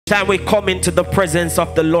time we come into the presence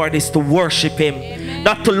of the Lord is to worship Him. Amen.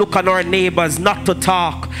 Not to look on our neighbors, not to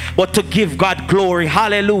talk, but to give God glory.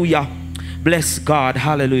 Hallelujah. Bless God.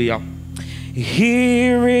 Hallelujah.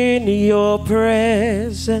 Here in your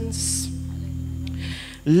presence,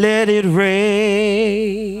 let it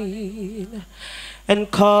rain,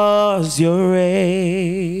 and cause your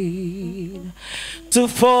rain to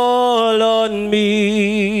fall on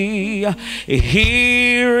me.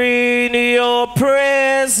 Here in your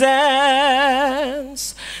presence,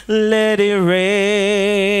 let it rain,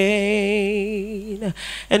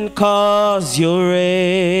 and cause your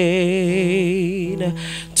rain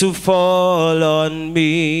to fall on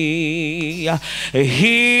me.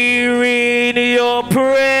 Here in your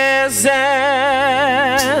presence,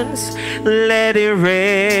 let it rain,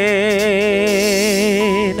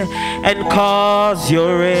 and cause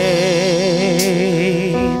your rain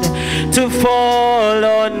to fall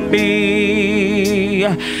on me.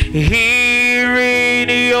 Here in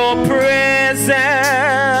your presence,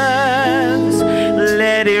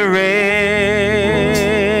 let it rain,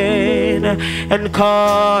 and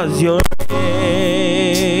cause your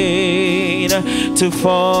rain to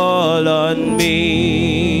fall on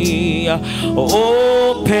me.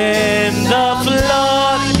 Open the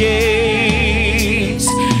floodgates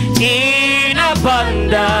in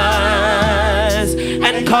abundance,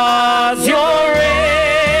 and cause your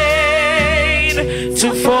rain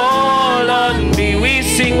to fall on me. We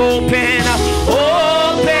sing open,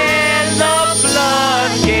 open the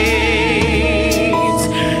floodgates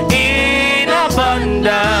in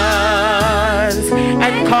abundance,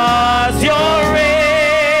 and cause your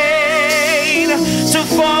rain to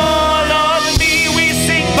fall on me. We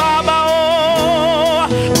sing Baba oh,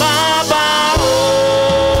 Baba oh.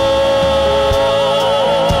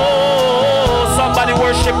 Somebody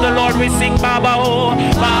worship the Lord. We sing Baba oh,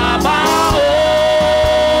 Baba oh.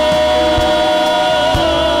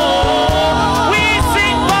 We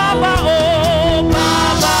sing Baba oh,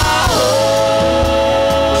 Baba oh.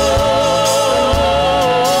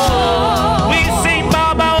 We sing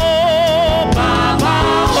Baba oh, Baba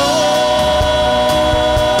oh.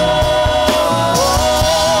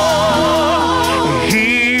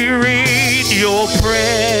 Here in your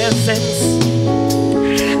presence,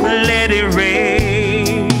 let it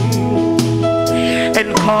rain,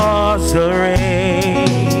 and cause the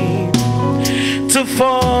rain to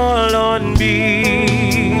fall on me.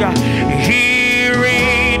 Here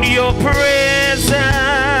in your presence,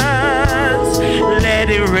 let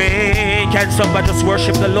it rain. Can somebody just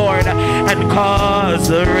worship the Lord and cause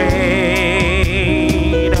the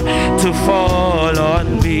rain to fall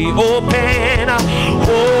on me? Open,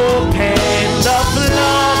 open the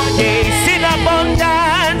floodgates in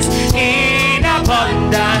abundance,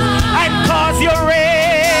 and cause your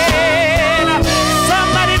rain.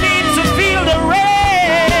 Somebody needs to feel the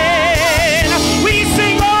rain. We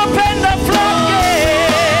sing open the floodgates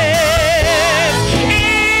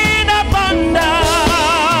in abundance,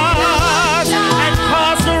 and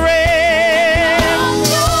cause the rain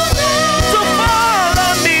to fall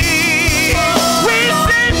on me. We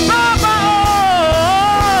sing Baba oh,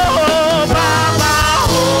 Baba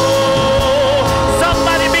oh.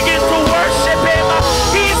 Somebody begin to worship Him.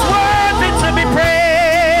 He's worthy to be praised.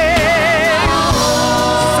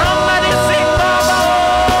 Somebody sing Baba oh.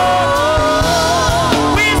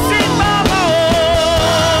 We sing Baba oh.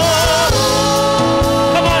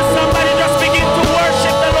 Come on, somebody just begin to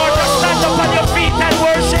worship the Lord. Just stand up on your feet and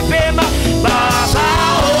worship Him. Baba oh.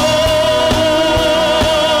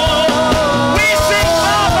 We sing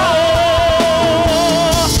Baba oh.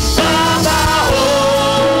 Baba oh.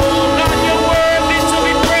 God, you're worthy to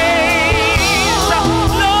be praised.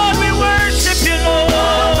 Lord, we worship you, Lord.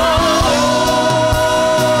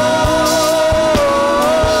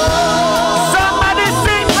 Somebody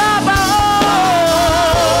sing Baba oh.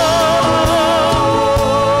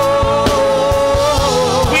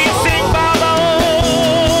 We sing Baba oh.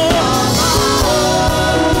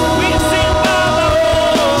 We sing Baba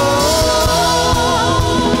oh.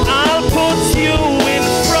 I'll put you in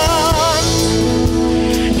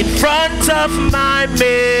front of my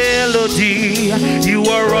melody. You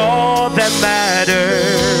are all that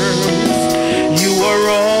matters. You are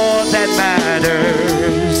all that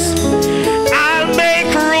matters. I'll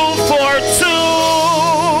make room for two.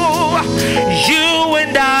 You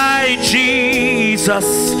and I, Jesus.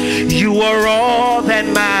 You are all that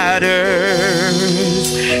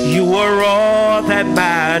matters. You are all that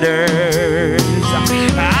matters.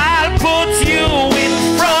 I'll put you in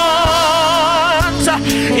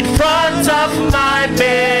front of my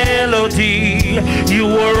melody. You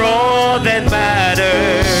are all that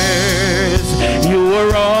matters. You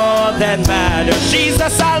are all that matters.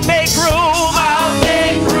 Jesus, I'll make room. I'll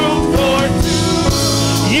make room for two.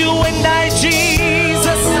 You and I,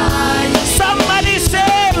 Jesus. Somebody say,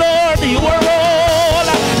 Lord, you are all.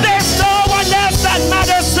 There's no one else that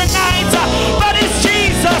matters tonight, but it's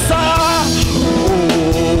Jesus.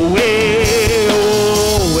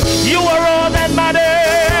 You are all that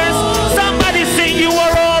matters. Somebody sing, you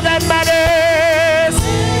are all that matters.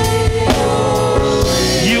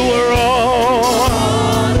 You are all.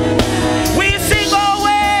 We sing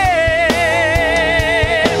away.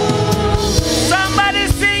 Somebody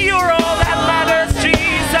sing, you are all that matters,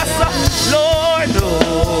 Jesus. Lord,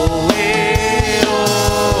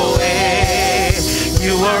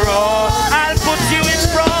 you are all. I'll put you in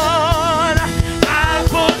front. I'll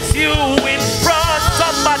put you in front.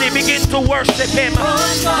 Somebody begin to worship him.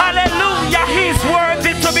 Hallelujah. He's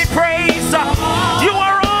worthy to be praised. You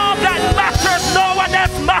are all that matters. No one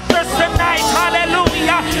else matters tonight.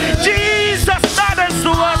 Hallelujah. Jesus matters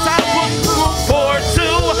to us. I'll put room for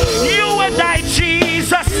two. You and I,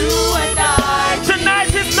 Jesus.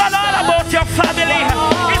 Tonight it's not all about your family.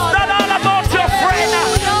 It's not all about your friend.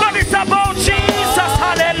 But it's about Jesus.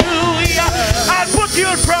 Hallelujah. I'll put you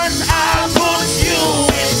in front. I'll put you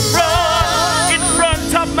in front. In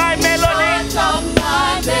front of my melody.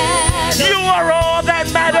 You are all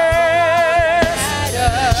that matters.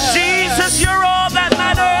 Jesus, you're all that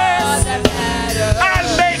matters.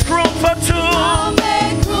 I'll make room for two.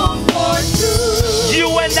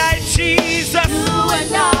 You and I, Jesus.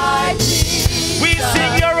 We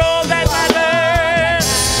sing, you're all that matters.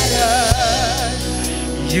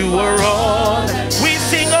 You are all. We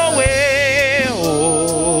sing away,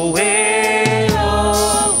 away.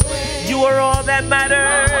 You are all that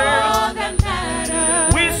matters.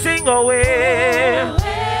 We sing away.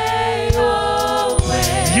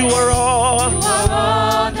 You are all.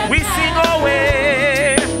 We sing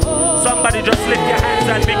away. Somebody just lift your hands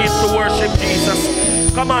and begin to worship Jesus.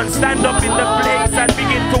 Come on, stand up in the place and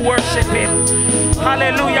begin to worship him.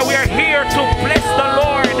 Hallelujah. We are here to bless the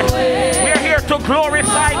Lord. We are here to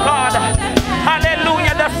glorify God.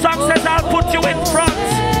 Hallelujah. The song says, I'll put you in front.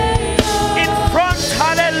 In front.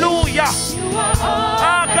 Hallelujah.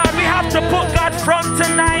 Oh God, we have to put God front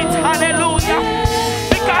tonight. Hallelujah.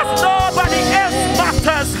 Because nobody else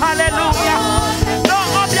matters. Hallelujah. No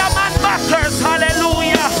other man matters.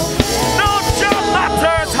 Hallelujah. No job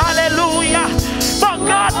matters. Hallelujah. But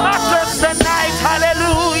God matters tonight.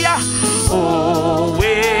 Hallelujah. Oh,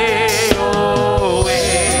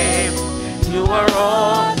 you are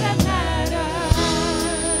all that matters.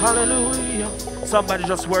 Hallelujah. Somebody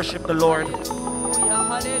just worship the Lord.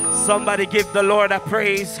 Somebody give the Lord a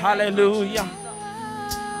praise. Hallelujah.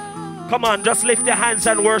 Come on, just lift your hands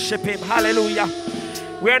and worship him. Hallelujah.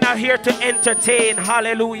 We're not here to entertain.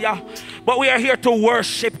 Hallelujah. But we are here to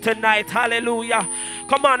worship tonight. Hallelujah.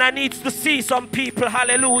 Come on, I need to see some people,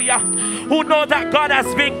 hallelujah, who know that God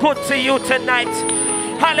has been good to you tonight.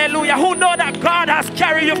 Hallelujah. Who know that God has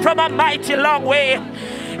carried you from a mighty long way.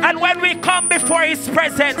 And when we come before his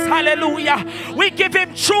presence, hallelujah, we give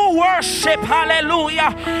him true worship.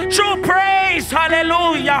 Hallelujah. True praise.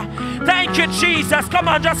 Hallelujah. Thank you, Jesus. Come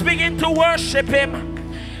on, just begin to worship him.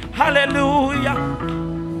 Hallelujah.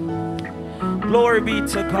 Glory be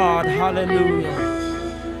to God. Hallelujah.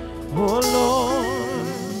 Oh Lord,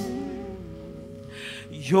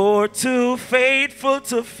 you're too faithful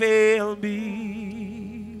to fail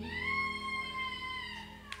me.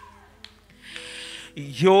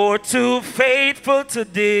 You're too faithful to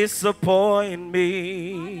disappoint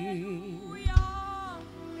me.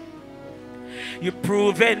 You've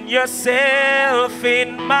proven yourself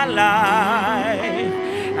in my life,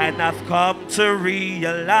 and I've come to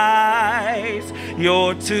realize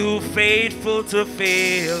you're too faithful to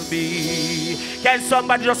fail me. Can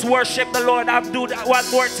somebody just worship the Lord? I'll do that one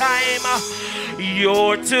more time.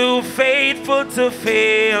 You're too faithful to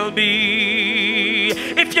fail me.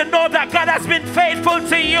 If you know that God has been faithful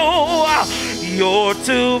to you, you're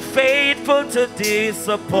too faithful to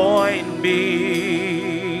disappoint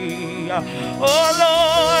me. Oh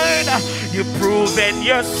Lord, you've proven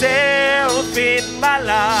yourself in my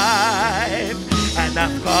life, and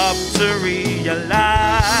I've come to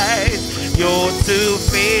realize you're too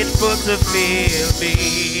faithful to fail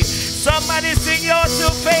me. Somebody sing, you're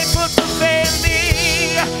too faithful to fail me.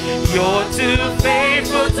 You're too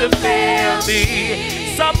faithful to fail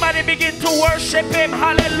me. Somebody begin to worship him.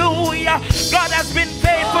 Hallelujah. God has been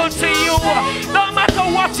faithful to you. No matter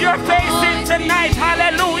what you're facing tonight.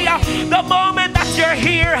 Hallelujah. The moment that you're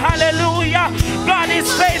here. Hallelujah. God is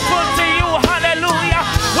faithful to you. Hallelujah.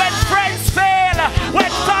 When friends fail,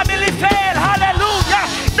 when family fail. Hallelujah.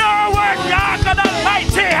 No word, God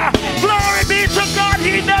Almighty.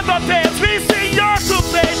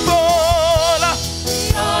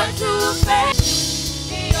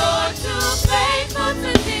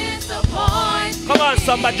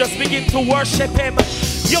 somebody just begin to worship him.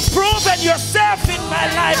 You've proven yourself in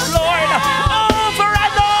my life, Lord, over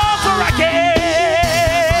and over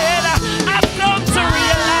again. I've come to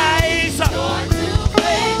realize,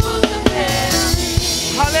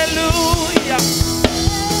 hallelujah.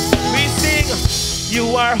 We sing, you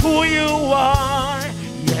are who you are,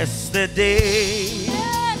 yesterday,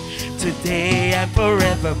 today and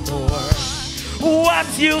forevermore. What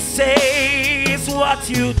you say is what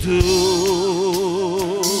you do.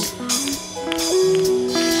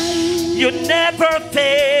 You never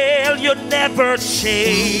fail, you never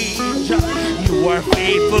change. You are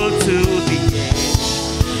faithful to the end.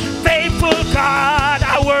 Faithful God,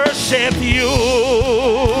 I worship you.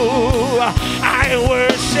 I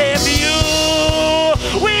worship you.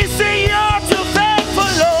 We sing, you're too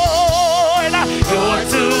faithful, Lord. You're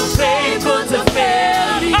too faithful to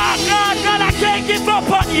fail. Oh God, God, I can't give up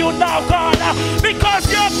on you now, God, because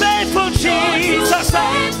you're faithful, Jesus.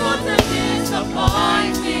 Faithful to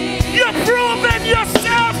disappoint me. You've proven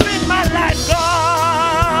yourself in my life,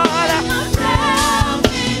 God.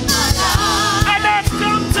 And I've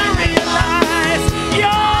come to realize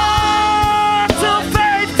you're too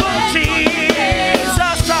faithful,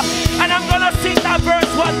 Jesus. And I'm gonna sing that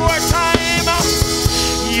verse one more time.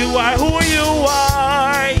 You are who you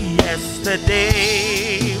are,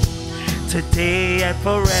 yesterday, today and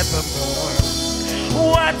forevermore.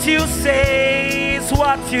 What you say is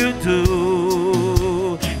what you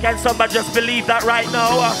do. Can somebody just believe that right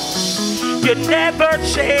now? You never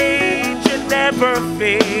change, you never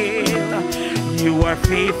fail. You are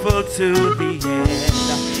faithful to the end.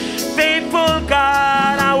 Faithful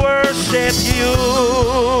God, I worship you.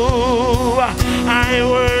 I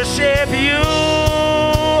worship you.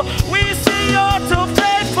 We see you're too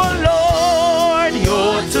faithful, Lord.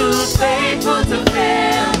 You're too faithful to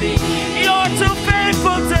fail me. You're too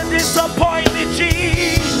faithful to disappoint me,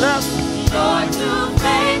 Jesus. You're too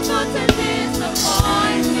faithful to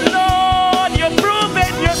disappoint me. Lord, you've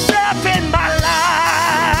proven yourself in my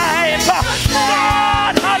life.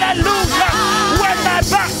 God, hallelujah. When my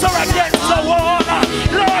backs are against the wall,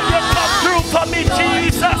 Lord, you come through for me,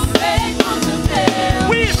 Jesus.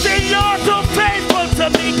 We see you're too faithful to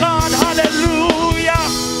me, God, hallelujah.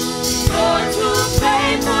 You're too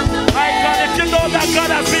faithful to me. My God, if you know that God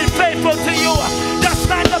has been faithful to you, just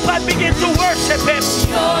stand up and begin to worship him.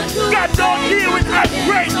 God don't deal with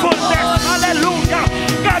ungratefulness. Hallelujah.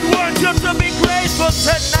 God wants you to be grateful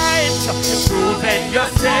tonight. Proving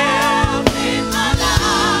yourself in my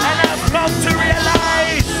life. And I've come to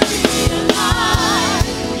realize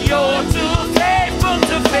you're too faithful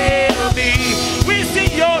to fail me. We see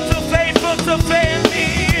you're too faithful to fail me.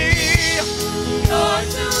 You're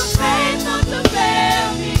too faithful to fail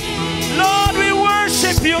me. Lord, we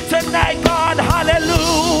worship you tonight, God.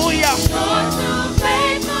 Hallelujah. You're too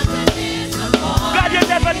faithful to disappoint. God, you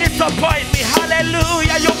never disappoint me.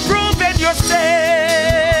 Hallelujah. You've proven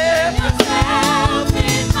yourself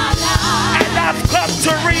in my life. And I've come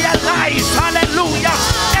to realize, hallelujah,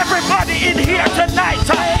 everybody in here tonight,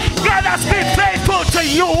 God has been faithful to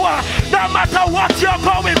you. No matter what you're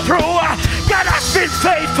going through, God has been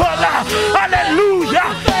faithful.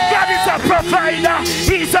 Hallelujah. God is a provider.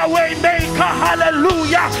 He's a way maker.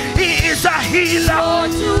 Hallelujah. He is a healer.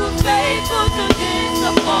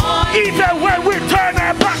 Even when we turn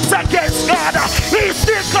our backs against God, he's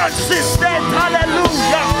still consistent.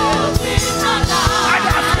 Hallelujah. And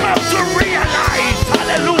I've come to realize,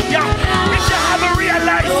 hallelujah, if you haven't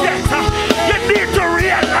realized yet, you need to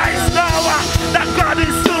realize now that God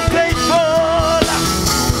is too faithful.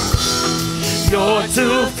 You're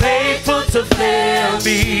too faithful to fail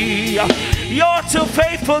me. You're too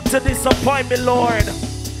faithful to disappoint me, Lord.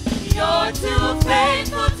 You're too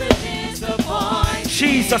faithful to disappoint me.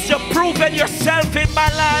 Jesus, you've proven yourself in my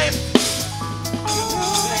life.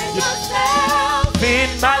 In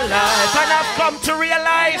my life. And I've come to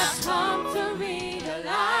realize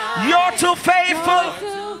you're too faithful.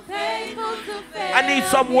 I need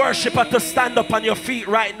some worshiper to stand up on your feet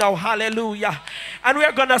right now. Hallelujah. And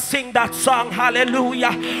we're going to sing that song.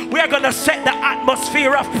 Hallelujah. We're going to set the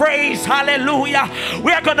atmosphere of praise. Hallelujah.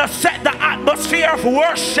 We're going to set the atmosphere of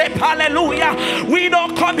worship. Hallelujah. We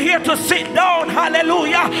don't come here to sit down.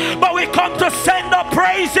 Hallelujah. But we come to send up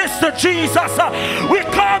praises to Jesus. We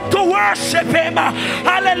come to worship him.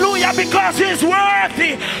 Hallelujah. Because he's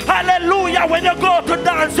worthy. Hallelujah. When you go to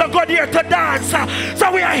dance, you go there to dance.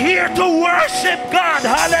 So we are here to worship God.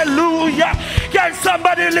 Hallelujah. Can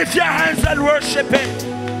somebody lift your hands and worship him?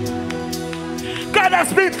 God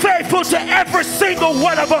has been faithful to every single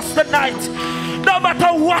one of us tonight. No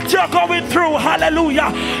matter what you're going through,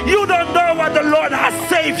 hallelujah, you don't know what the Lord has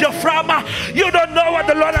saved you from. You don't know what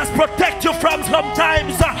the Lord has protected you from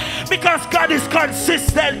sometimes, because God is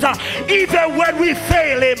consistent. Even when we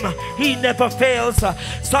fail him, he never fails.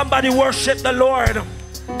 Somebody worship the Lord.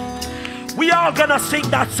 We are gonna sing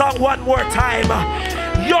that song one more time.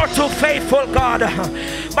 You're too faithful, God.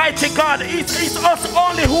 Mighty God, it's us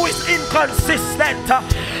only who is inconsistent,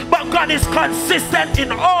 but God is consistent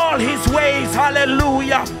in all his ways.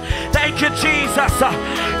 Hallelujah. Thank you, Jesus.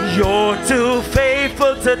 You're too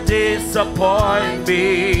faithful to disappoint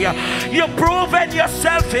me. You've proven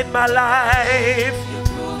yourself in my life. You've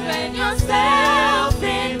proven yourself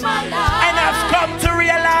in my life. And I've come to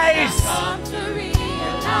realize,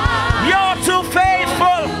 you're too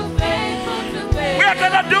faithful. We're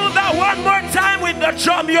gonna do that one more time with the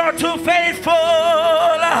drum. You're too faithful.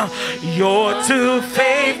 You're too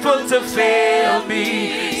faithful to fail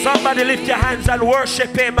me. Somebody lift your hands and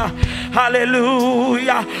worship him.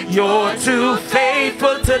 Hallelujah. You're too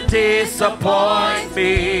faithful to disappoint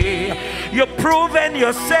me. You've proven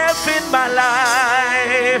yourself in my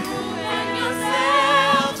life.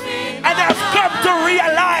 And I've come to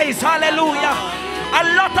realize, hallelujah, a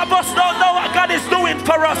lot of us don't know what God is doing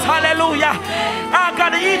for us. Hallelujah.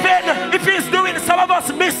 God, even if he's doing, some of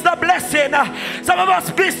us miss the blessing. Some of us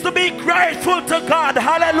miss to be grateful to God.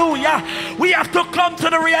 Hallelujah. We have to come to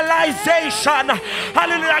the realization,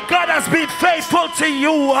 hallelujah, God has been faithful to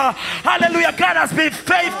you. Hallelujah. God has been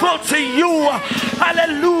faithful to you.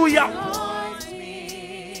 Hallelujah.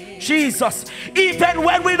 Jesus, even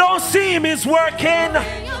when we don't see him, he's working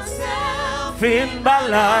in my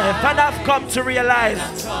life. And I've come to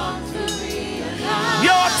realize,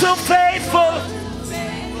 you're too faithful.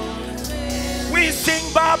 We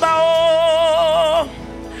sing Baba oh,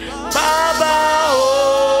 Baba oh.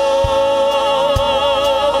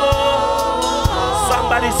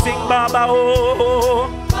 Somebody sing Baba oh,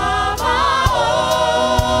 Baba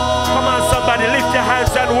oh. Come on, somebody lift your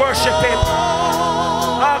hands and worship him.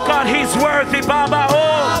 Oh God, he's worthy. Baba oh,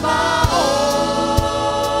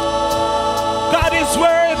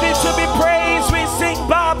 worthy to be praised. We sing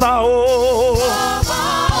Baba oh,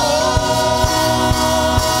 Baba oh.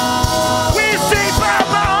 We sing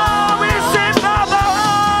Baba oh, we sing Baba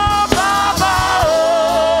oh, Baba oh.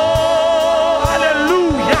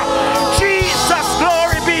 Hallelujah. Jesus,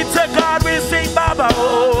 glory be to God. We sing Baba oh.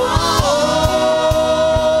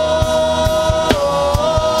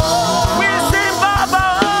 We sing Baba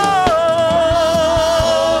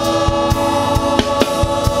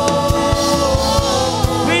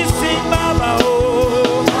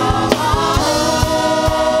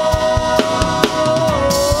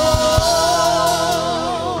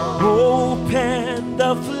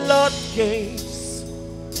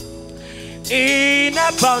in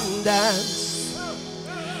abundance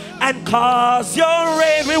and cause your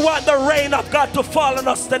rain. We want the rain of God to fall on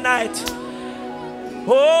us tonight.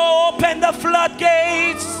 Open the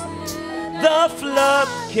floodgates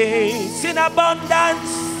in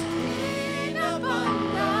abundance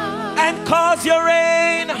and cause your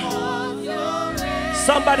rain.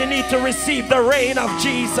 Somebody need to receive the rain of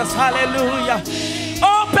Jesus. Hallelujah.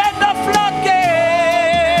 Open the floodgates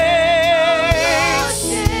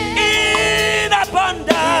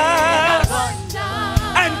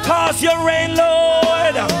and cause your rain,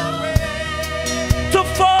 Lord, to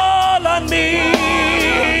fall on me.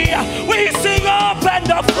 We sing open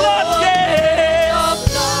the floodgates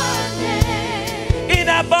in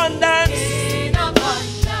abundance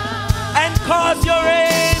and cause your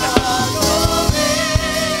rain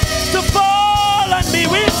to fall on me.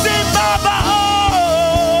 We sing Baba oh,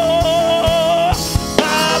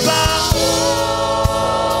 Baba oh.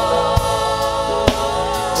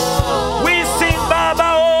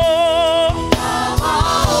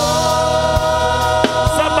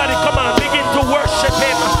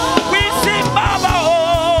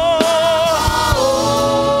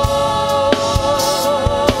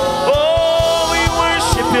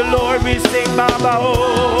 Baba oh.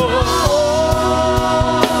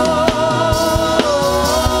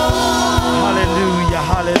 Hallelujah,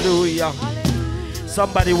 hallelujah.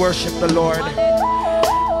 Somebody worship the Lord.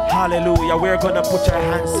 Hallelujah. We're gonna put our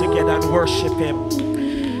hands together and worship him.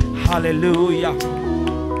 Hallelujah.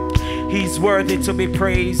 He's worthy to be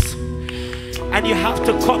praised. And you have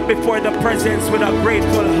to come before the presence with a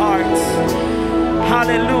grateful heart.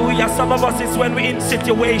 Hallelujah. Some of us is when we're in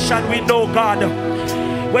situation, we know God.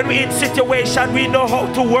 When we're in situation, we know how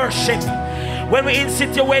to worship. When we're in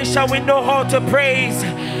situation, we know how to praise.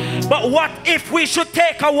 But what if we should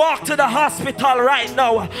take a walk to the hospital right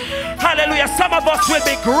now? Hallelujah. Some of us will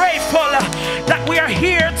be grateful that we are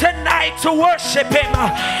here tonight to worship Him.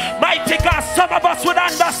 Mighty God, some of us would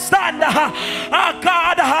understand,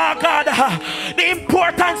 God, the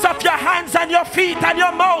importance of your hands and your feet and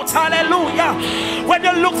your mouth. Hallelujah. When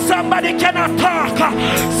you look, somebody cannot talk,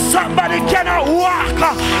 somebody cannot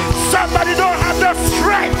walk, somebody don't have the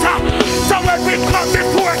strength. So when we come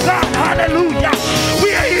before God, hallelujah,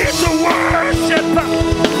 we are here to worship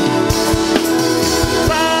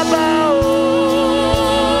Baba.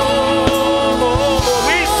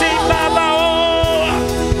 We sing Baba.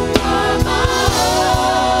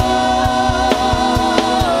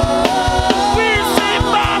 We sing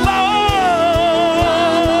Baba.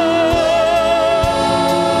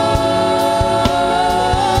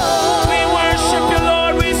 We worship you,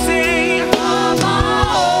 Lord. We sing Baba.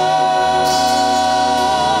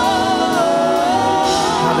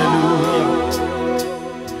 Hallelujah.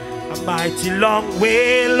 A mighty long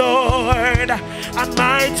way, Lord. A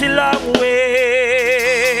mighty long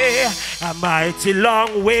way. A mighty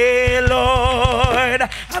long way, Lord.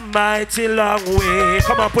 A mighty long way.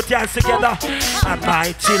 Come on, put your hands together. A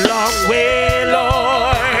mighty long way,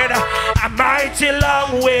 Lord. A mighty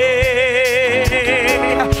long way.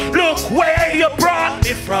 Look where you brought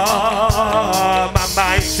me from. A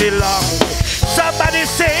mighty long way. Somebody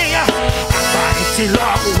sing. A mighty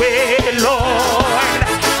long way, Lord.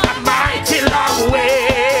 A mighty long way.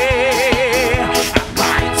 A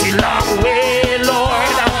mighty long way,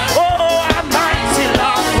 Lord. Oh, a mighty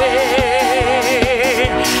long way.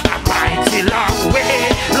 A mighty long way,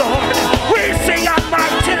 Lord. We sing a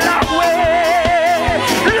mighty long way.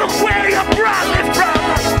 Look where you brought me from.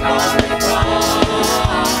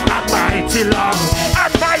 A mighty long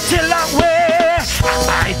way. A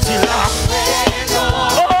mighty long way.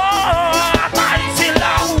 Oh, a mighty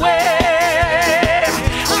long way.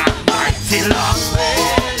 A mighty long way,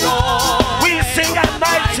 Lord. We sing a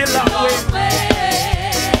mighty long way.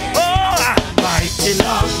 Oh, a mighty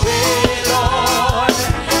long way, Lord.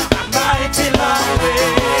 A mighty long way.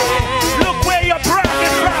 Look where you brought me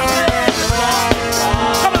from.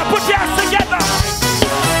 Come on, put your hands together.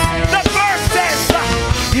 The verse says,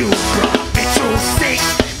 you brought me through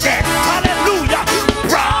sickness. Hallelujah.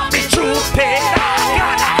 Brought me through pain.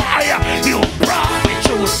 You brought me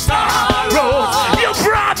through sorrows. You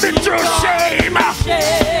brought me through shame. And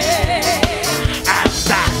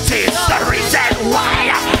that is the reason why.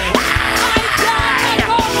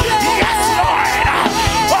 Yes, Lord.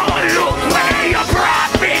 Oh, look where you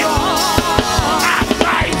brought me. A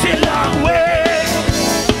mighty long way.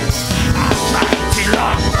 A mighty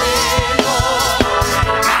long way.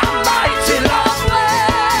 A mighty long way.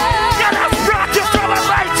 God has brought you from a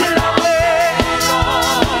mighty long way.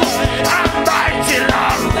 A mighty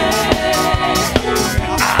long way.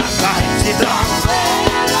 A mighty long way.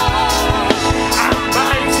 A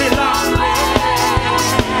mighty long way.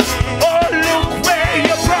 Oh, look where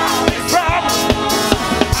you brought me from.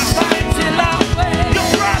 A mighty long way. You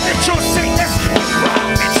brought me through sickness. You brought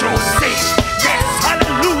me through sickness.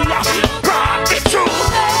 Hallelujah. Brought me through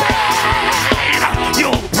pain. You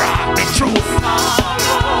brought me through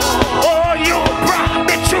sorrow. Oh, you brought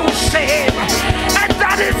me through shame. And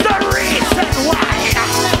that is the reason why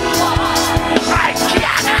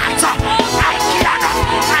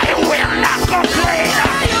I will not complain.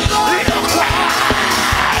 Look why.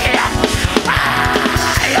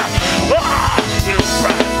 You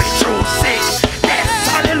brought me through sickness.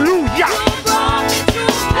 Hallelujah.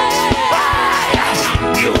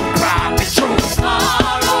 You brought me through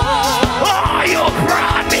sorrow. Oh, you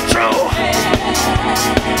brought me through.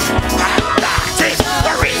 And that is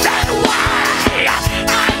the reason why I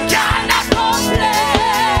cannot complain.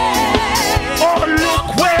 Oh, look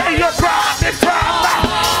where you brought me from.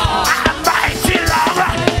 A mighty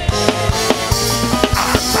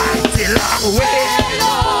long way.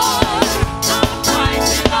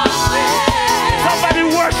 Somebody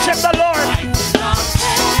worship the Lord.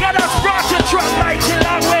 God has brought you through a mighty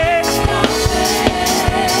long way.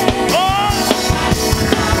 Oh,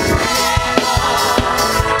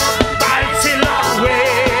 mighty long way.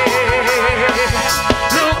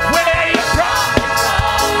 Look where you brought me from.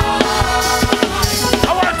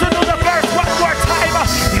 I want to do the verse one more time.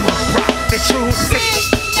 You brought me through sickness.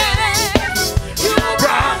 You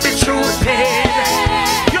brought me through pain.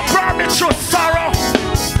 You brought me through sorrow.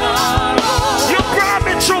 You brought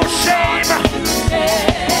me through shame.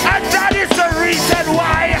 And that is the reason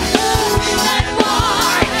why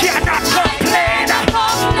I cannot complain.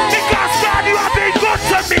 Because God, you have been good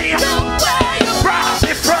to me. You brought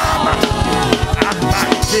me from a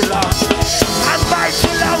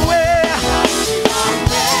mighty long way.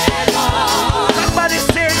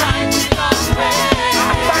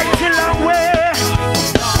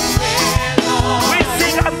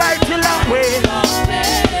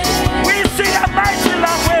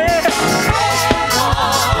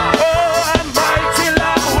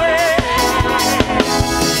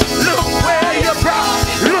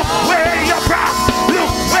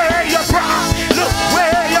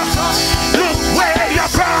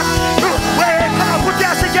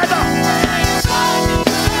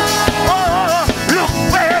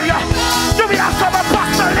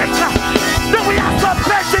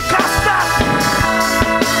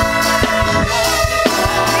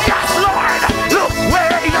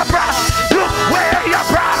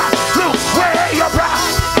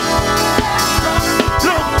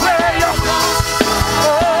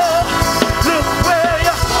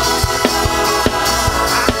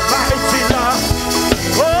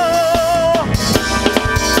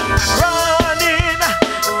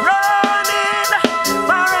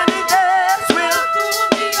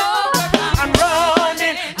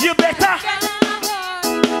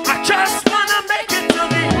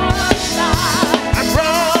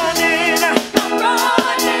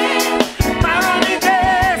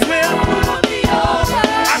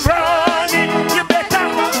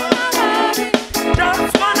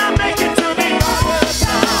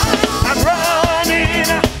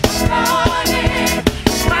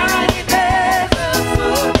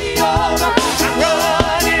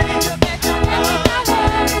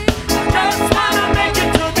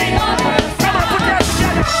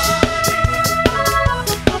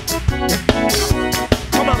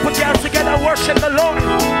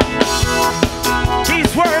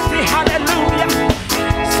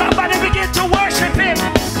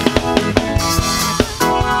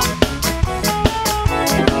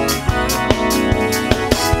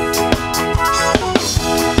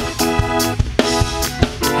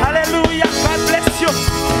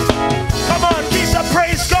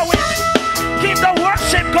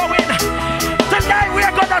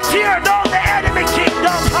 Tear down the enemy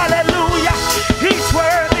kingdom. Hallelujah. He's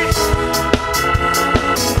worthy.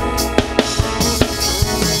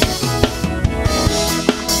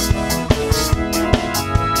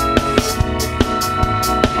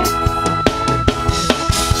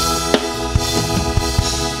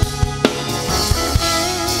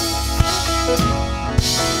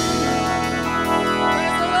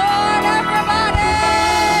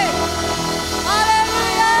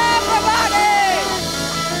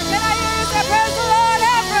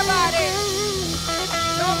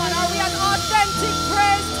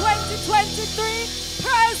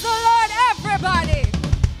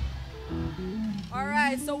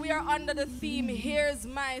 So we are under the theme, here's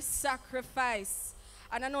my sacrifice.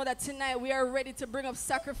 And I know that tonight we are ready to bring up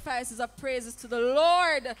sacrifices of praises to the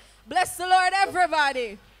Lord. Bless the Lord,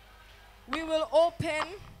 everybody. We will open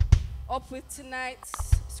up with tonight's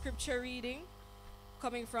scripture reading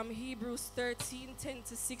coming from Hebrews 13, 10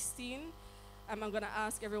 to 16. I'm going to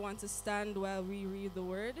ask everyone to stand while we read the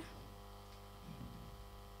word.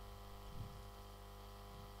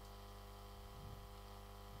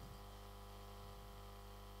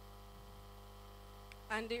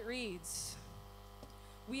 And it reads,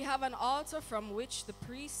 "We have an altar from which the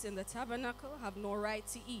priests in the tabernacle have no right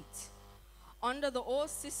to eat. Under the old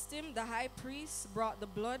system, the high priest brought the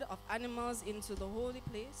blood of animals into the holy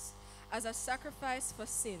place as a sacrifice for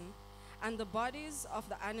sin, and the bodies of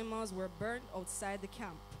the animals were burnt outside the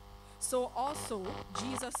camp. So also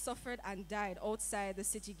Jesus suffered and died outside the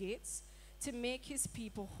city gates to make his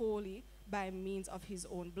people holy by means of his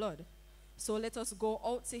own blood. So let us go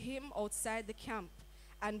out to him outside the camp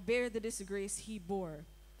and bear the disgrace he bore.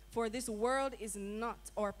 For this world is not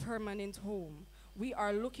our permanent home. We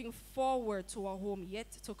are looking forward to a home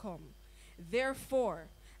yet to come. Therefore,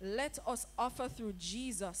 let us offer through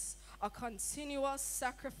Jesus a continuous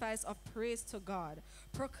sacrifice of praise to God,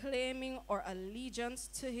 proclaiming our allegiance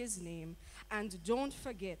to his name. And don't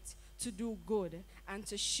forget to do good and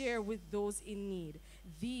to share with those in need.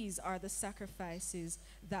 These are the sacrifices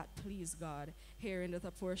that please God." Here in the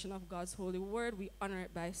portion of God's holy word, we honor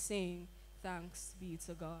it by saying, thanks be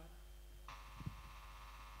to God.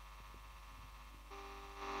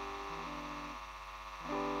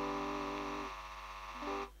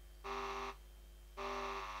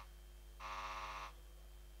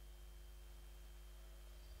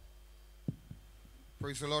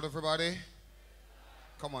 Praise the Lord, everybody.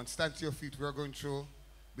 Come on, stand to your feet. We are going to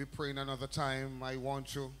be praying another time. I want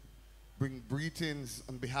to bring greetings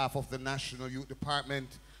on behalf of the National Youth Department.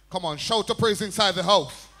 Come on, shout a praise inside the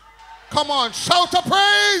house. Come on, shout a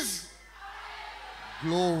praise.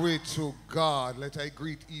 Glory to God. Let I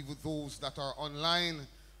greet even those that are online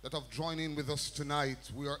that have joined in with us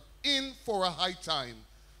tonight. We are in for a high time.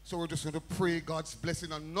 So we're just going to pray God's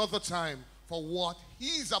blessing another time for what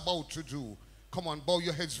he's about to do. Come on, bow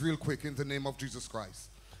your heads real quick in the name of Jesus Christ.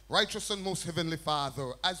 Righteous and most heavenly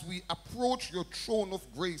Father, as we approach your throne of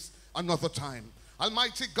grace another time,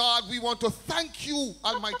 Almighty God, we want to thank you,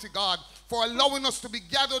 Almighty God, for allowing us to be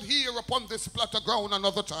gathered here upon this plot of ground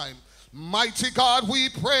another time. Mighty God, we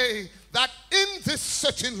pray that in this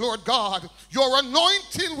setting, Lord God, your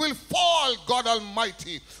anointing will fall, God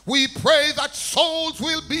Almighty. We pray that souls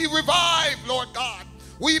will be revived, Lord God.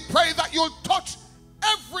 We pray that you'll touch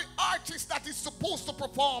every artist that is supposed to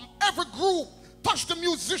perform, every group. Touch the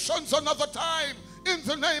musicians another time in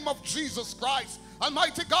the name of Jesus Christ.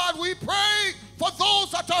 Almighty God, we pray for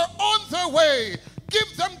those that are on their way.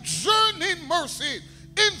 Give them journeying mercy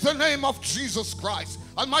in the name of Jesus Christ.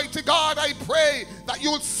 Almighty God, I pray that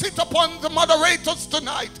you'll sit upon the moderators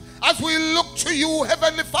tonight as we look to you,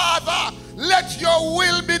 Heavenly Father. Let your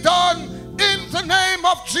will be done in the name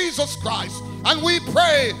of Jesus Christ. And we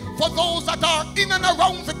pray for those that are in and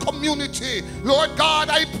around the community. Lord God,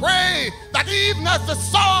 I pray that even as the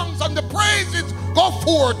songs and the praises go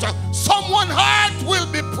forth, someone's heart will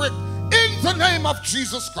be pricked in the name of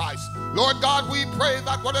Jesus Christ. Lord God, we pray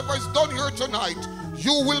that whatever is done here tonight,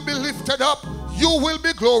 you will be lifted up, you will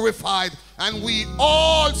be glorified, and we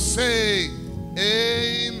all say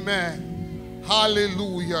amen.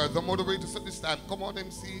 Hallelujah. The moderators at this time, come on,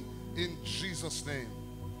 MC, in Jesus' name.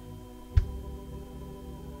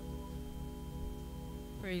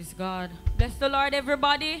 Praise God. Bless the Lord,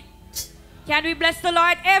 everybody. Can we bless the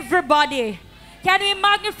Lord, everybody? Can we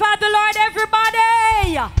magnify the Lord, everybody?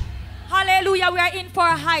 Hallelujah. We are in for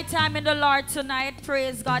a high time in the Lord tonight.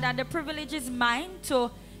 Praise God. And the privilege is mine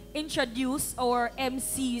to introduce our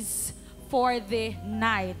MCs for the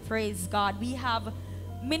night. Praise God. We have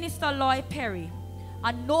Minister Loy Perry,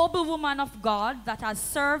 a noble woman of God that has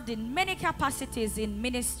served in many capacities in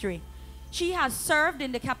ministry. She has served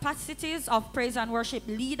in the capacities of praise and worship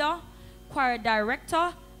leader, choir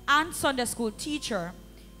director, and Sunday school teacher.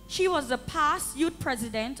 She was the past youth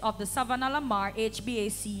president of the Savanna-La-Mar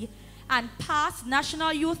HBAC and past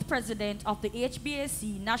national youth president of the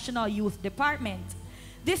HBAC National Youth Department.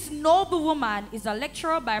 This noble woman is a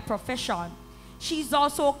lecturer by profession. She is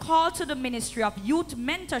also called to the ministry of youth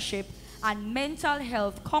mentorship and mental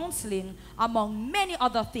health counseling, among many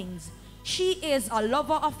other things. She is a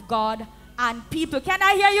lover of God and people. Can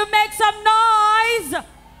I hear you make some noise?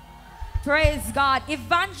 Praise God.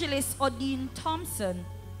 Evangelist Odine Thompson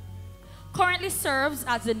currently serves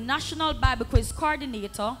as the National Bible Quiz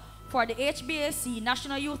Coordinator for the HBAC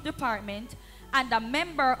National Youth Department and a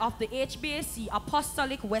member of the HBAC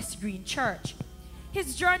Apostolic West Green Church.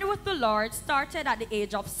 His journey with the Lord started at the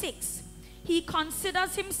age of 6. He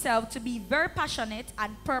considers himself to be very passionate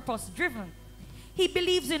and purpose-driven. He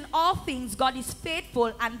believes in all things God is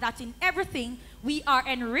faithful and that in everything we are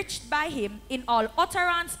enriched by him in all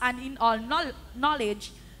utterance and in all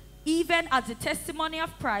knowledge, even as the testimony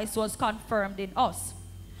of Christ was confirmed in us.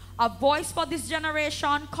 A voice for this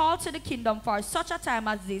generation called to the kingdom for such a time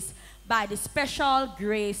as this by the special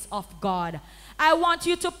grace of God. I want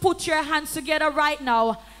you to put your hands together right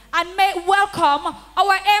now and welcome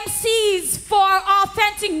our MCs for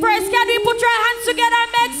Authentic Praise. Can we put your hands together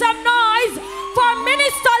and make some noise for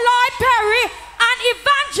Minister Lloyd Perry and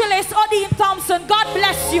Evangelist Odine Thompson? God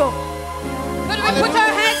bless you. Could we put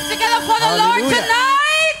our hands together for the Lord tonight?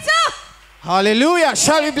 Hallelujah.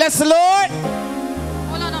 Shall we bless the Lord?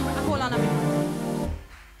 Hold on a minute.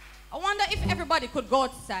 I wonder if everybody could go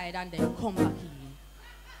outside and then come back in.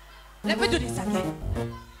 Let me do this again.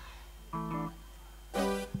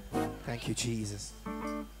 Thank you, Jesus.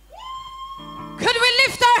 Could we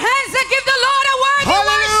lift our hands and give the Lord a word of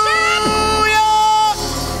worship?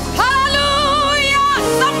 Hallelujah!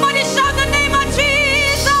 Somebody shout the name of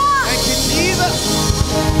Jesus! Thank you, Jesus.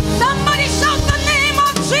 Somebody shout the name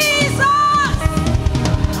of Jesus!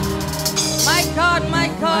 My God, my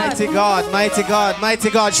God. Mighty God, mighty God, mighty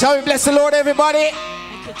God. Shall we bless the Lord, everybody?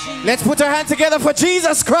 Let's put our hands together for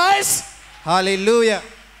Jesus Christ. Hallelujah.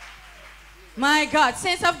 My God,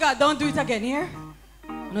 saints of God, don't do it again here.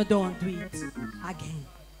 No, don't do it again.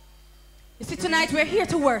 You see, tonight we're here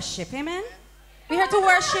to worship, amen? We're here to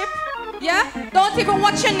worship, yeah? Don't even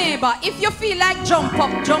watch your neighbor. If you feel like jump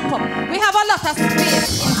up, jump up. We have a lot of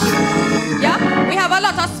space in here, yeah? We have a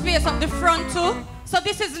lot of space up the front too. So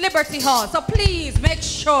this is Liberty Hall. So please make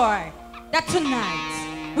sure that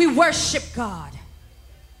tonight we worship God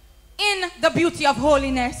in the beauty of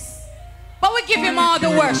holiness. But we give him all the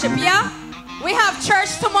worship, yeah? We have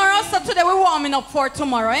church tomorrow, so today we're warming up for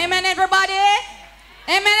tomorrow. Amen, everybody?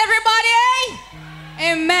 Amen, everybody?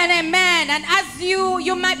 Amen, amen. And as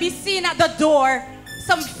you might be seeing at the door,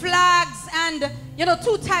 some flags and, you know,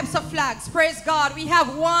 2 types of flags. Praise God. We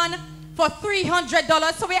have one for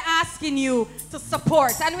 $300, so we're asking you to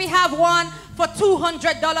support. And we have one for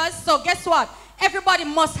 $200, so guess what? Everybody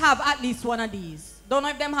must have at least one of these. Don't know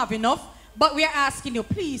if them have enough, but we are asking you,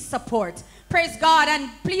 please support. Praise God, and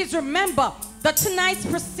please remember that tonight's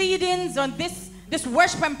proceedings on this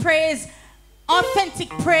worship and praise, authentic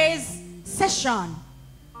praise session,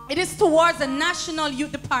 it is towards the National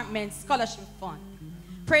Youth Department Scholarship Fund.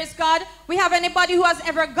 Praise God. We have anybody who has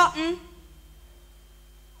ever gotten,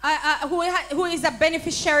 who is a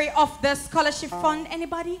beneficiary of the scholarship fund?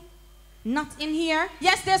 Anybody? Not in here?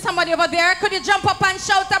 Yes, there's somebody over there. Could you jump up and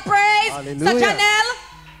shout a praise? Hallelujah. Sister Janelle?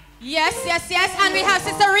 Yes, yes, yes. And we have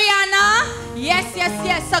Sister Rihanna. Yes, yes,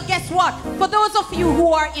 yes. So guess what? For those of you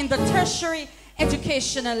who are in the tertiary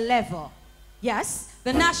educational level, yes,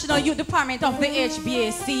 the National Youth Department of the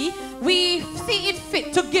HBAC, we see it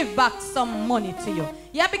fit to give back some money to you.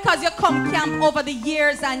 Yeah, because you come camp over the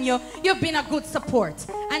years and you've been a good support.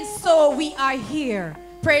 And so we are here,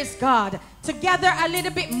 praise God, to gather a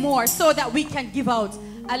little bit more so that we can give out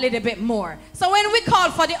a little bit more. So when we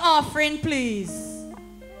call for the offering, please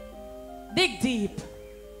dig deep.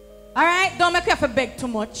 All right? Don't make you have to beg too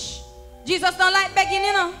much. Jesus don't like begging,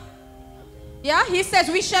 you know. Yeah? He says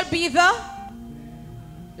we shall be the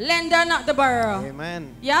lender, not the borrower.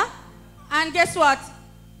 Amen. Yeah? And guess what?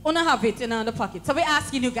 We don't have it in the pocket. So we're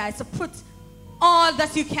asking you guys to put all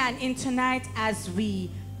that you can in tonight as we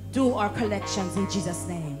do our collections in Jesus'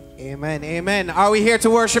 name. Amen. Amen. Are we here to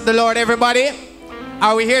worship the Lord, everybody?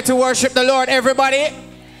 Are we here to worship the Lord, everybody?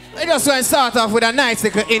 I just want to start off with a nice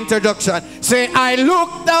little introduction. Say, I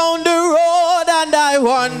look down the road and I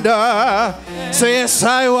wonder. Say, yes,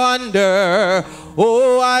 I wonder.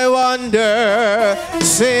 Oh, I wonder.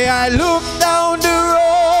 Say, I look down the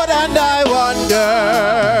road and I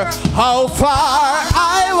wonder how far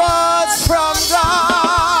I was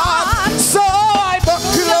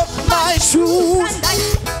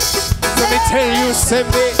Say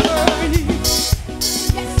me.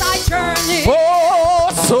 Yes, I journey. Oh,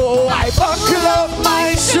 so I buckle up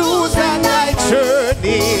my shoes and I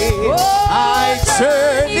journey. I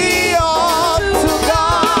journey on to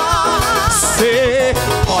God. Say,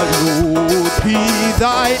 hallowed be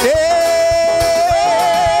thy name.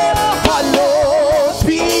 Hallowed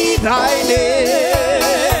be thy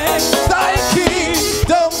name. Thy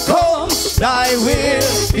kingdom come, thy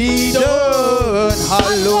will be done.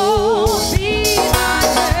 Hallowed be thy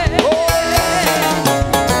name.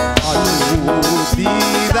 Hallowed be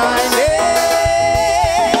thy name.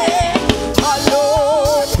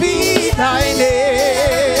 Hallowed be thy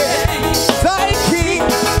name. Thy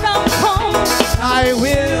kingdom come, thy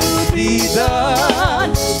will be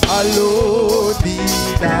done. Hallowed be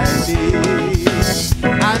thy name.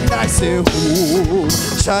 And I say, whom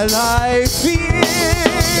shall I fear?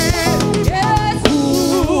 Yes,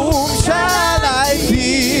 whom shall I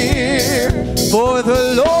fear? For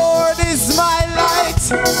the Lord is my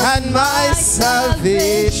light and my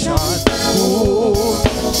salvation. Whom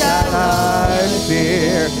shall I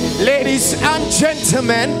fear? Ladies and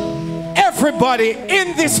gentlemen, everybody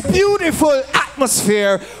in this beautiful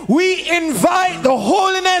atmosphere, we invite the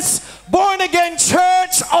Holiness Born Again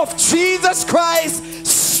Church of Jesus Christ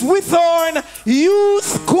Whithorn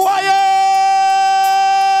Youth Choir.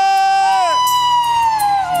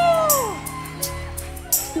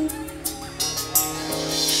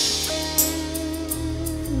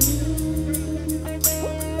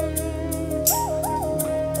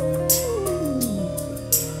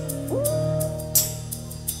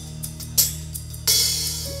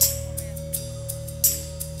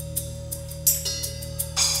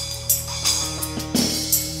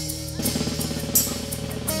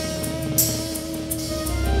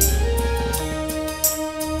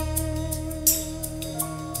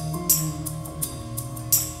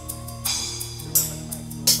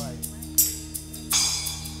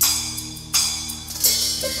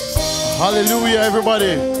 Hallelujah,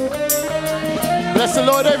 everybody. Bless the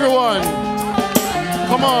Lord, everyone.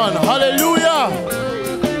 Come on, hallelujah.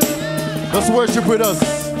 Let's worship with us.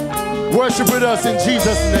 Worship with us in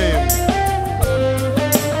Jesus' name.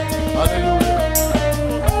 Hallelujah.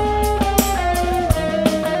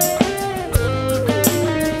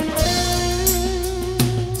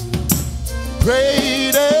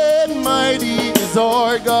 Great and mighty is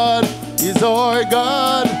our God, is our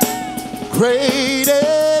God. Great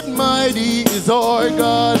and mighty is our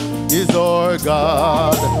God, is our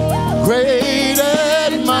God. Great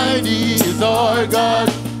and mighty is our God,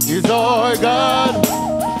 is our God.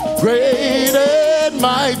 Great and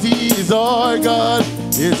mighty is our God,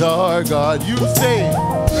 is our God. You say,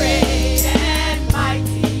 Great and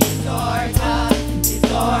mighty is our God, is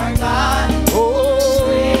our God. oh,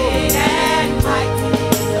 Great and mighty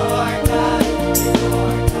is our God, is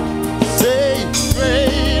our God. say,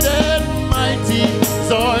 great and mighty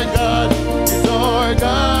is our God, is our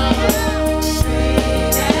God.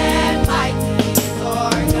 Great and mighty is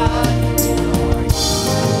our God, is our God.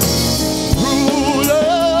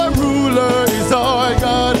 Ruler, ruler is our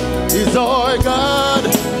God, is our God.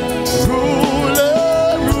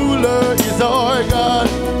 Ruler, ruler is our God,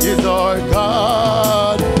 is our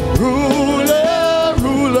God. Ruler,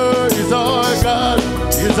 ruler is our God,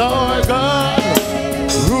 is our God.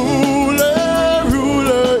 Ruler,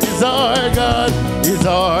 ruler is our God, is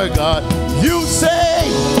our God. You say,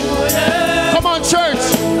 come on, church.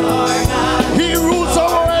 He rules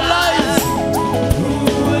over our lives.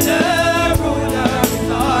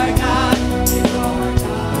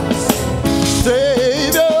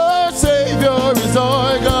 Savior, Savior is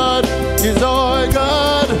our God, is our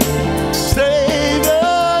God.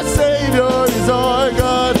 Savior, Savior is our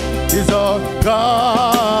God, is our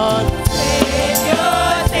God.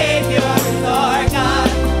 Savior, Savior is our God,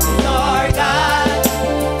 is our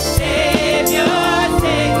God. Savior,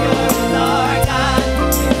 Savior is our God,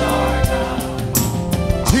 is our God.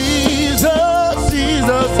 Jesus,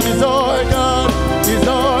 Jesus is our God, is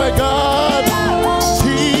our God.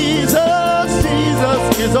 Jesus, Jesus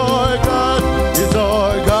is our God, is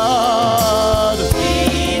our God.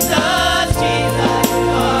 Jesus, Jesus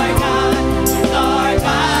is our God, is our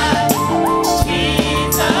God.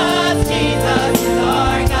 Jesus, Jesus is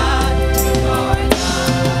our God, is our God.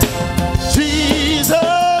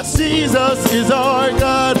 Jesus, Jesus is our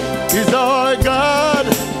God, is our God.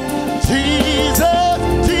 Jesus,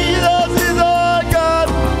 Jesus is our God,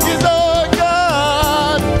 is our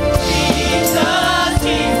God. Jesus,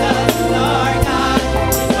 Jesus is our God,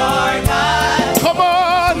 is our God. Come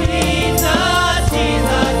on, Jesus,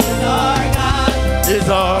 Jesus is our God. is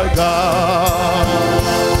our God.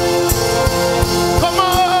 Come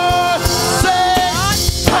on, say,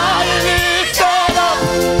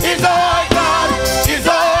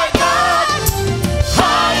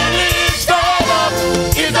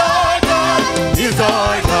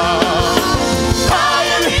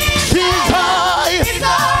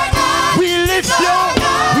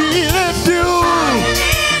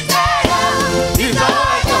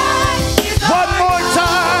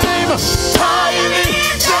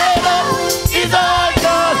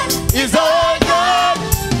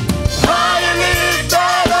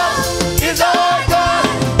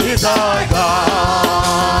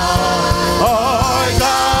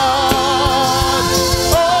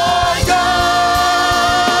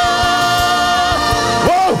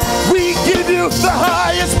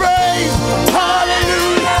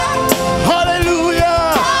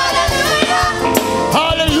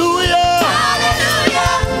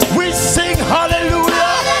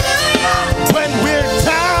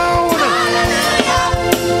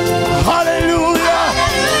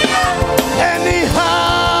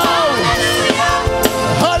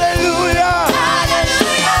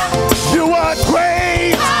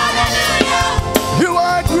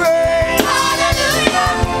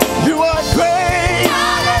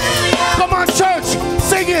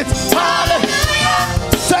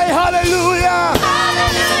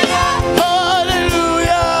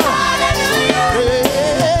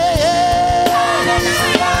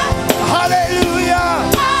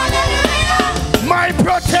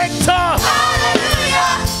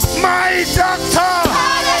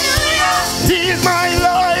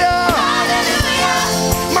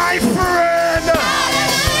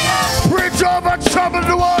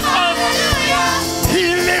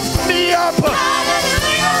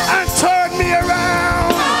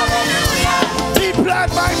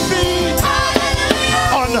 feet.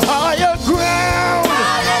 Hallelujah. On higher ground.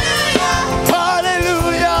 Hallelujah.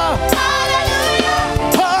 Hallelujah.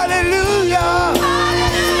 Hallelujah.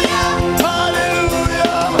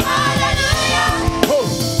 Hallelujah. Hallelujah. Oh,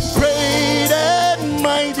 great and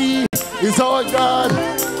mighty is our God.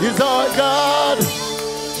 Is our God.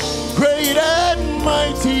 Great and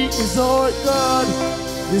mighty is our God.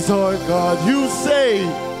 Is our God. You say.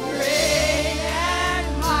 Great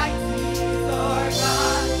and mighty is our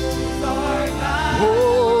God. Is our God.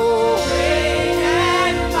 Oh. Great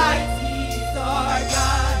and mighty is our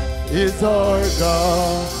God. Is our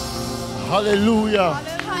God. Hallelujah.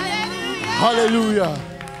 Hallelujah.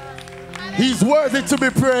 He's worthy to be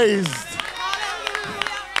praised.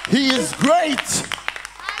 He is great.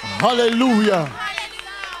 Hallelujah.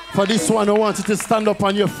 For this one, I want you to stand up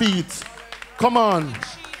on your feet. Come on.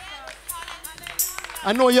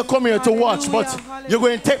 I know you come here to watch, but you're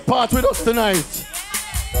going to take part with us tonight.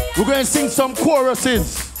 We're going to sing some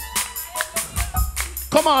choruses.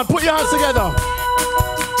 Come on, put your hands together.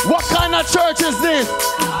 What kind of church is this?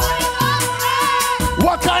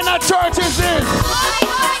 What kind of church is this?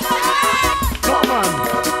 Come on.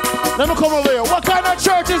 Let me come over here. What kind of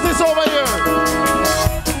church is this over here?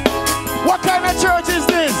 What kind of church is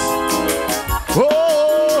this?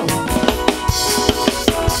 Oh!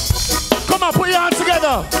 Come on, put your hands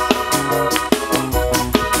together.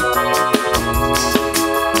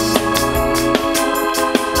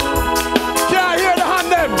 Can I hear the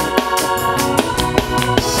hand them?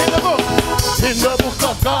 In the book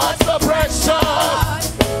of God's oppression,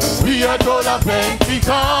 we are told of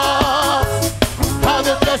Pentecost. How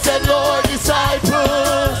the blessed Lord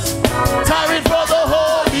disciples tarried for the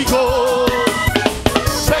Holy Ghost.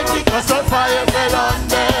 Pentecostal fire fell on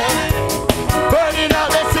them, burning out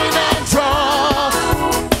the sin and dross.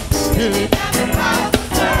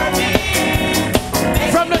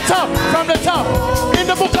 From the top, in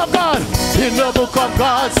the book of God, in the book of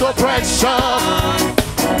God's oppression,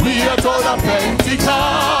 we are told of Pentecost.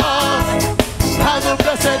 How the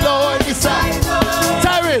blessed Lord disciples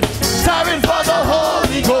tarried for the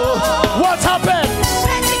Holy Ghost. What happened?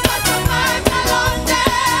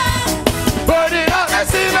 Burning out the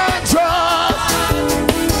sin and trust.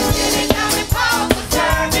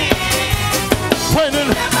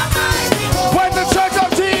 When the church of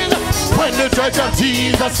Jesus, when the church of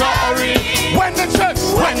Jesus, sorry. When the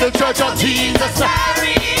church of Jesus,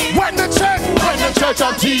 sorry. When the church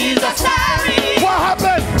of Jesus, sorry. What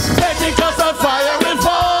happened? Pentecostal fire will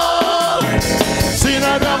fall.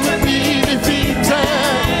 Sinner will be defeated.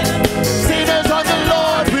 Sinners on the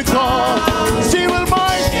Lord we call. She will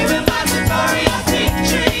mind. Glorious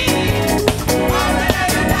victory.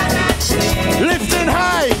 Lifting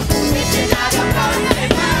high.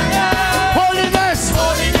 Holiness.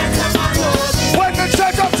 When the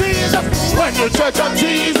church of Jesus. When the church of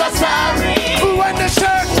Jesus tarry. When the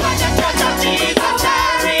church of Jesus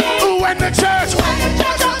tarry. When the church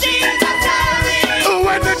of Jesus tarry.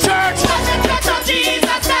 When the church of Jesus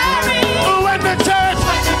tarry. When the church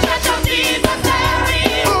of Jesus tarry.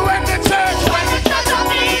 When the church of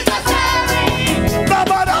Jesus tarry.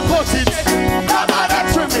 Nobody put it. Nobody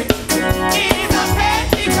trim it. It's a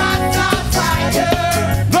Pentecostal fire.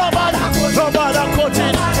 Nobody cut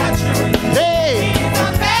it. Hey. It's a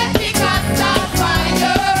Pentecostal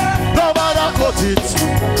fire. Nobody cut it.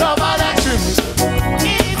 Nobody trim it.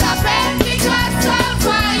 It's a Pentecostal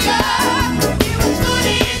fire. It was good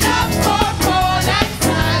enough for Paul and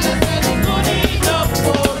Silas, and it's good enough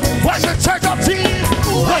for me. When the church of Jesus,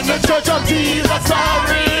 when the church of Jesus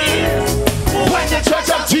sorry. When the church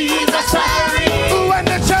of Jesus sorry. When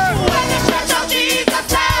the church of Jesus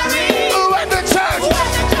sorry. When the church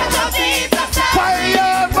of Jesus sorry.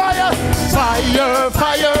 Fire, fire, fire,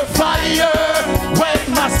 fire, fire. When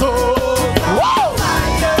my soul, whoa!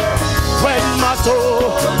 When my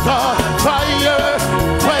soul caught fire,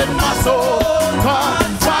 when my soul caught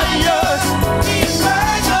fire, he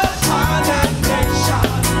burned upon that nation.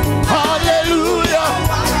 Hallelujah.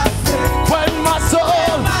 When my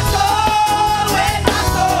soul,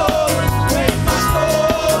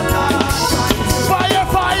 fire,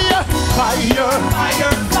 fire, fire,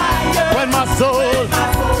 fire, fire. When my soul,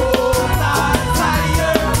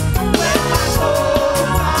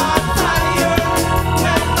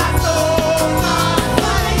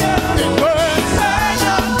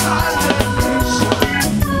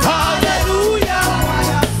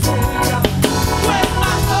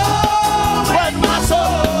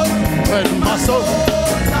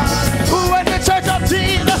 when the church of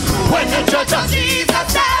Jesus, when the church of Jesus,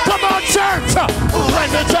 come on church, when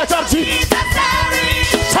the church of Jesus, tarry,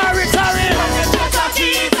 when the church of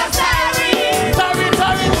Jesus, tarry,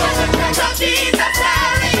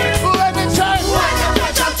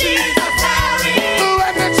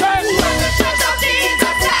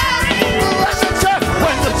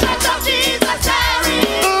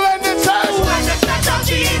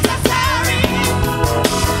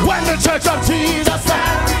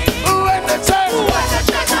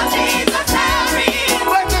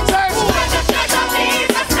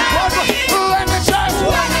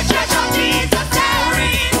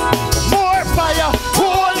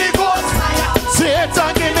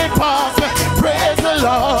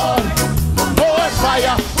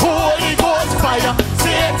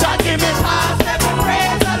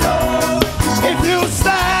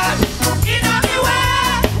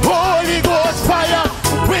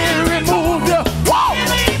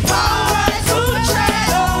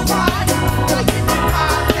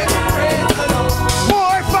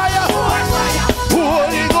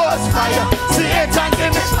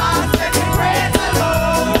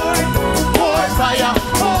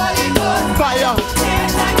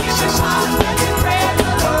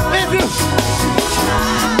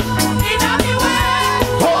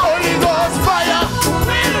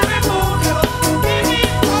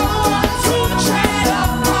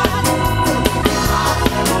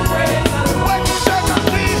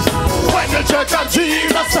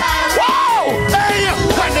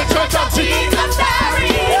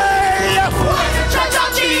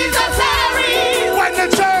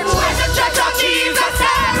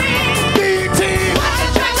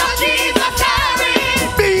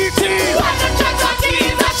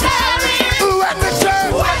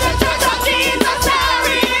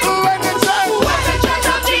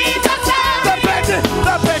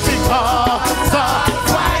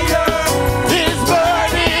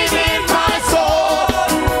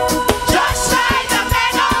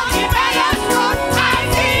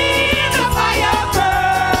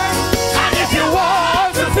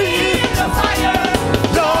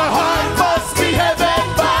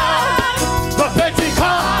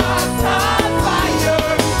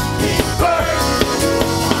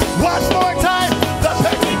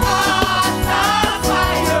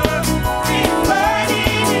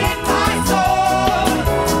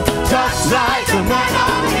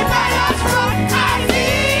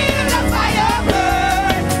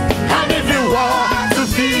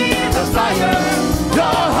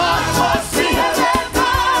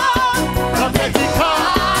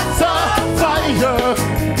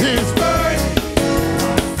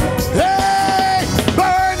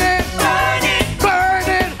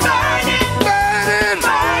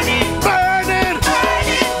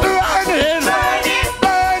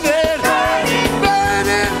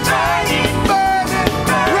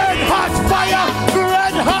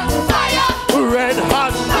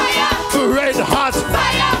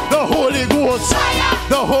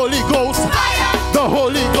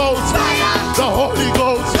 Ghost. Fire. The Holy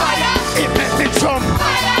Ghost. Fire. It made me jump.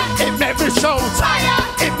 Fire. It made me shout. Fire.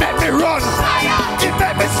 It made me run. Fire. It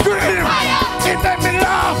made me scream. Fire. It made me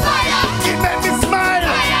laugh. Fire. It made me smile.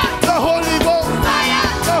 Fire. The Holy Ghost. Fire.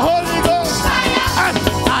 The Holy Ghost. Fire. And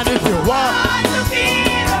if you want to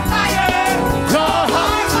feel the fire, go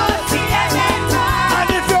home. And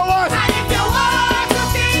if you want to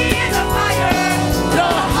feel the fire,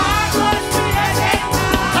 your heart was created.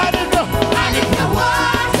 And if you want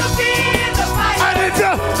to feel the fire,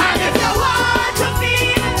 and if you want to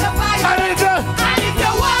feel the fire, and if you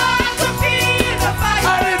want to feel the fire,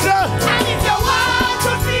 and if you want to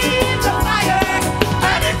feel the fire,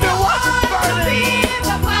 and if you want to feel the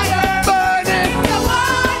fire, burn it. If you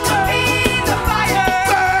want to feel the fire, burn it.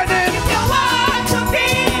 If you want to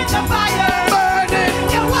feel the fire, burn it.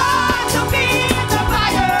 If you want to feel the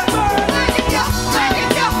fire, burn it.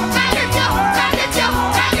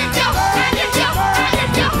 And if you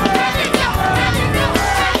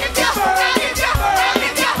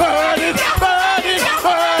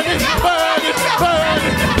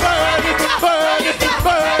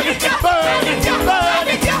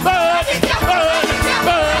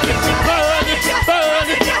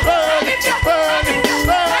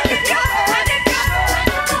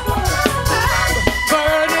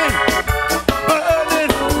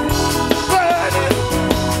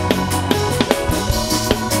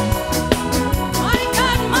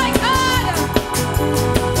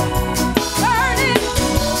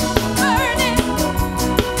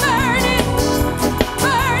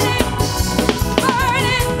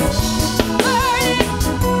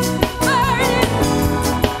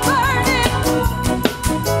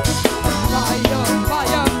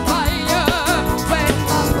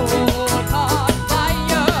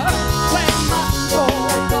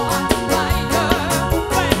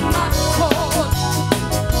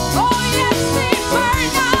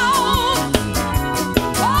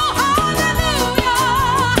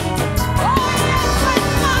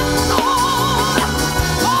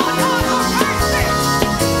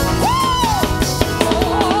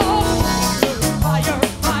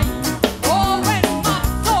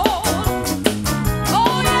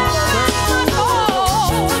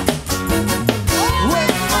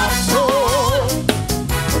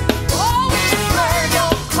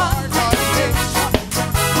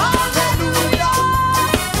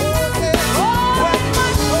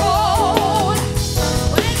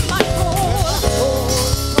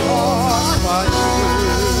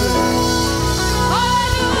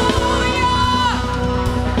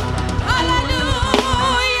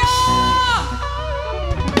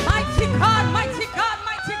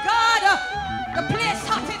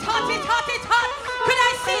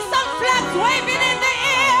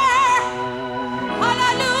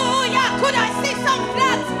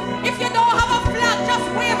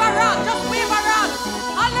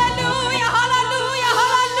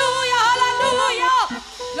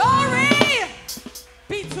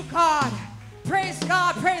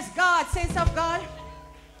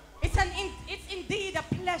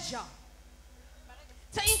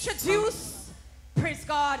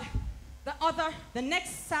the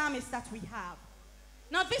next psalmist that we have.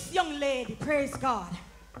 Now this young lady, praise God,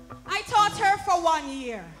 I taught her for 1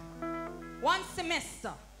 year, 1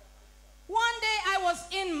 semester. One day I was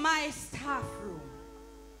in my staff room.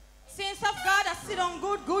 Saints of God, I sit on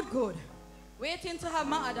good, waiting to have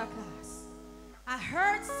my other class. I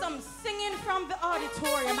heard some singing from the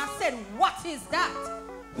auditorium. I said, what is that?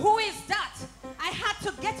 Who is that? I had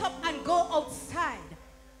to get up and go outside.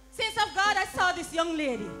 Saints of God, I saw this young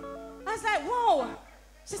lady. I was like, whoa,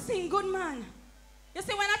 she sing good, man. You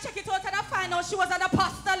see, when I check it out and I find out she was an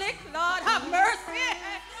apostolic, Lord have mercy.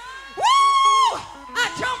 Woo! I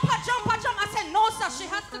jump. I said, no, sir, she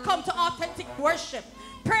has to come to authentic worship.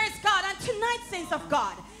 Praise God. And tonight, saints of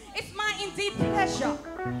God, it's my indeed pleasure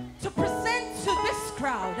to present to this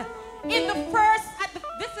crowd in the first,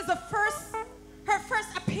 this is her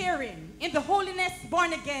first appearing in the Holiness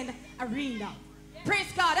Born Again arena.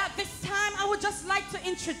 Praise God. At this time, I would just like to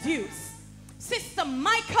introduce Sister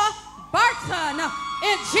Mika Barton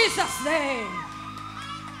in Jesus' name.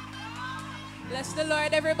 Bless the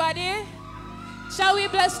Lord, everybody. Shall we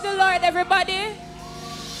bless the Lord, everybody?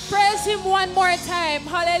 Praise Him one more time.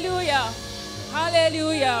 Hallelujah.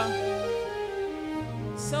 Hallelujah.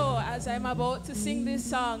 So, as I'm about to sing this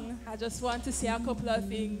song, I just want to say a couple of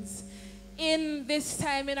things. In this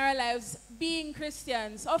time in our lives, being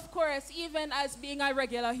Christians, of course, even as being a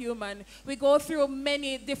regular human, we go through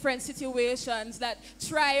many different situations that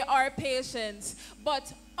try our patience.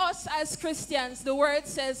 But us as Christians, the word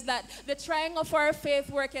says that the trying of our faith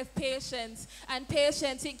worketh patience, and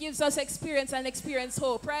patience, it gives us experience, and experience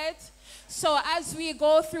hope, right? So as we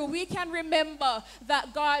go through, we can remember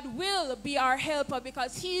that God will be our helper,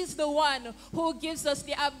 because he's the one who gives us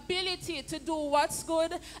the ability to do what's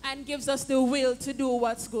good and gives us the will to do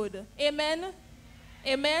what's good. Amen?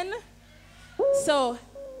 Amen? So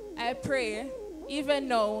I pray, even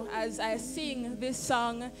now, as I sing this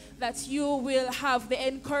song, that you will have the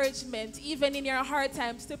encouragement, even in your hard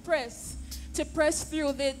times, to press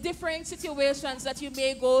through the different situations that you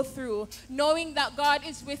may go through, knowing that God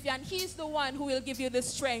is with you and he's the one who will give you the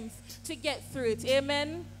strength to get through it.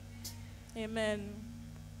 Amen? Amen.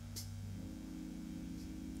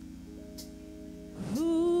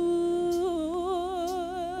 Ooh,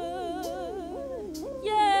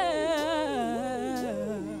 yeah.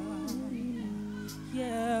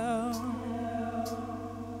 Yeah.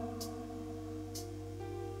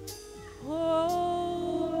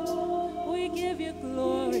 Oh, we give you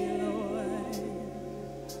glory, Lord.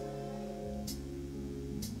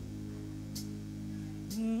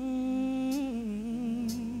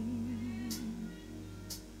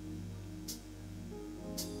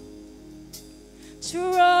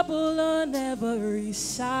 Trouble on every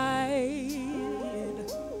side.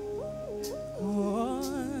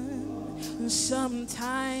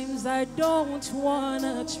 Sometimes I don't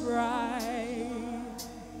wanna try.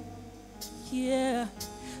 Yeah,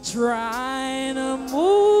 trying to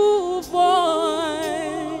move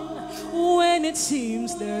on when it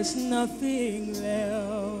seems there's nothing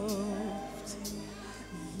left.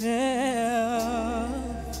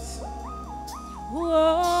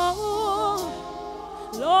 Whoa,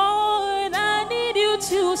 Lord, I need you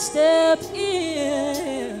to step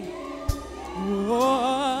in.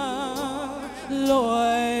 Whoa,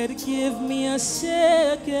 Lord, give me a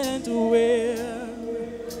second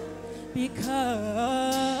wind, because,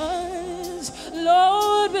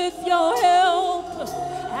 Lord, with your help,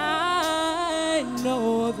 I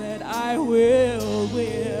know that I will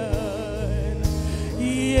win.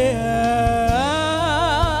 Yeah,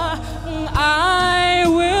 I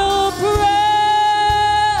will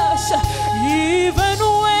press, even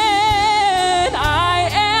when I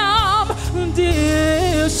am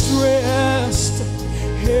distressed.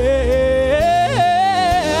 Yeah.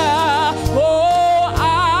 Oh,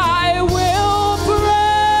 I will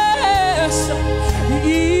press,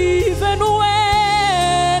 even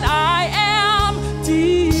when I am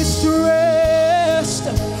distressed.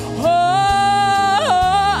 Oh,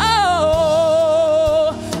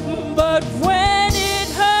 but when it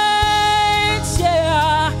hurts,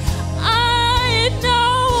 yeah, I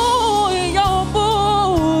know you're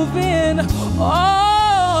moving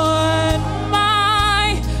on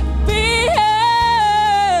my behalf.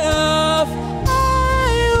 I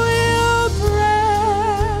will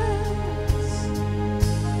press.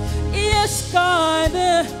 Yes, God,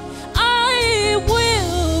 I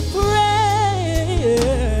will press.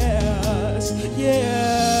 Yeah.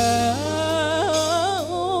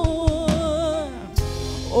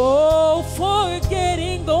 Oh,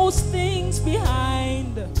 forgetting those things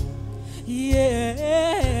behind. Yeah.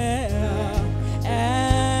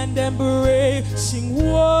 And embracing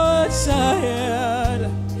what's ahead.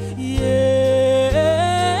 Yeah.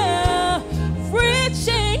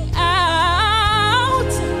 Reaching out,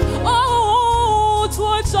 oh,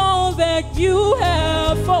 towards all that you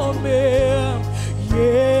have for me.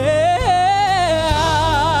 Yeah.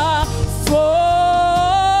 For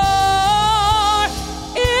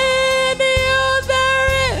in you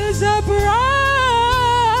there is a prize.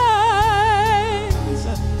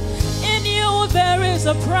 In you there is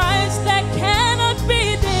a prize that cannot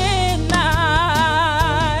be denied.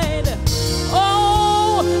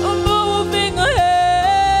 Oh, moving ahead,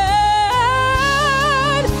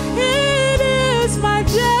 it is my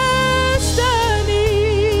destiny.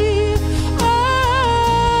 Oh,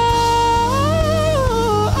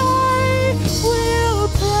 I will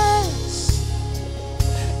press,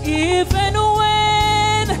 even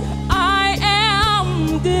when I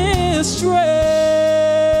am distressed.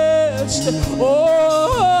 Oh,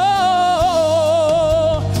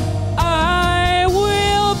 I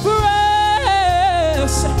will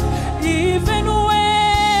press, even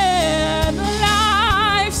when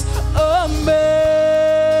life's a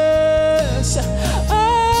mess, a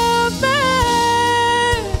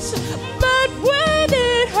mess. But when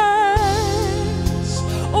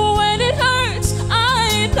it hurts,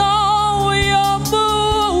 I know you're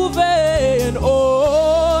moving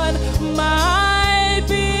on my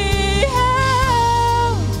behalf.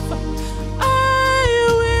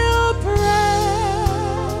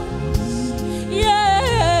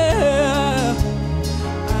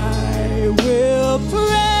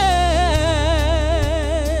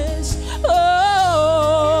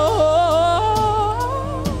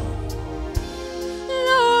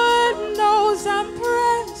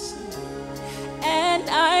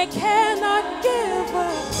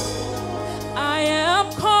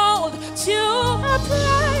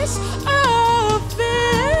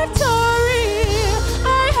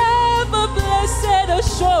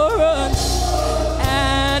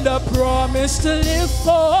 is to live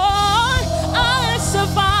for. I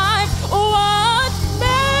survive what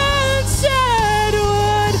men said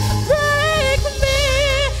would break me.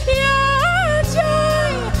 Your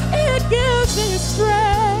joy, it gives me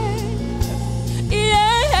strength.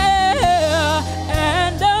 Yeah,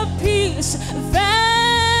 and the peace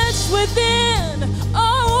that's within.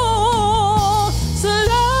 Oh, so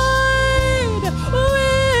Lord,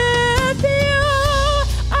 with you,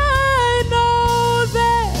 I know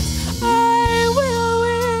that I will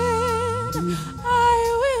win. I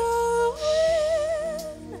will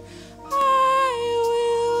win. I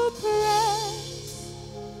will press,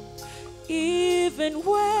 even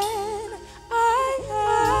when I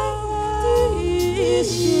am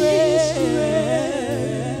distressed.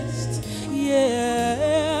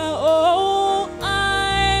 Yeah, oh,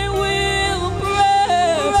 I will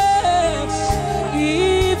press,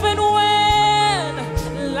 even when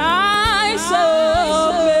life's a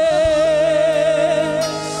mess.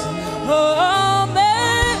 A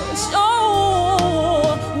mess,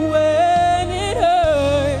 oh, when it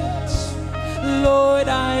hurts. Lord,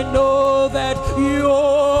 I know that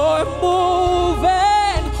you're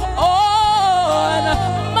moving on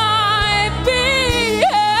my behalf.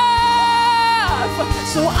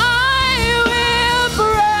 So I will press.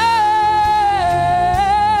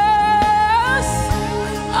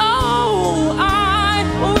 Oh, I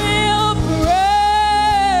will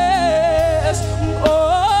press.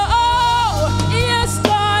 Oh, yes,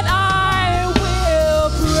 God, I will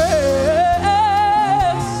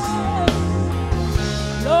press.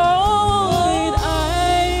 Lord, I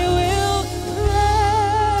will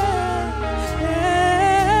press.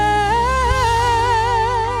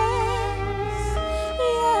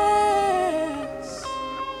 Yes.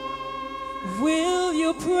 Will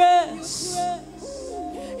you press?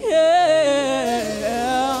 Yeah.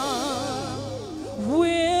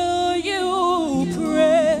 Will you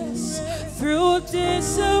press through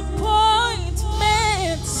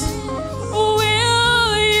disappointments?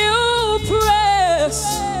 Will you press?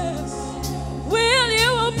 Will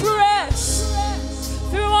you press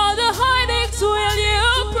through all the heartaches? Will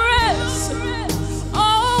you press?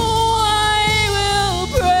 Oh, I will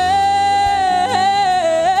press.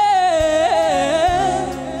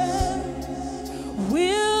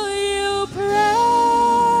 Will you press?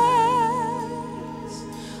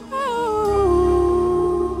 Oh,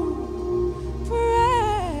 press.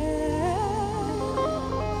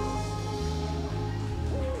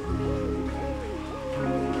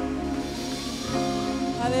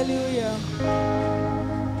 Hallelujah.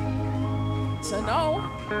 So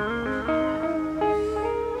now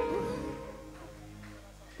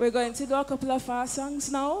we're going to do a couple of our songs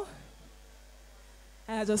now.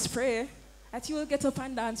 And I just pray that you will get up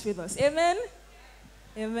and dance with us. Amen.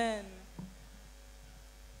 Amen.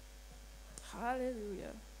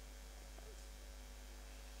 Hallelujah.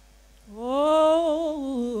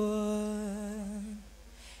 Oh,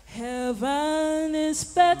 heaven is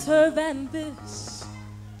better than this.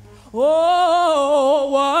 Oh,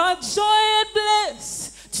 what joy and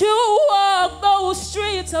bliss to walk those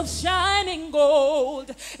streets of shining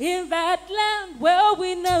gold in that land where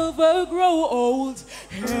we never grow old.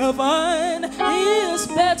 Heaven is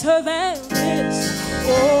better than this.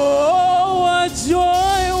 Oh, what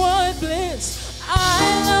joy, what bliss.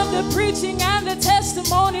 I love the preaching and the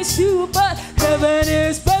testimonies too, but heaven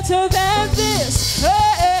is better than this.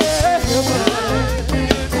 Hey, heaven.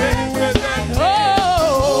 Oh,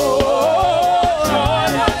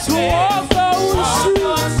 to walk those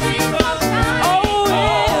streets. Oh,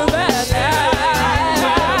 in that land.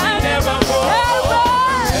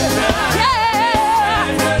 Heaven.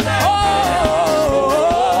 Yeah. Oh,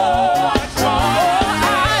 I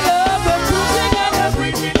love the preaching and the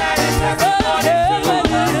preaching that is heaven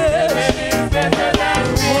is better than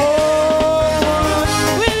this. Oh,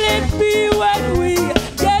 will it be when we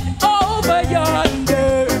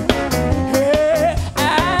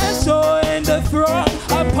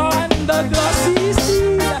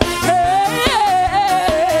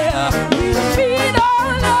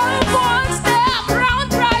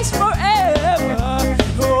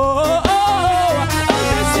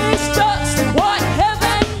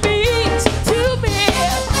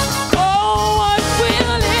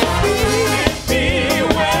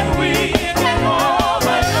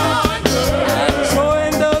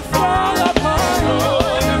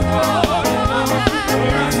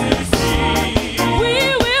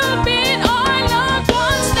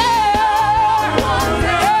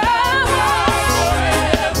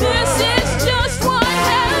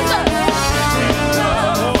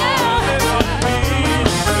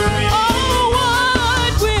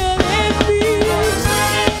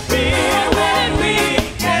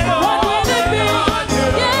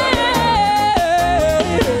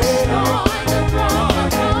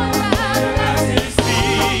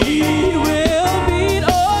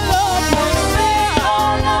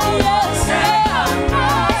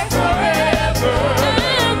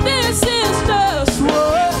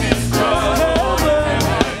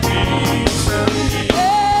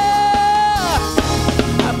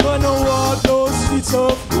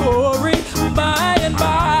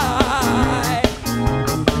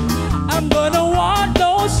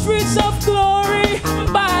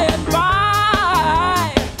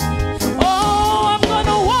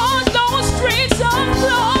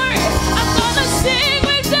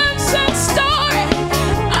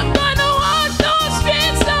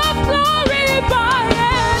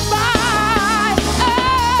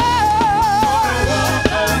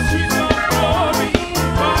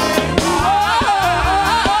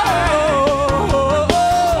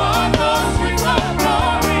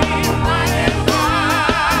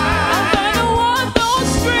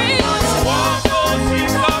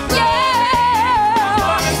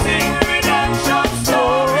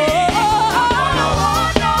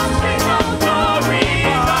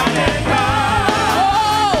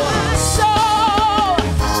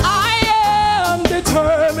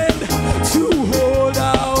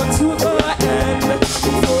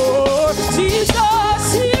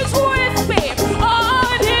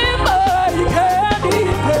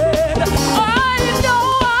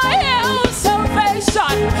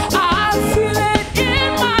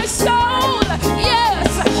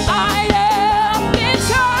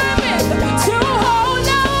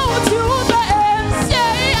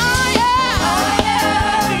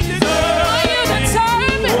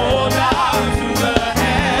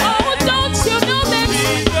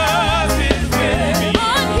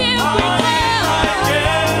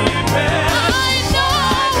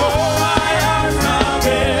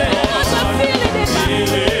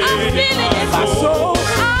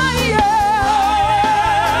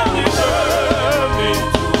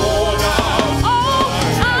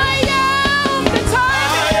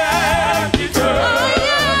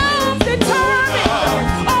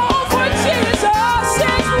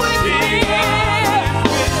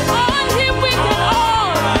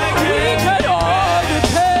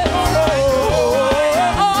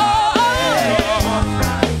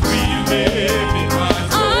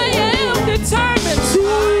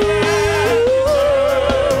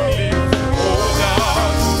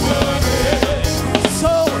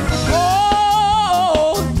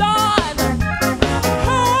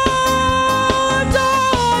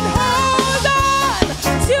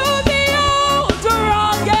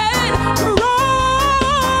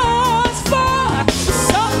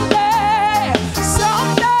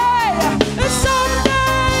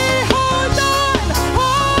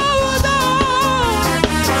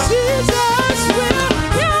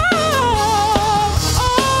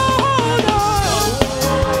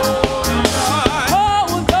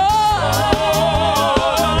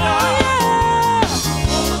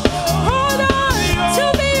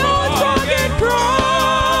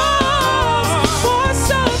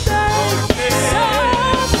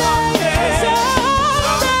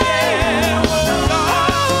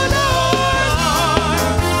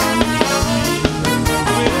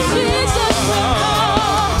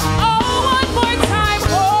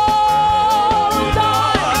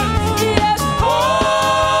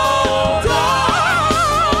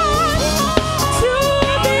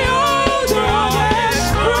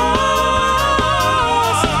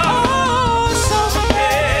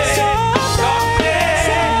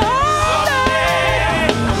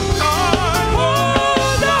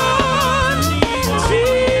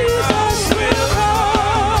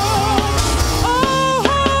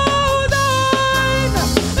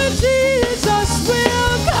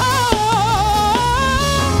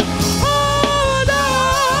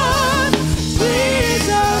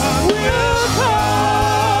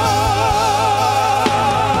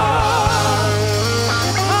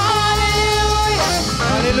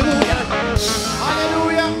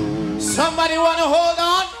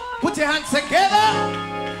together.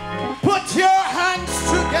 Put your hands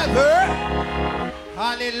together.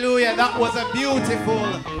 Hallelujah. That was a beautiful,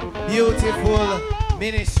 beautiful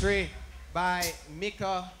ministry by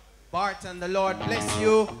Mika Barton. The Lord bless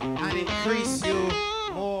you and increase you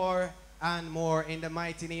more and more in the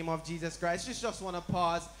mighty name of Jesus Christ. Just want to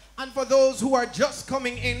pause. And for those who are just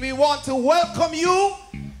coming in, we want to welcome you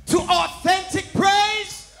to authentic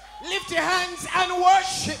praise. Lift your hands and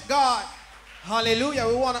worship God. Hallelujah.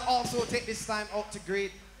 We want to also take this time out to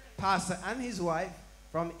greet Pastor and his wife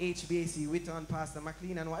from HBAC, Whithorn, Pastor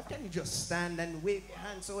McLean and wife. Can you just stand and wave your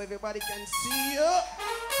hands so everybody can see you?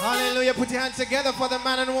 Hallelujah. Put your hands together for the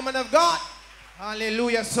man and woman of God.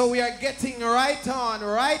 Hallelujah. So we are getting right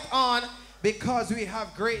on, because we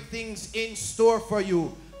have great things in store for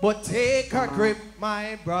you. But take a grip,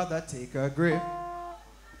 my brother, take a grip.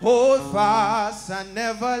 Hold fast and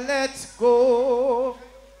never let go.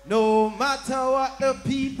 No matter what the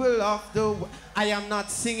people of the world. I am not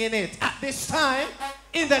singing it. At this time,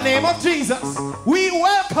 in the name of Jesus, we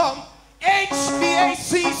welcome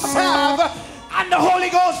HBAC Sav and the Holy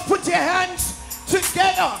Ghost. Put your hands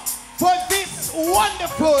together for this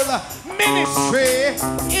wonderful ministry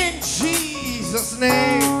in Jesus'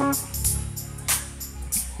 name.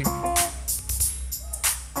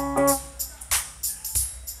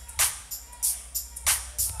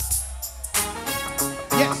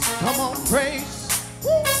 Yes, come on, praise.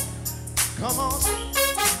 Woo. Come on.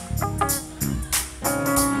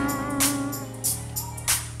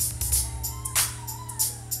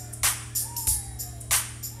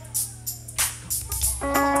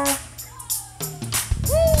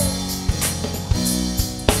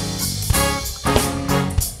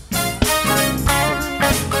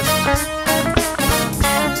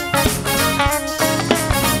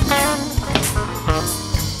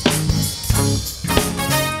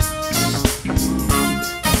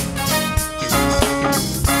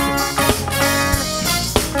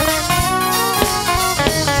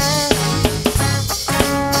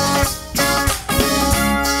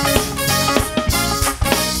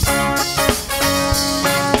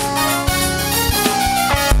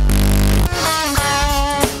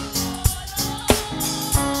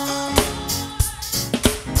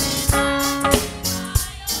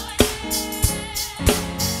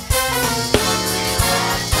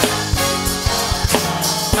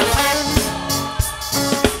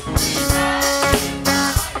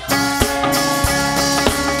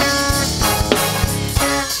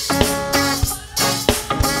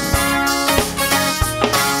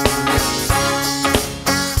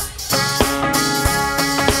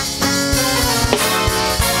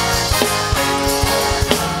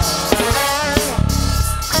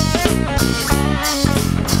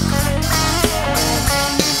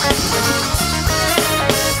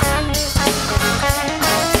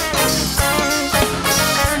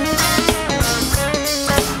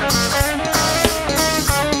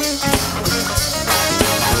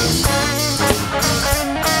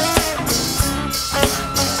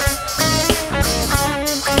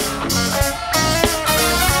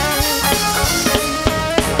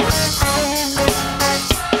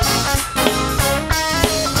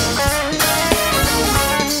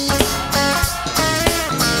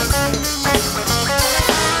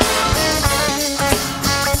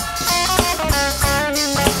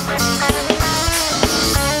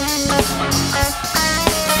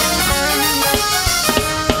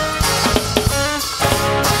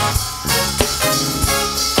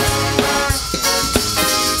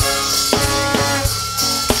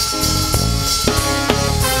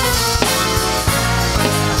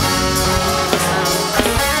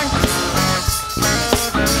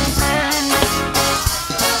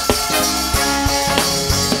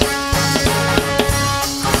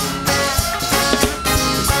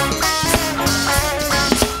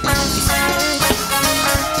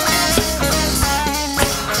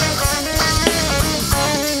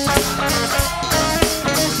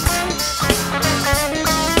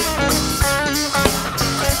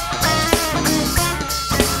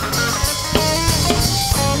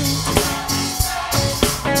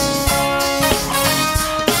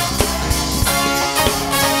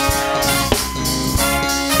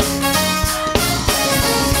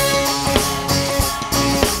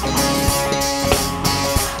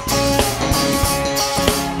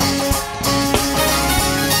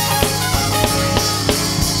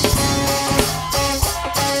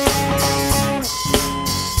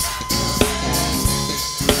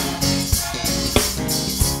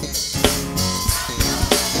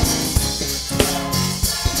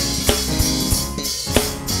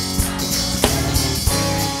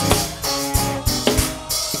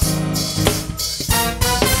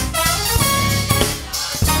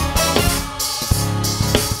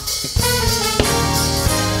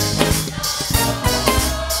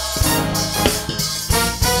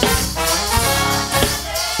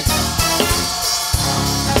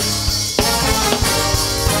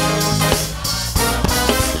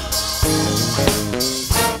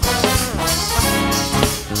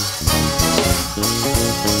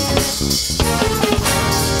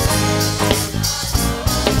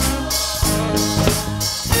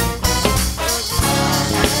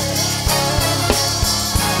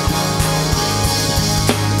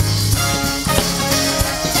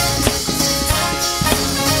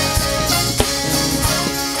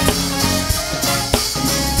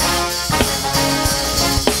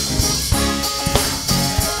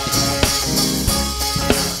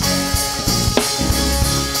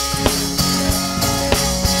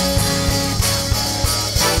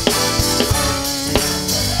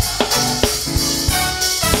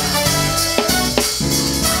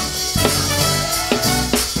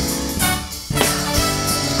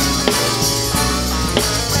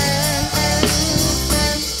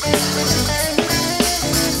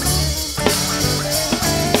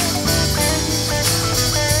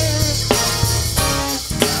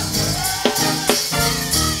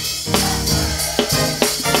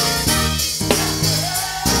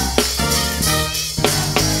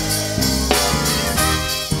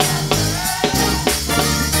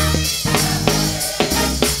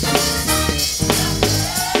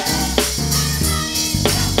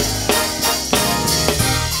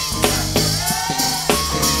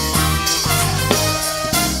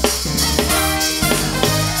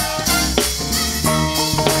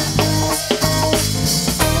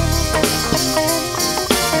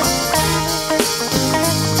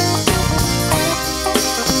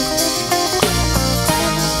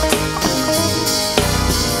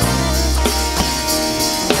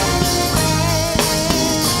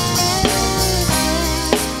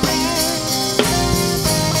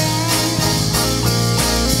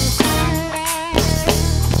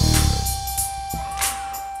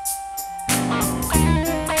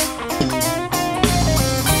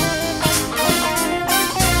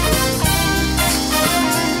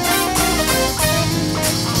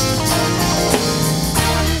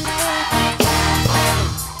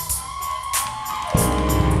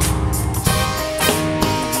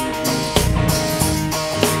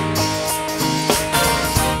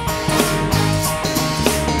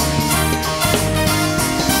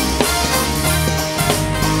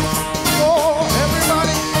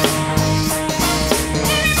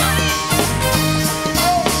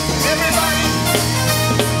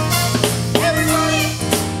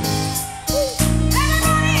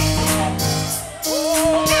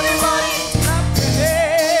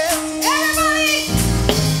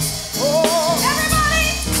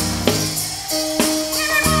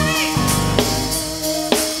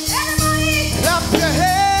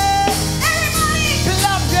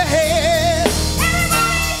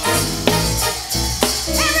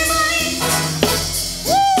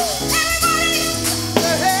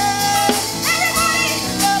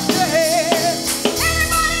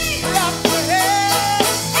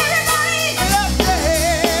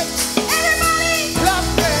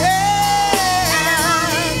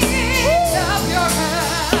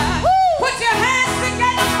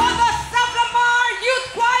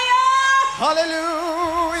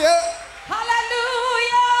 Hallelujah.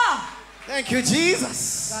 Hallelujah. Thank you,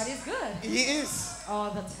 Jesus. God is good. He is.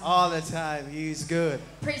 All the time. All the time. He is good.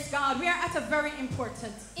 Praise God. We are at a very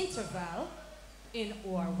important interval in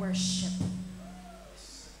our worship.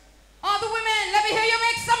 All the women, let me hear you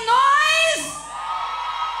make some noise.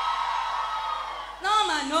 No,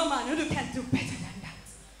 man. You can do better than that.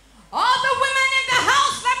 All the women in the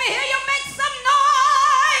house, let me hear you make some noise.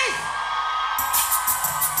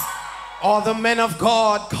 All the men of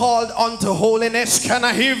God called unto holiness, can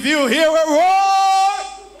I hear you hear a roar?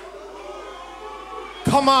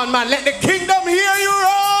 Come on, man, let the kingdom hear you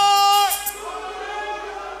roar.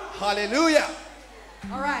 Hallelujah.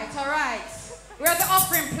 All right. We're the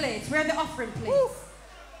offering plate. Praise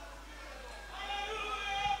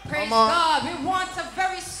God. We want a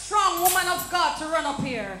very strong woman of God to run up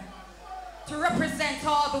here to represent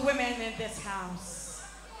all the women in this house.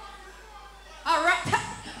 All right.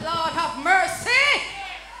 Lord have mercy.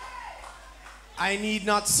 I need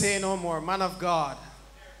not say no more. Man of God.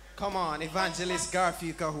 Come on, Evangelist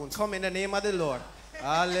Garfield Cahoon. Come in the name of the Lord.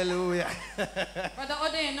 Hallelujah. Brother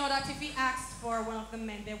Ode know that if he asked for one of the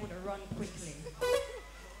men, they would have run quickly.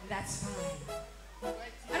 And that's fine.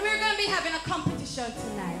 And we're going to be having a competition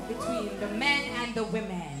tonight between the men and the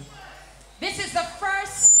women. This is the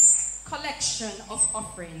first collection of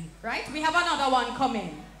offering, right? We have another one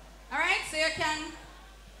coming. All right, so you can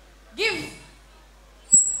give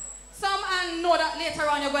some and know that later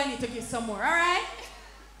on you're going to need to give some more, all right?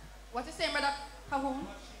 What you saying, Brother Cahoon?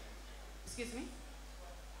 Excuse me?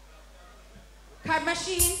 Card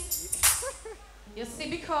machine. You see,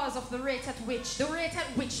 because of the rate at which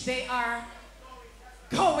they are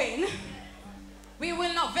going, we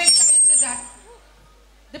will not venture into that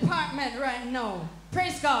department right now.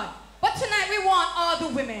 Praise God. But tonight we want all the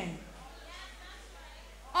women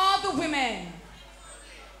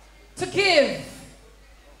to give.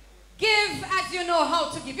 Give as you know how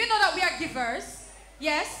to give. You know that we are givers.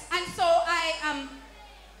 Yes, and so I am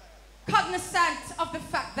cognizant of the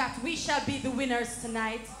fact that we shall be the winners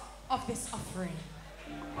tonight of this offering.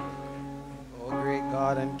 Oh, great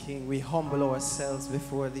God and King, we humble ourselves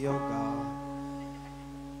before thee, oh God.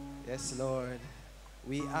 Yes, Lord.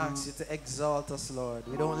 We ask you to exalt us, Lord.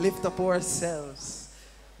 We don't lift up ourselves,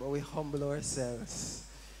 but we humble ourselves.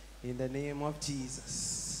 In the name of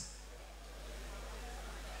Jesus.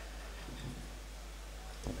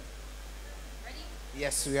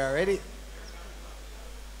 Yes, we are ready.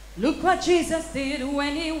 Look what Jesus did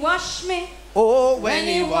when he washed me. Oh, when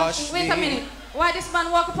he washed me. Wait a minute. Why this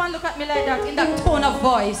man walk up and look at me like that in that tone of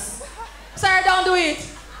voice? Sir, don't do it.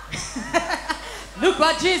 Look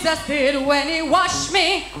what Jesus did when he washed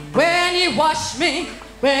me. When he washed me.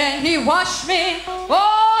 When he washed me.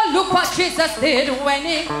 Oh, look what Jesus did when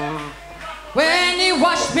he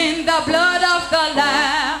washed me in the blood of the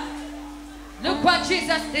Lamb. Look what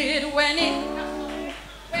Jesus did when he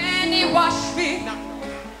washed me.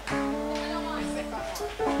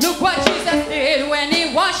 Look what Jesus did when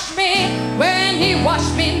he washed me. When he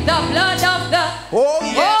washed me in the blood of the. Oh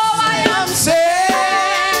yes, oh, I am saved.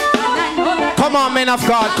 Come on, men of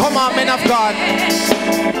God. Come on, men of God.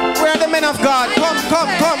 Where are the men of God? Come.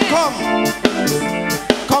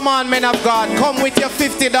 Come on, men of God. Come with your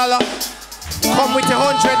 $50. Come with your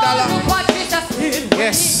 $100. Look what Jesus did.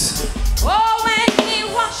 Yes. Oh, when he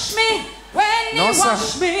washed me. When he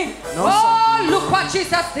washed me. Oh, look what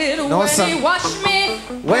Jesus did when he washed me.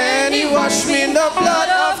 When he washed me in the blood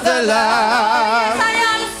of the Lamb. Yes, I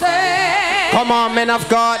am saved. Come on, men of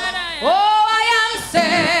God. Oh, I am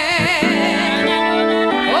saved.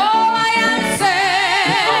 Oh, I am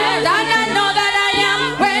saved. And I know that I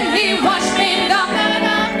am when he washed me in the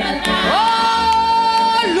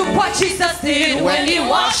oh, look what Jesus did when he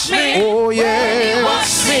washed me. Oh, yeah. When he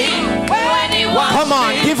washed me. When he washed me. Come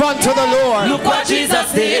on, give unto the Lord. Look what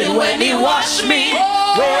Jesus did when he washed me.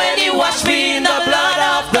 When he washed me in the blood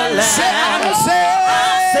of the Lamb. I'm saved.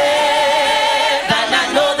 I'm saved. And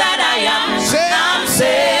I know that I am. I'm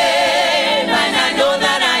saved. And I know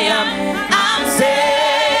that I am. I'm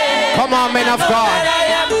saved. Come on, men of God.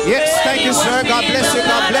 Yes, thank you, sir. God bless you.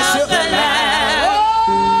 God bless you.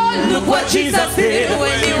 Look what Jesus did.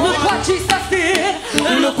 Look what Jesus did.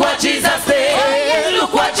 Look what Jesus did.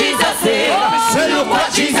 Look what Jesus did. Look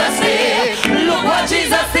what Jesus did. Look what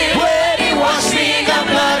Jesus did. When he washed me in the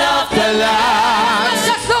blood of the Lamb.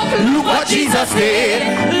 Look what Jesus did.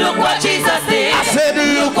 Look what Jesus did. I said,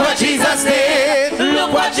 look what Jesus did.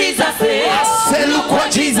 Look what Jesus did. I said, look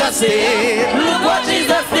what Jesus did. Look what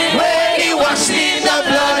Jesus did. When he washed me in the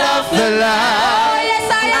blood of the Lamb. Oh,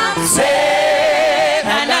 yes, I am saved.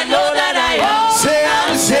 And I know that I am. Say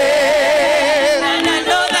I'm saved. And I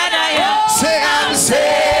know that I am. Say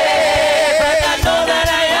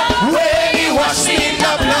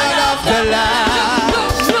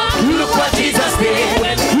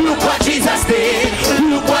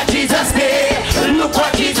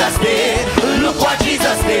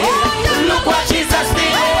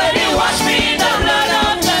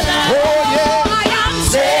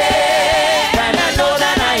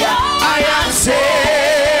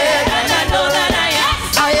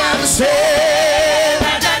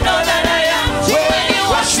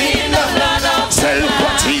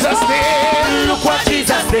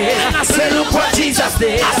Jesus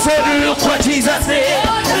did. I said, look what Jesus did.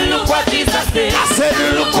 Look what Jesus did. I said,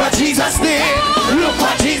 look what Jesus did. Look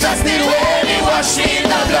what Jesus did when he washed me in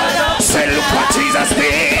the blood. I said, look what Jesus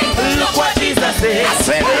did. Look what Jesus did. I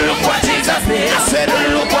said, look what Jesus did. I said,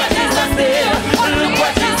 look what Jesus did. Look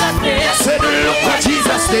what Jesus did. I said, look what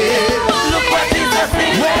Jesus did. Look what Jesus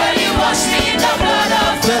did. When he washed me in the blood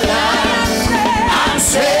of the Lamb. I'm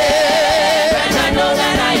saved, And I know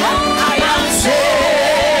that I am. I am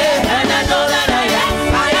saved, And I know that I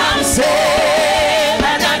am. I am saved.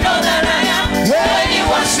 And I know that I am. When he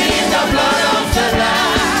washed me in the blood of the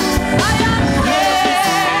Lamb.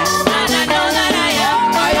 And I know that I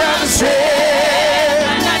am. I am saved,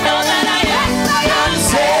 And I know that I am. I am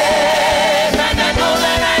saved. And I know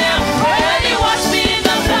that I am. When he washed me in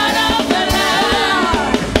the blood of the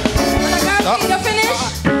Lamb. You finished?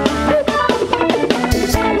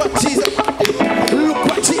 What Jesus? Look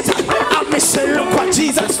what Jesus. I say, look what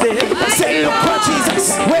Jesus did. I say, look what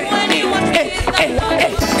Jesus. Wait, hey,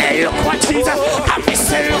 look what Jesus. I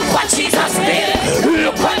say, look what Jesus did.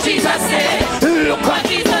 Look what Jesus did. Look what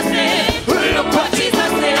Jesus did. Look what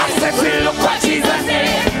Jesus did. I said, look what Jesus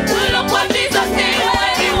did. Look what Jesus did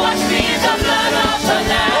when he washed me in the blood of the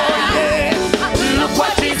Lamb. Look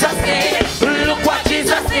what Jesus did. Look what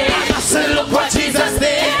Jesus did. I said, look what Jesus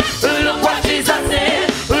did. Look what Jesus did.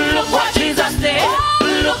 Look what Jesus did.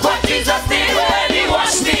 Look what Jesus did when he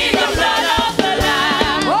washed me in the blood of the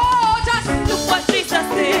Lamb. Oh, just Look what Jesus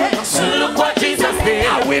did. Look what Jesus did. I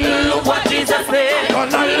will Look what Jesus did.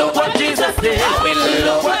 Gonna Look what Jesus did. I will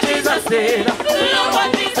Look what Jesus did. Look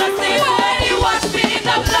what Jesus did when he washed me in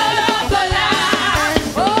the blood of the Lamb.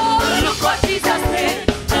 Oh, look what Jesus did.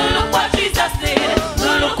 Look what Jesus did.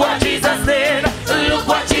 Look what Jesus did. Look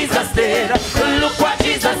what Jesus did. Look what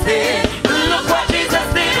Jesus did. Look what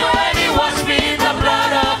Jesus did when he washed me in the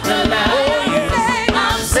blood of the Lamb.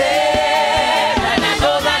 I'm saved and I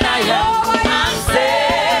know that I am. I'm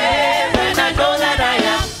saved and I know that I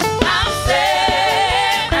am. I'm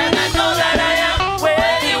saved and I know that I am.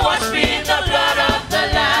 When he washed me in the blood of the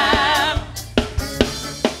Lamb.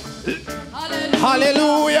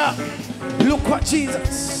 Hallelujah. Look what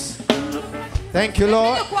Jesus. Thank you,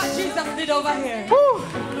 Lord. look what Jesus did over here.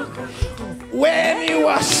 When he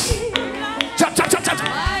was. Chop, chop, chop, chop.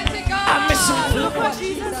 Mighty I miss God. him. Look what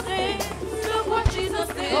Jesus did. Look what Jesus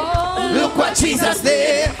did. Look what Jesus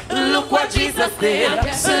did. Look what Jesus did.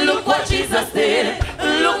 Look what Jesus did.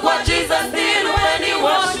 Look what Jesus did when he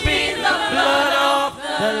washed me in the blood of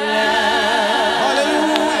the Lamb.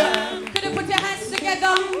 Hallelujah. Could you put your hands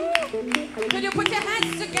together? Could you put your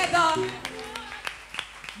hands together?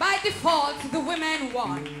 By default, the women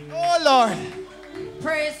won. Oh, Lord.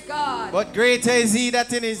 Praise God. But greater is he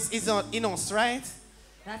that is not in us, right?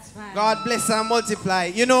 That's fine. God bless and multiply.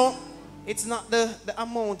 You know, it's not the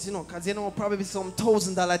amount, you know, because, you know, probably some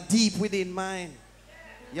 $1,000 deep within mine.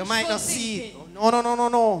 You might not see it.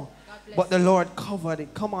 No. But the Lord covered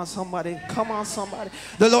it. Come on, somebody. Come on, somebody.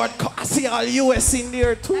 The Lord, I see all US in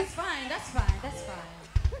there too. That's fine. That's fine. That's fine.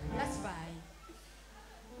 That's fine.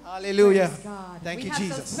 Hallelujah. Praise God. Thank you, We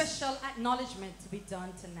Jesus. have some special acknowledgement to be done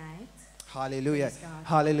tonight. Hallelujah. Praise God.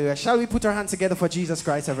 Hallelujah. Shall we put our hands together for Jesus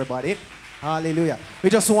Christ, everybody? Hallelujah. We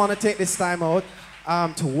just want to take this time out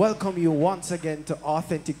to welcome you once again to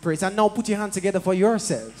Authentic Praise. And now put your hands together for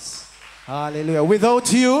yourselves. Hallelujah.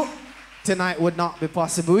 Without you, tonight would not be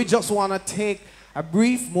possible. We just want to take a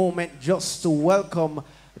brief moment just to welcome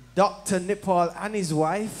Dr. Nipal and his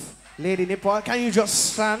wife. Lady Nipal, can you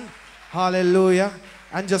just stand? Hallelujah.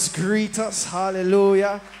 And just greet us.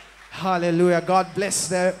 Hallelujah. Hallelujah. God bless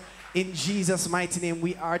them. In Jesus' mighty name,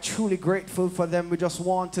 we are truly grateful for them. We just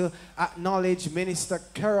want to acknowledge Minister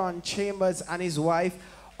Karen Chambers and his wife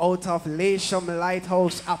out of Lasham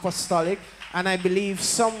Lighthouse Apostolic. And I believe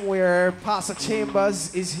somewhere Pastor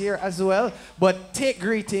Chambers is here as well. But take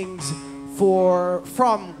greetings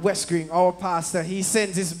from West Green, our pastor. He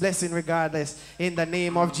sends his blessing regardless in the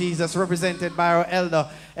name of Jesus, represented by our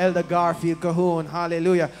Elder Garfield Cahoon.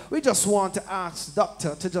 Hallelujah. We just want to ask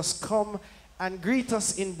Doctor to just come and greet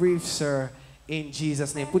us in brief, sir, in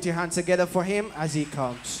Jesus' name. Put your hands together for him as he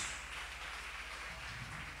comes.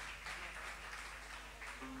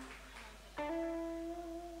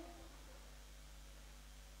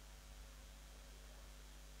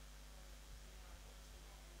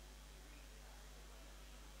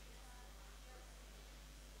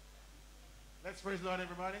 Let's praise the Lord,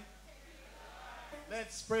 everybody.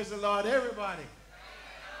 Let's praise the Lord, everybody.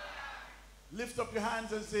 Lift up your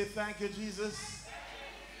hands and say, thank you, Jesus.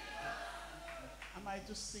 Am I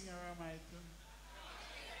to sing or am I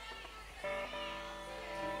to?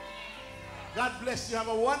 God bless you. Have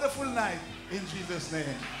a wonderful night in Jesus' name.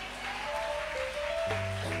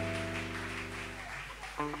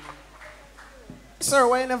 Sir,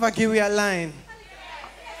 why you never give you a line?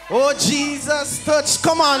 Oh, Jesus, touch.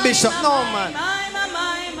 Come on, Bishop. No, man.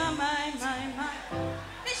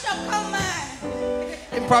 Bishop, come on.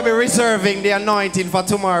 You're probably reserving the anointing for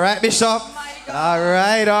tomorrow, right, Bishop? All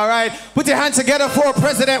right, all right. Put your hands together for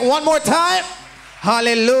President one more time.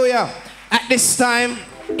 Hallelujah. At this time,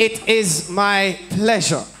 it is my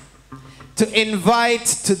pleasure to invite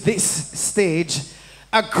to this stage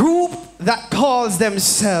a group that calls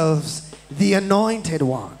themselves the Anointed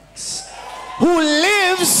Ones, who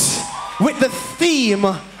lives with the theme,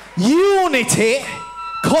 unity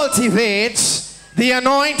cultivates the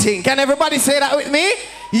anointing. Can everybody say that with me?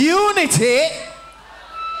 Unity,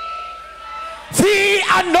 the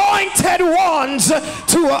Anointed Ones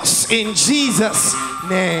to us in Jesus'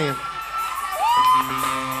 name.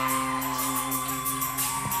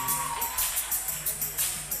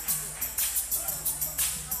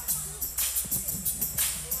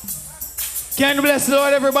 Can you bless the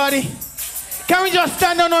Lord, everybody? Can we just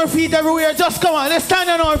stand on our feet everywhere? Just come on, let's stand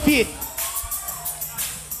on our feet.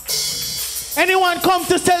 Anyone come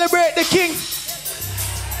to celebrate the King?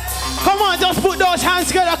 Come on, just put those hands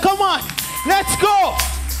together. Come on, let's go.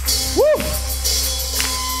 Woo!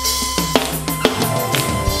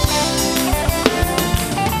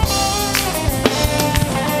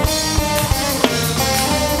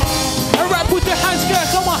 Everybody put your hands together,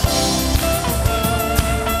 come on.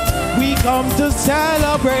 We come to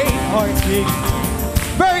celebrate our King.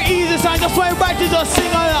 Very easy song, just want everybody to just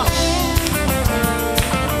sing along.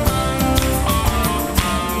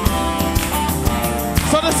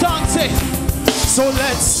 So the song says, so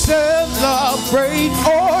let's celebrate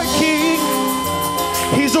our King.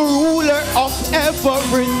 He's a ruler of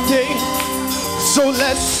everything. So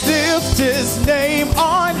let's lift his name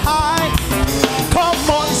on high. Come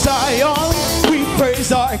on, Zion, we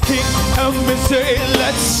praise our King. And we say,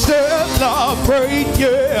 let's celebrate,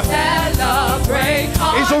 yeah. Celebrate.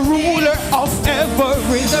 He's a ruler of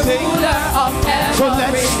everything. So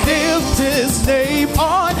let's lift his name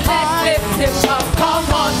on high. Let's lift him up.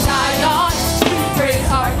 Come on, Zion, we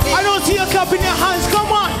praise our King. I don't see you clapping your hands.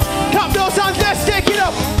 Come on, clap those hands. Let's take it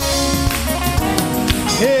up.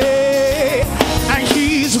 Hey, and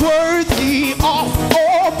he's worthy of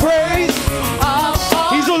all praise.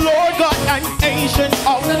 He's the Lord God and ancient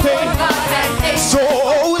of days. So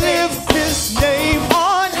lift his name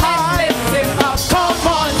on high. Come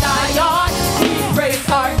on, Zion, we praise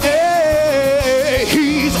our King. Hey,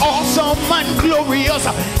 he's awesome and glorious,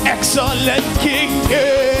 excellent King.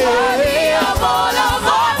 Worthy of all of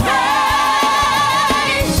our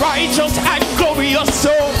praise. Righteous and glorious, so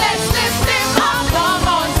let's lift him up. Come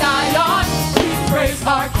on, Zion, we praise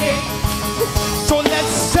our King. so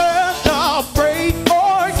let's celebrate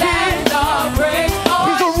our King. Celebrate our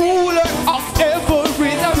He's a ruler of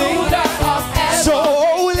everything. ruler of everything. So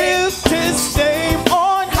lift his name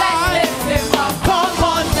on high. Let's lift him up. Come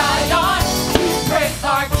on, Zion, we praise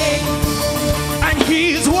our King. And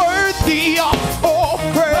he's worthy of all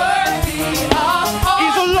praise. Worthy of all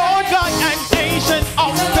He's the Lord God and ancient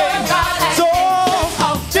of days. So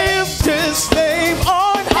lift his name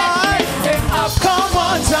on high. Come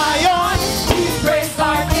on, Zion. we praise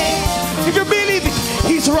our King. If you believe it,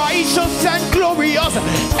 he's righteous and glorious,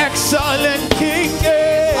 excellent King.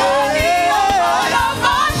 Worthy of all of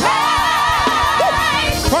our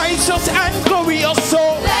praise. Righteous and glorious, so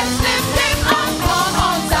Let's lift him up. Come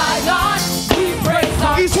on, Zion, we praise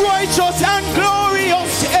our he's righteous and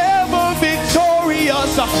glorious, ever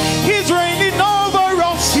victorious. He's reigning over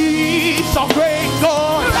us. He's a great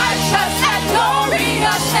God. righteous and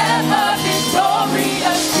glorious, ever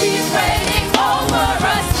victorious. He's reigning over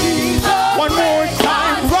us. He's a One more great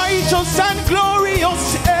time, God. righteous and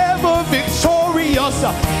glorious, ever victorious.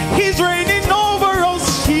 He's reigning over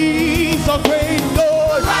us. He's a great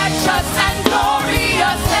God. Righteous and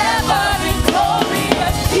glorious, ever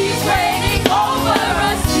victorious. He's reigning over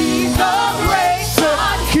us. He's a great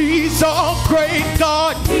God. He's a great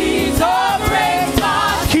God. He's a great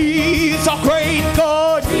God. He's a great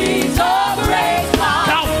God. He's a great God.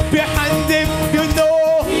 Clap your hand if you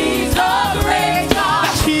know He's a great God.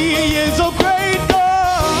 that he is a great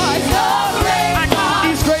God. He's a great And God.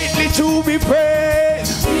 he's greatly to be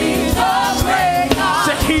praised. He's a great God.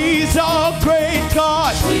 Say he's a great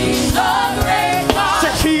God. He's a great God.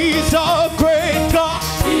 Say he's a great God.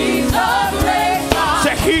 He's a great God.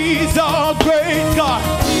 Say he's a great God.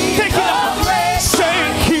 Take it up. Say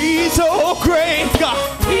he's a great God.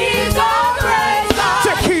 He's a great God.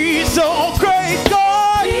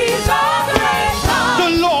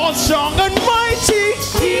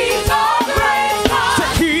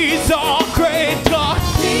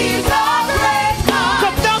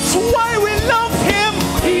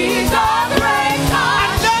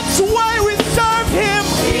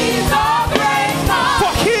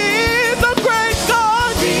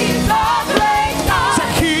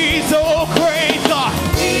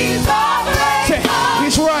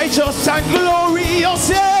 righteous and glorious,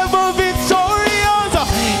 ever victorious.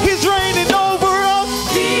 He's reigning over us.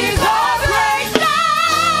 He's our great God.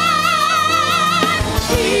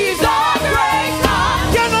 He's our great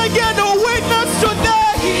God. Can I get a witness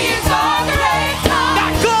today? He's our great God.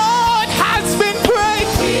 That God has been great.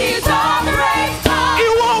 He's our great God. He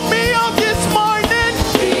woke me up this morning.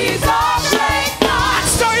 He's our great God.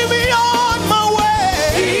 Started me on my way.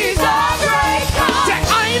 He's our great God. Say,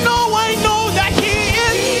 I know that He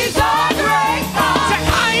is. He's our great God. Say,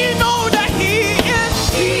 I know that He is.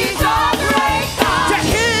 He's our great God. Say,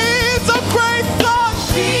 He's a great God.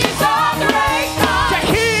 He's our great God. Say,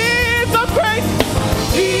 He's a great.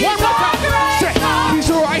 He's One more our time. great Say, God. He's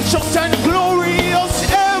righteous and glorious,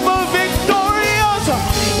 ever victorious.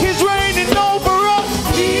 He's reigning over us.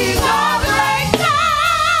 He's our great God.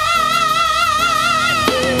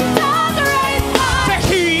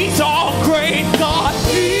 He's our great God.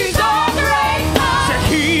 Say, He's our great God.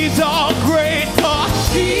 He's our great God. Say, He's our great God.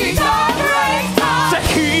 He's our great God. Say,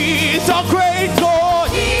 He's a great God.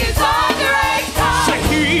 He's our great God. Say,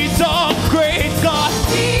 He's a great God.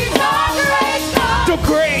 He's our great God. The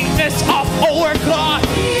greatness of our God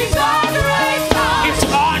He's our great God. is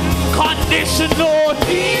unconditional.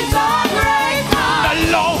 He's our great God. The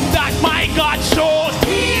love that my God shows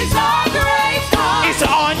He's our great God. is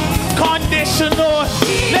unconditional.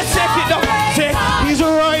 Let's take it up. Say, He's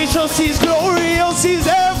righteous, He's glorious, He's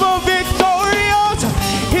ever victorious.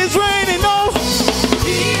 He's reigning over.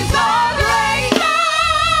 He's our great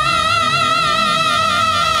God.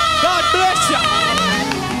 God bless you.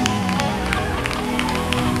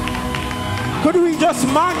 Could we just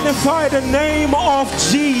magnify the name of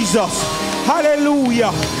Jesus?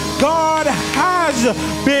 Hallelujah. God has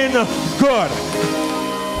been good.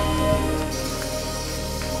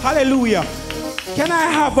 Hallelujah. Can I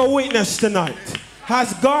have a witness tonight?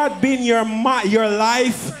 Has God been your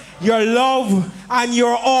life, your love, and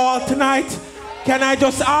your all tonight? Can I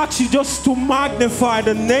just ask you just to magnify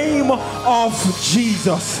the name of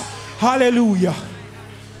Jesus? Hallelujah.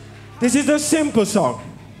 This is a simple song.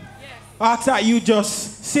 I ask that you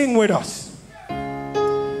just sing with us.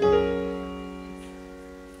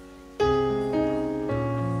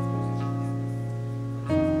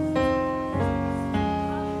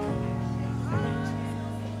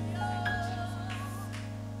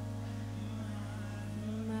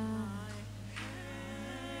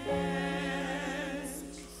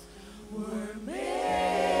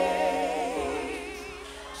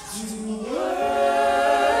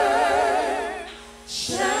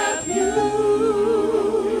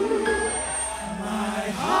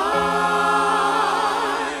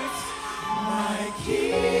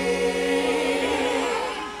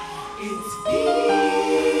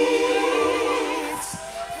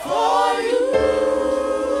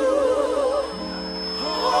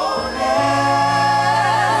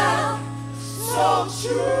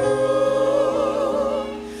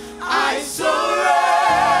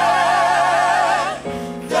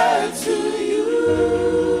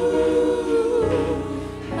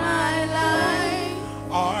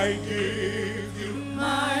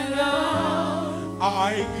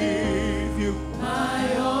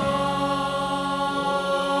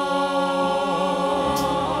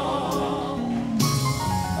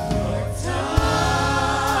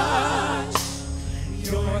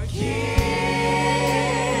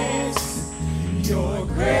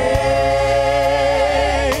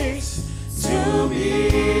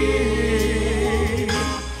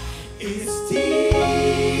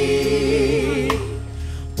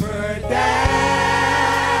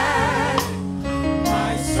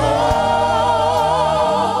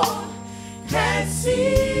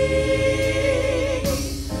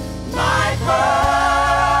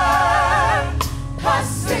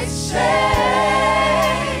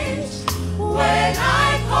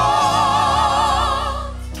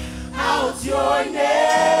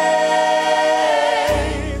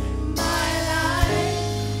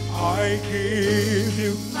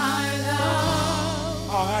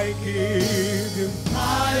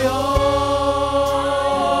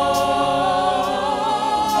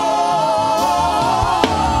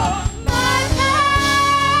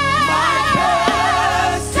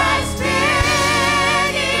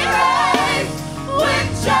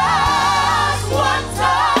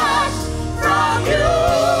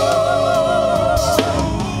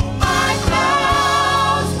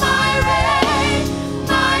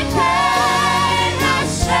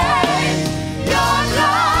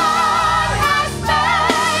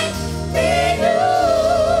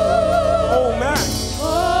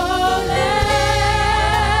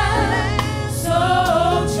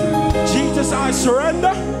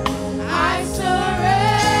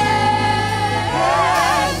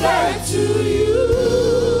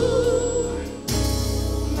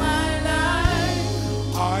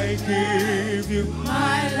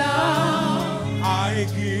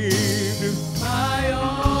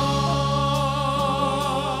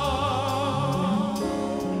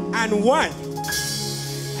 And when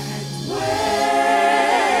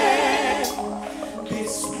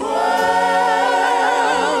this world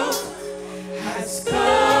has come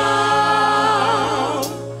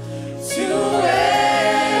to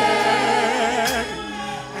end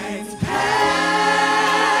and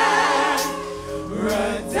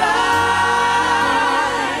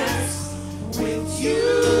paradise with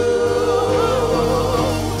you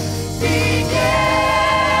begin.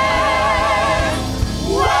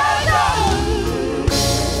 Welcome,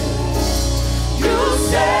 you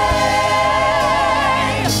say.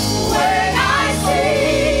 When I see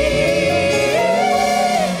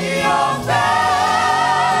your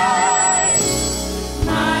face,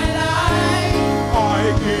 my life, I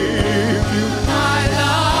give you my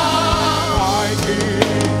love, I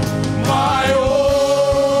give my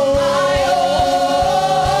all,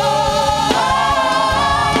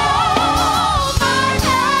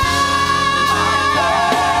 my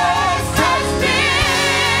past has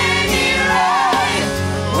been erased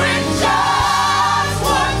with just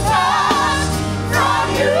one touch from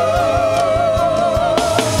you.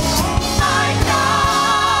 My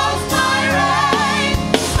cause, my reign,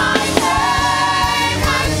 my name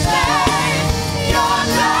has changed. Your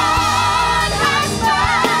blood has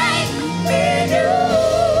made me new.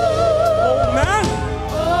 man.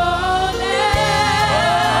 Oh,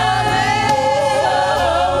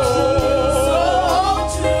 so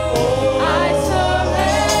true. I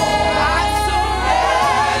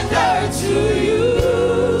surrender to you.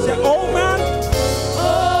 Say, oh man.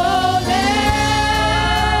 Oh,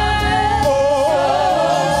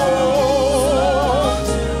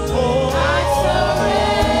 I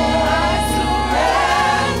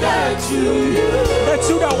surrender to you. Let's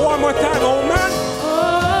do that one more time, oh man.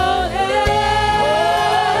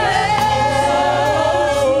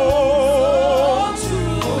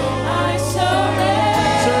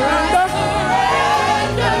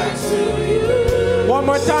 One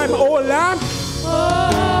more time, oh lamb.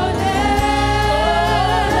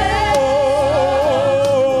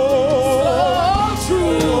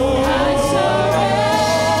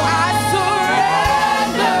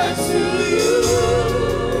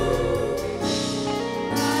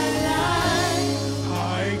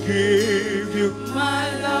 I give you, My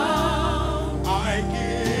love, I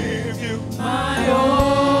give you, my all.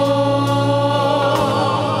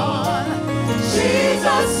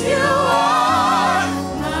 Jesus, you are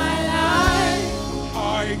my life,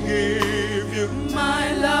 I give you,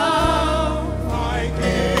 my love, I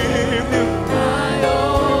give you. my all.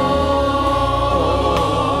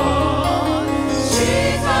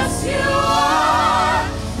 Jesus, you are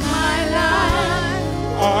my life,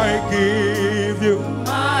 I give you,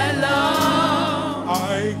 my love,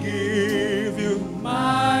 I give you.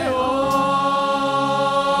 my all.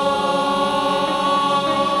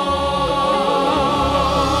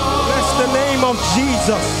 Bless the name of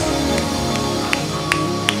Jesus.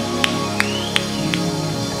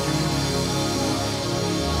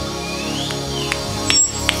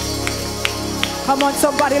 Come on,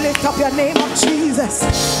 somebody lift up your name of Jesus.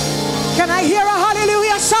 Can I hear a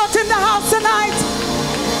hallelujah shout in the house tonight?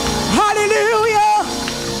 Hallelujah.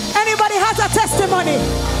 Anybody has a testimony?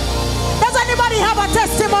 Does anybody have a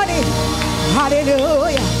testimony?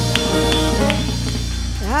 Hallelujah.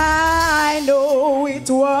 I know it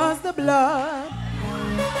was the blood.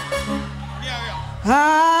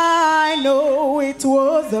 I know it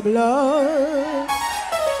was the blood.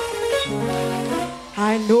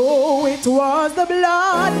 I know it was the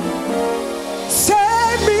blood.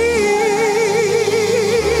 Save me.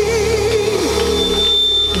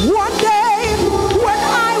 One day when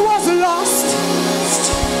I was lost,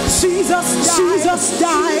 Jesus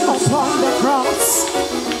died upon the cross.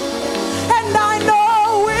 And I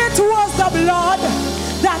know it was the blood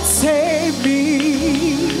that saved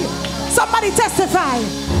me. Somebody testify.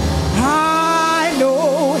 I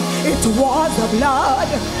know it was the blood.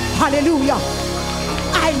 Hallelujah.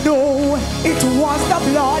 I know it was the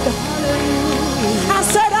blood. I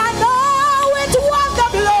said, I know it was the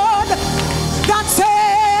blood that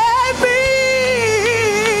saved me.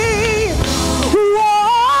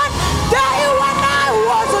 One day when I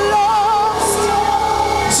was lost,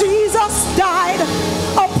 Jesus died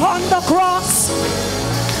upon the cross.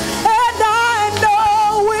 And I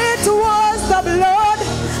know it was the blood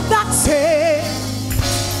that saved.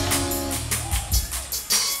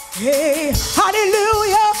 Hey,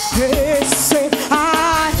 hallelujah. Hey, say,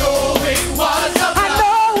 I know it was the blood. I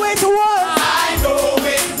know it was. I know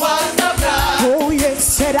it was the blood. Oh, yes,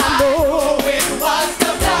 said I know. It was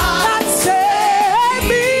the blood. That saved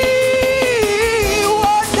me.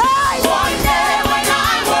 One day One day when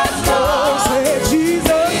I was lost, say,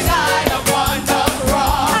 Jesus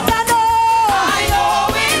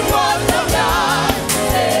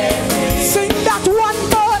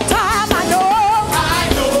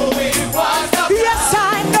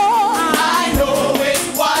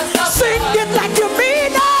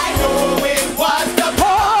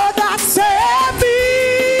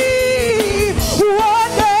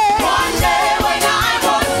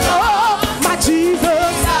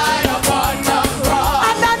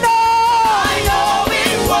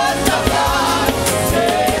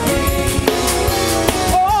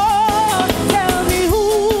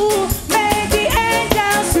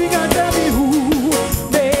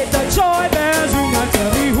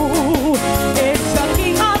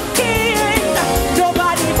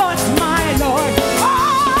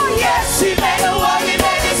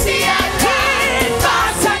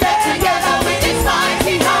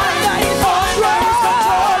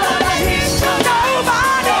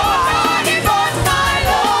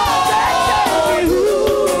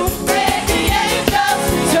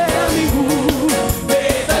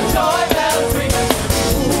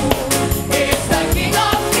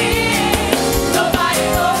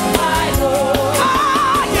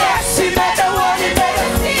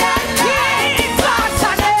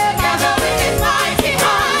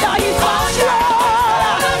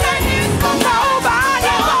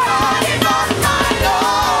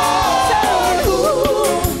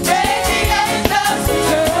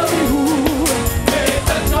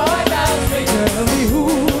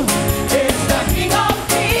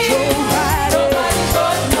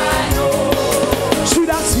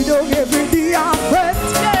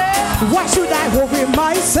Why should I worry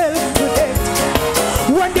myself to death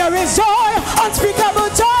when there is joy, unspeakable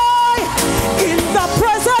joy in the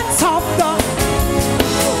presence of the?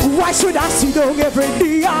 Why should I sit down every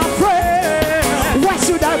day and pray? Why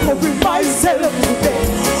should I worry myself to death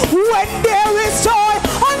when there is joy,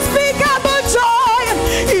 unspeakable joy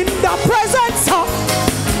in the presence of?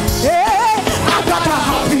 Hey, I got a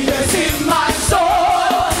happiness in my soul.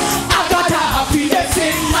 I got a happiness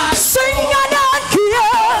in my soul. Sing and don't care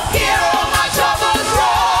all my troubles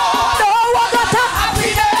roll. No, I got a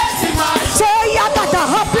happiness in my soul. Say I got a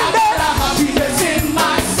happiness in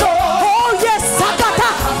my soul. Oh yes, I got a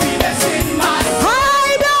happiness in my soul.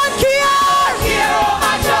 I don't care all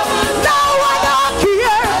my troubles. No, I don't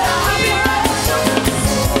care.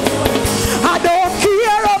 I don't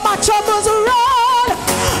care all my troubles roll.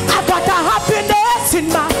 I got a happiness in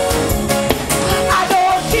my. I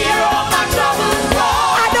don't care all my troubles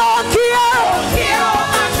roll. I don't care all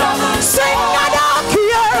my troubles. Sing I don't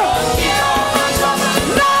care.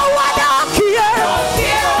 No, I don't care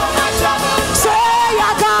all my troubles. Say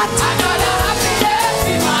I got a happiness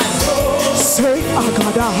in my soul. Say I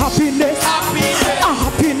got a happiness. A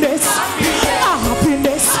happiness. A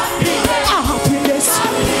happiness. A happiness.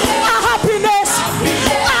 A happiness.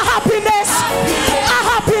 A happiness. A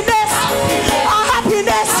happiness. A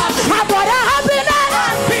happiness. I got a happiness.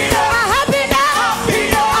 A happiness.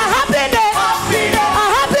 A happiness. A happiness. A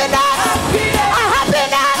happiness.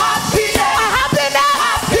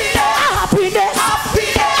 A happiness.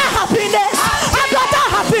 A happiness. I got a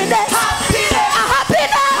happiness. A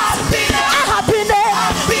happiness. A happiness.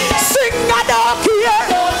 Sing I don't care.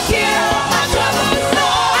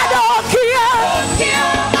 I don't care.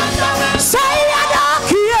 Say I don't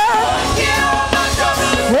care.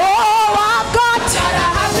 Oh, I've got a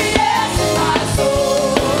happiness in my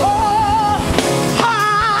soul. Oh,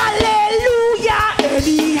 hallelujah.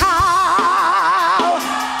 Anyhow,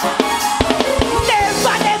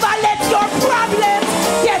 never let your problems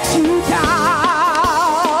get you down.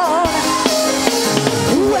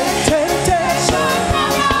 When temptation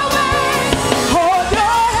comes your way, hold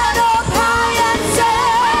your head up high and say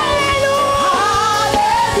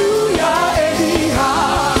hallelujah.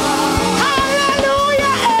 Anyhow,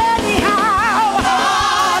 hallelujah. Anyhow,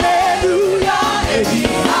 hallelujah.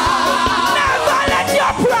 Anyhow, never let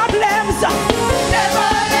your problems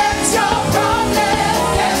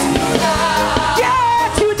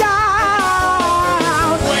get you down.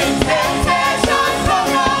 When temptation comes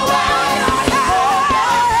your way, hold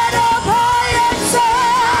your head up high and say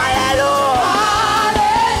hallelujah.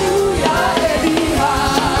 Anyhow,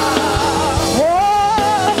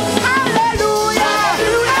 oh, hallelujah.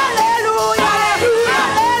 Hallelujah.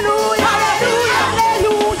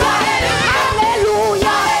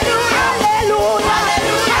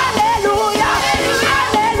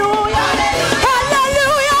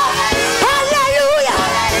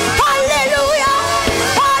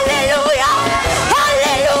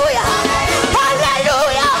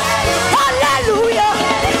 Hallelujah.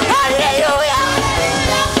 Hallelujah.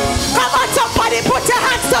 Come on, somebody, put your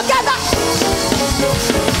hands together.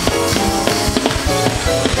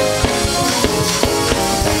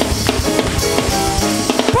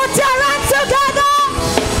 Put your hands together.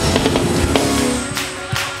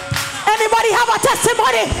 Anybody have a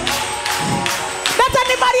testimony? Does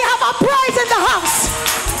anybody have a praise in the house?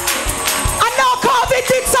 I know COVID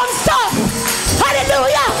did some stuff.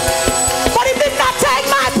 Hallelujah. But it did not take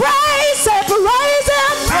my praise. Say praise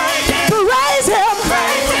him. Praise him.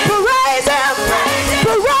 Praise him. Praise him.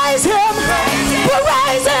 Praise him.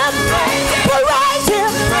 Praise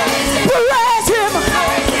him. Praise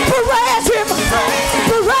him. Praise him.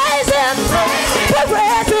 Praise him.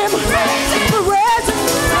 Praise him. Praise him.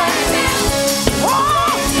 Oh,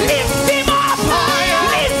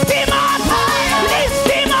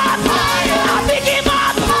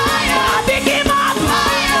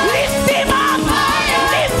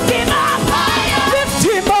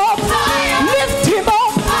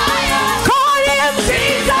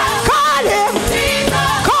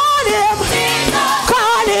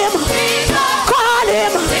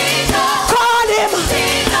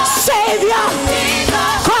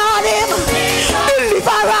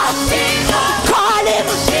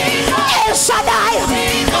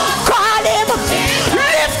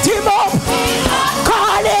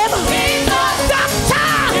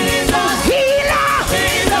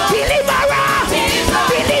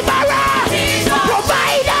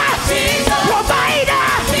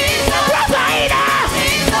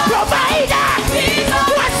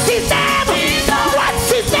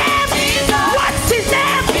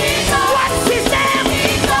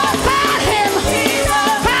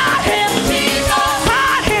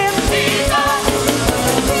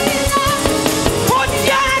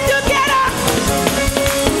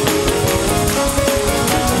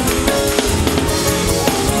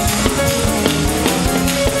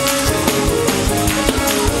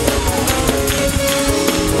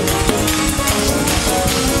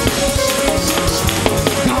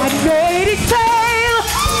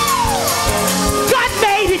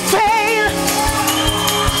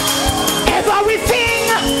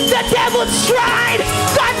 devil's tried,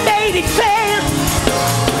 God made it fail.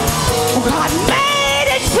 God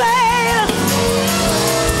made it fail.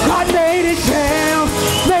 God made it fail.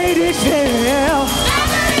 Made it fail.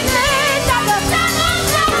 Everything that the devil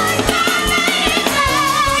tried, God made it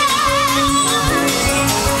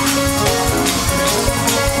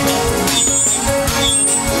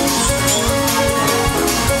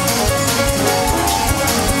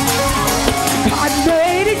God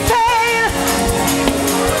made it fail.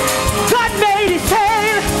 God made it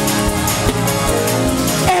fail.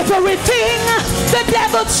 Everything the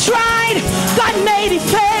devil tried, God made it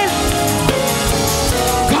fail.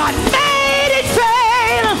 God made it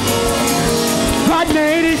fail. God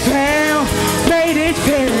made it fail. Made it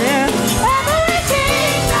fail.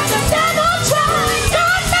 Everything that the devil tried,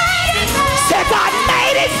 God made it fail. Say God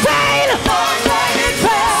made it fail. God made it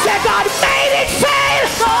fail. Say God made it fail.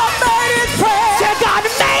 God made it fail. Say God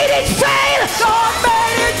made it fail. God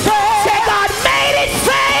made it fail. Say God made it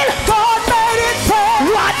fail. God made it fail.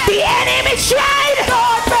 What the enemy tried,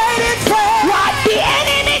 God made it fail. What the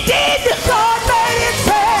enemy did, God made it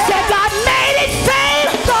fail. Say God made it fail.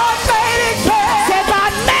 God made it fail. Say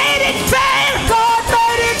God made it fail. God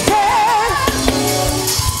made it fail.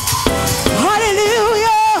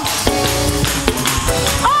 Hallelujah.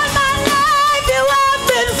 All my life you have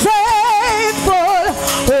been faithful.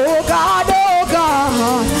 Oh God, oh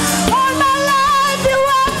God. All my life you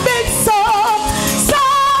have been so good.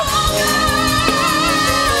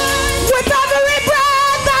 With every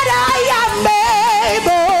breath that I am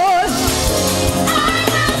able, I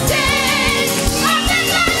will sing of the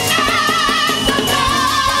goodness of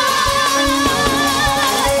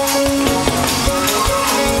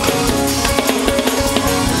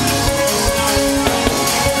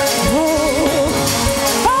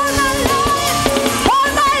all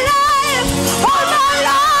my life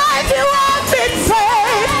you have been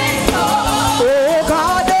faithful. Oh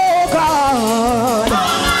God, oh God.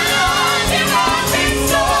 All my life you have been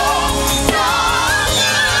so good.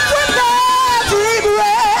 With every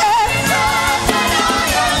breath that I am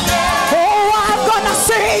able, oh, I'm gonna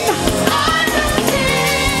sing. I will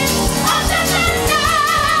sing of the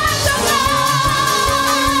goodness of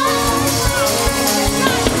God.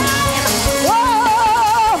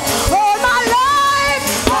 All my life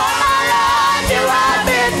you have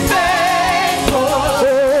been faithful.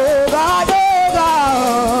 Oh God, oh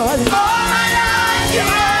God. All my life you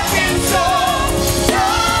have been so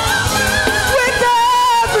good. With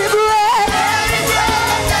every breath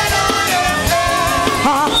that I am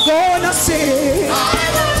able, I'm gonna sing. I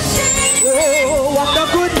will sing. Oh, of the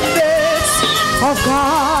goodness of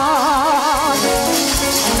God.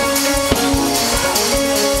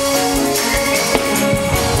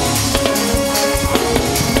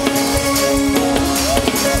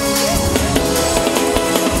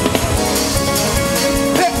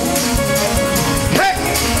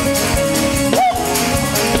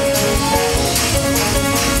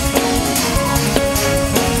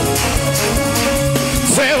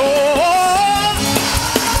 Say, oh,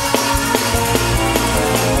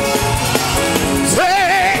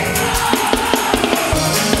 say,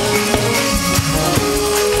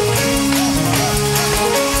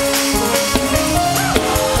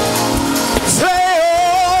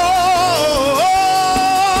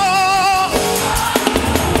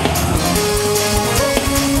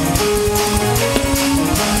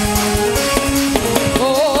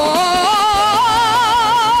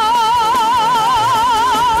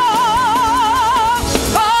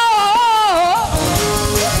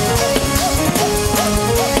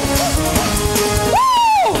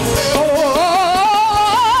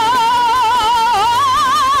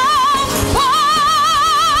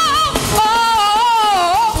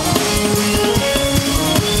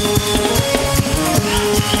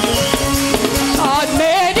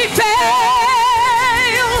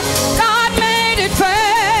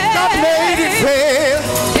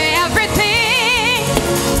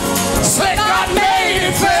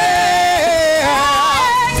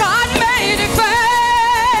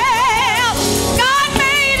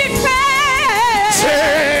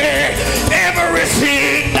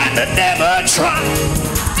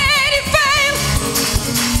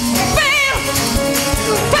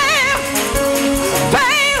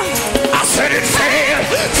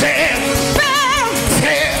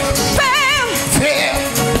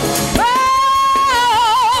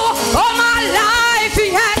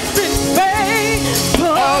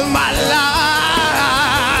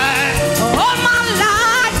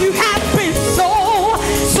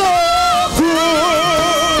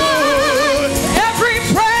 Every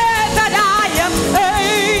prayer that I am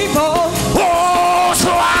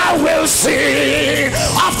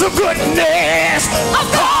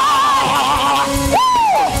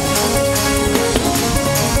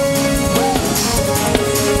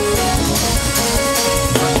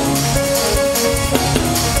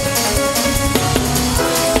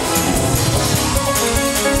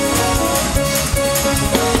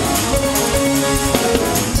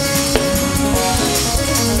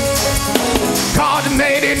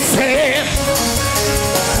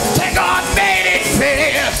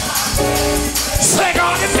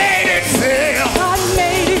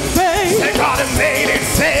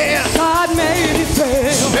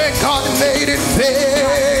it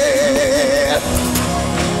fail.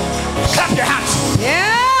 Clap your hands.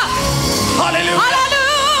 Yeah. Hallelujah.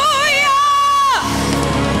 Hallelujah.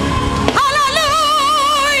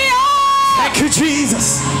 Hallelujah. Thank you,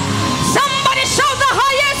 Jesus. Somebody shout the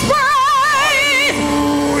highest praise.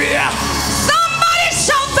 Hallelujah. Somebody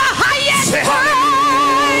shout the highest Say praise.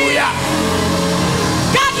 hallelujah.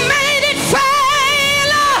 God made it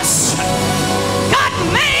fail. God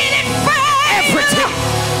made it fail.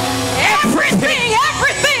 Everything.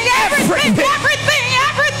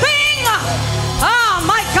 Everything. Oh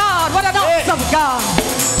my God, what an awesome God.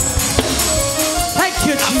 Thank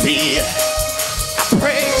you, Jesus. I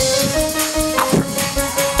praise.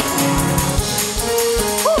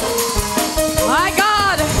 My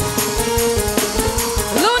God.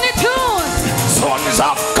 Looney Tunes. Sons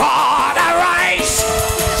of God, arise.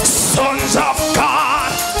 Sons of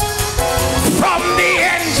God. From the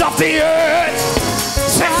ends of the earth.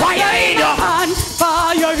 Say fire in your hand.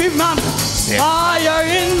 Fire in my hand. Fire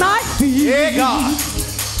in my feet. Yeah, God.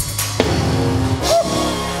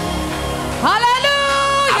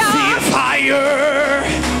 Hallelujah. I feel fire.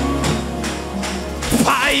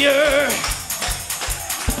 Fire.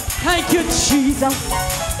 Thank you, Jesus.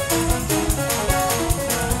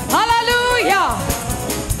 Hallelujah.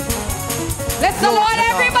 Bless the Lord,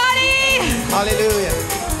 everybody. Hallelujah.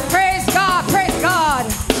 Praise God. Praise God.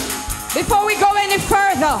 Before we go any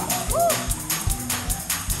further,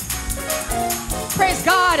 praise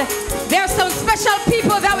God, there are some special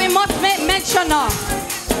people that we must make mention of.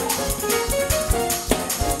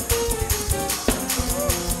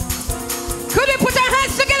 Could we put our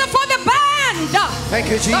hands together for the band? Thank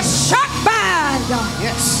you, Jesus. The Shark Band.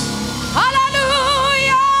 Yes.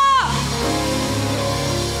 Hallelujah.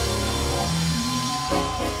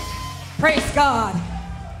 Praise God.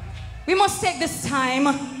 We must take this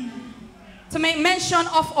time to make mention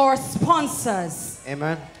of our sponsors.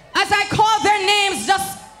 Amen. As I call their names,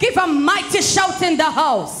 just give a mighty shout in the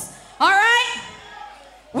house. All right?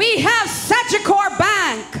 We have Sagicor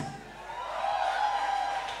Bank.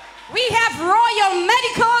 We have Royal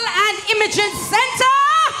Medical and Imaging Center.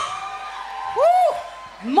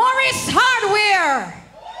 Woo. Morris Hardware.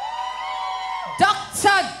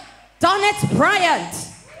 Dr. Donette Bryant.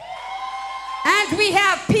 And we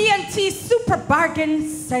have P&T Super Bargain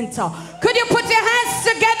Center. Could you put your hands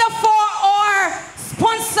together for our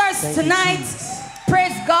sponsors tonight?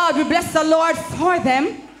 Praise God. We bless the Lord for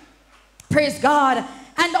them. Praise God.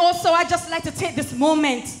 And also, I'd just like to take this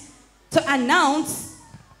moment to announce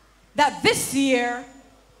that this year,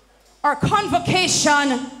 our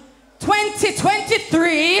convocation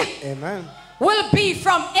 2023 Amen. will be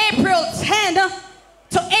from April 10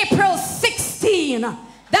 to April 16.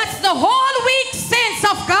 That's the whole week, saints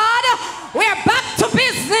of God. We're back to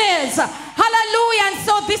business. Hallelujah. And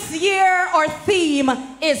so this year, our theme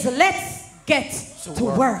is Let's Get to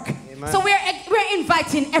Work. So we're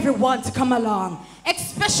inviting everyone to come along,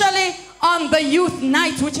 especially on the youth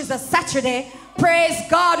night, which is a Saturday. Praise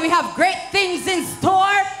God. We have great things in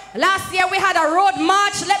store. Last year, we had a road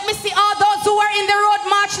march. Let me see all those who were in the road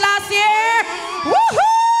march last year.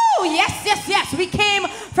 Woohoo! Yes, yes, yes. We came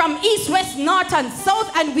from east, west, north, and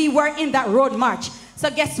south, and we were in that road march. So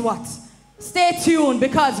guess what? Stay tuned,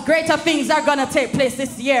 because greater things are going to take place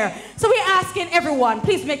this year. So we're asking everyone,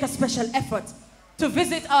 please make a special effort to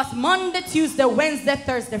visit us Monday, Tuesday, Wednesday,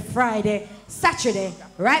 Thursday, Friday, Saturday,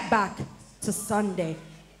 right back to Sunday.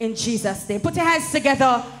 In Jesus' name. Put your hands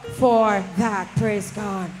together for that. Praise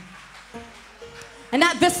God. And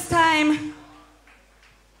at this time,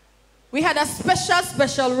 we had a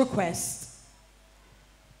special request.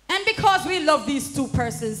 And because we love these two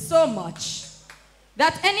persons so much,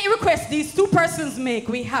 that any request these two persons make,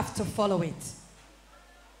 we have to follow it.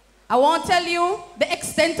 I won't tell you the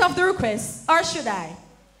extent of the request, or should I?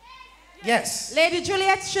 Yes. Lady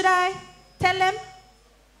Juliet, should I tell them?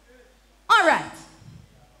 All right.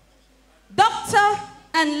 Dr.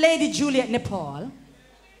 and Lady Juliet Nepal,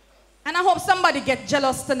 and I hope somebody gets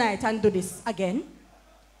jealous tonight and do this again,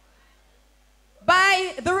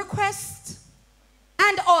 by the request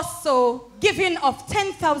and also giving of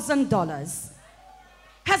 $10,000,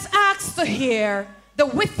 has asked to hear the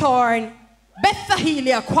Whithorn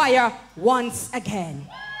Bethahelia Choir once again.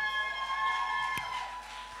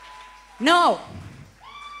 Now,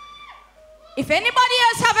 if anybody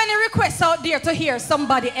else have any requests out there to hear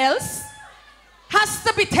somebody else, has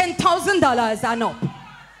to be $10,000 and up.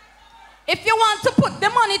 If you want to put the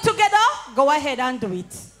money together, go ahead and do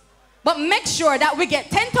it. But make sure that we get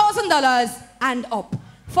 $10,000 and up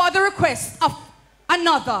for the request of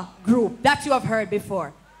another group that you have heard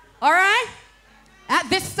before. All right? At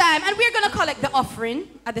this time, and we're going to collect the offering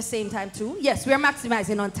at the same time too. Yes, we're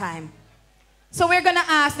maximizing on time. So we're going to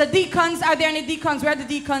ask the deacons, are there any deacons? Where are the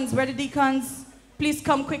deacons? Where are the deacons? Please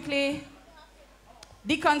come quickly.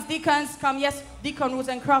 Deacons, come. Yes, Deacon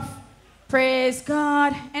Rosencroft. Praise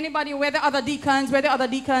God. Anybody, where the other deacons? Where the other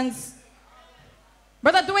deacons?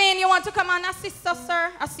 Brother Dwayne, you want to come and assist us,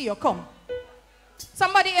 sir? I see you, come.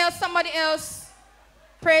 Somebody else.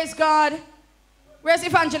 Praise God. Where's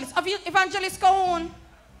Evangelist? Evangelist, go on.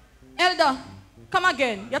 Elder, come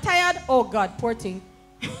again. You're tired? Oh God, poor thing.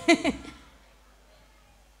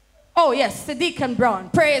 Oh yes, the Deacon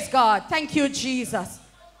Brown. Praise God. Thank you, Jesus.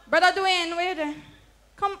 Brother Dwayne, where there?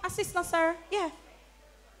 Come assist us, sir. Yeah.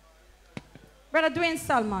 Brother Dwayne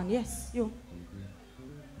Salmon. Yes, you.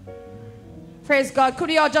 Praise God. Could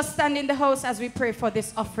we all just stand in the house as we pray for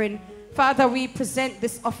this offering? Father, we present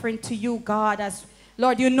this offering to you, God, as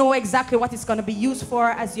Lord, you know exactly what it's going to be used for,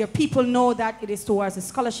 as your people know that it is towards a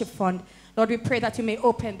scholarship fund. Lord, we pray that you may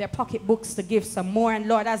open their pocketbooks to give some more. And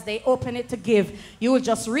Lord, as they open it to give, you will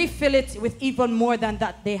just refill it with even more than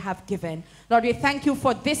that they have given. Lord, we thank you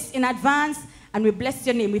for this in advance, and we bless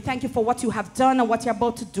your name. We thank you for what you have done and what you're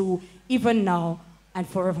about to do, even now and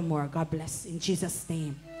forevermore. God bless. In Jesus'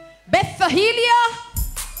 name. Bethahelia.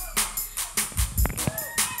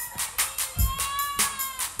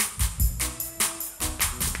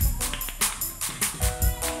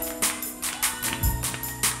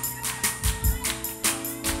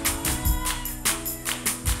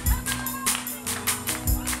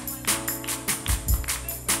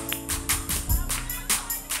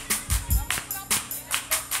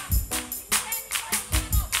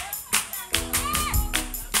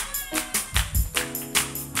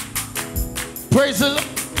 Praise the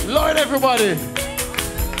Lord, everybody.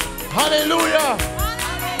 Hallelujah.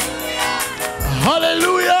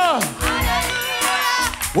 Hallelujah.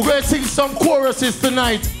 We're going to sing some choruses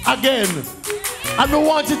tonight again. And we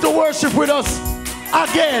want you to worship with us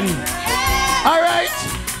again. All right?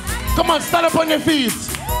 Come on, stand up on your feet.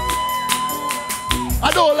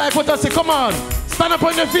 I don't like what I say. Come on, stand up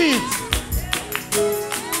on your feet.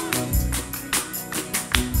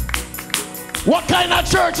 What kind of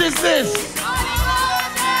church is this?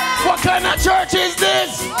 What kind of church is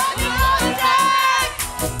this?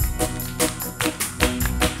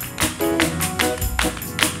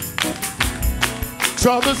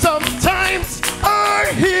 Troublesome times are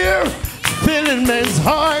here, filling men's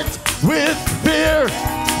hearts with fear.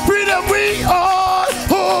 Freedom we all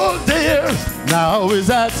hold dear, now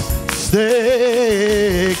is at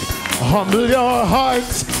stake. Humble your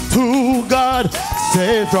hearts to God,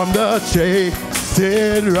 save from the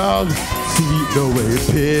chasing round. See the way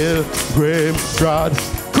pilgrims trod,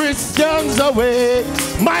 Christians away.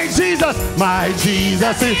 My Jesus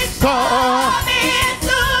is coming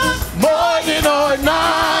soon. Morning or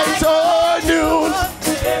night or noon,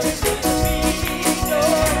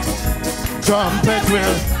 trumpet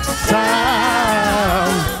will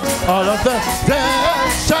sound. All of the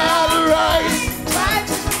dead shall rise.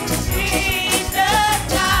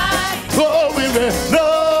 Oh, we will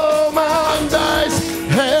no man dies,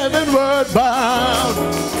 heavenward bound.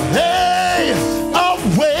 Hey,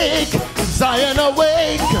 awake, Zion,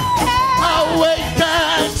 awake, awake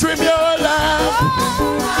and trim your lamp.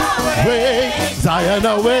 Awake, Zion,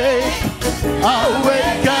 awake,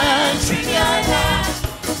 awake and trim your lamp.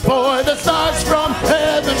 For the stars from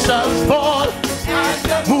heaven shall fall, and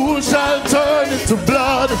the moon shall turn into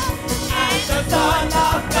blood, and the Son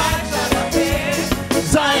of Man shall appear.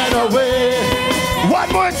 Zion, awake.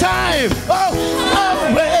 One more time. Oh,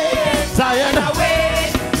 awake, Zion,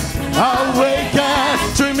 awake, awake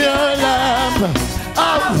and trim your lamp.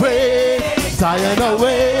 Awake, Zion,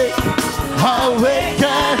 awake, awake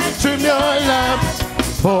and trim your lamp.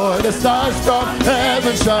 For the stars from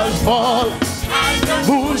heaven shall fall, and the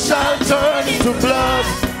moon shall turn into blood,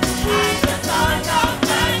 and the Son of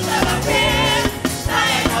Man shall appear.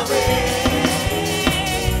 Zion, awake.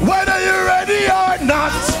 Whether you're ready or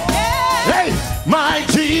not, hey, my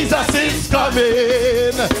Jesus is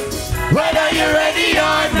coming. Whether you're ready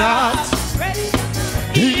or not,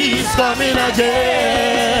 he's coming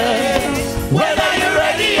again. Whether you're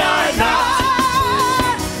ready or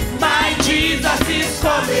not, my Jesus is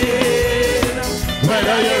coming.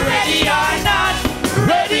 Whether you're ready or not,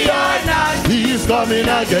 he's coming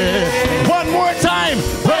again. One more time.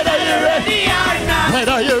 Whether you're ready or not,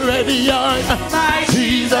 whether you're ready or not, my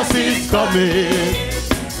Jesus is coming.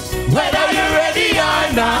 Whether you're ready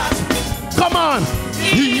or not, come on,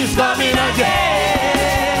 he's coming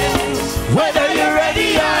again. Whether you're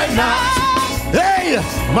ready or not, hey,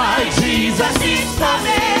 my Jesus is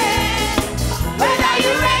coming. Whether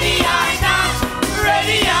you're ready or not,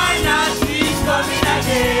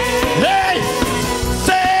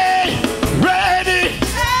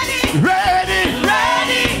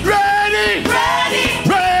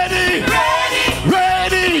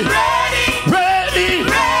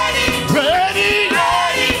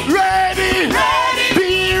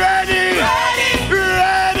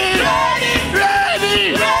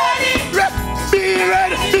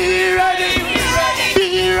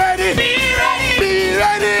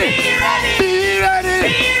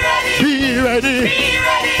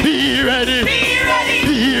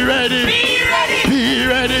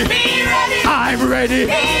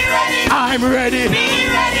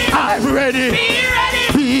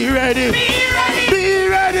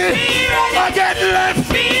 Again left.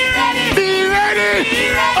 Be ready. Be ready.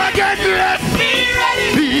 Again left. Be ready.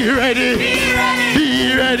 Be ready.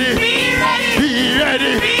 Be ready. Be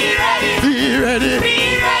ready. Be ready. Be ready. Be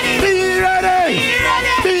ready.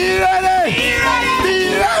 Be ready. Be ready. Be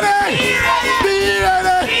ready. Be ready. Be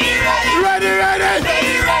ready. Ready, ready.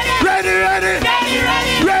 Ready, ready.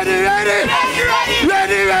 Ready, ready.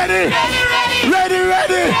 Ready, ready. Ready,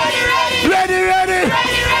 ready. Ready, ready.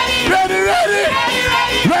 Ready, ready.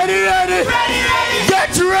 Ready, ready.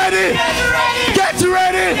 Get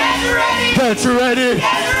ready.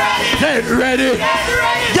 Get ready.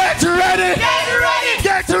 Get ready.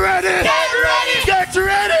 Get ready. Get ready. Get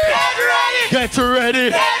ready.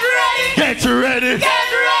 Get ready. Get ready.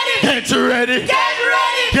 Get ready.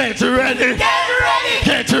 Get ready. Get ready.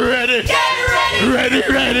 Get ready. Ready,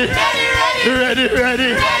 ready. Ready,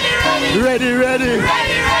 ready. Ready, ready.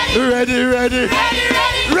 Ready, ready.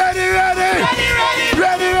 Ready, ready.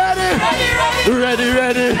 Ready, ready. Ready,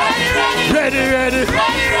 ready. Ready, ready.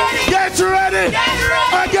 Get ready.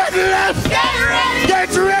 Again left.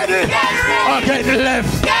 Get ready. Again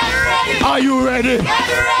left. Are you ready?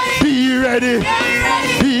 Be ready.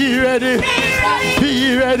 Be ready.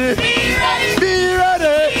 Be ready. Be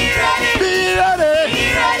ready. Be ready.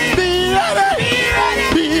 Be ready.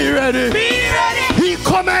 Be ready. He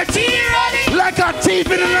cometh like a thief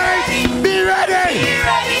in the night. Be ready.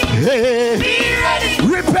 Hey.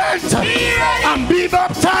 Repent and be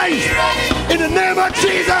baptized in the name of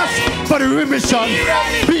Jesus for the remission.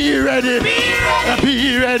 Be ready.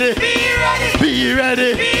 Be ready. Be ready. Be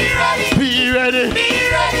ready. Be ready.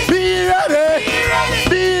 Be ready.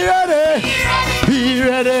 Be ready. Be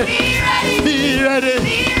ready. Be ready. Be ready.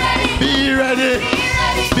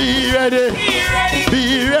 Be ready. Be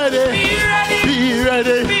ready. Be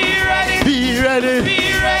ready.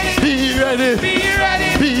 Be ready.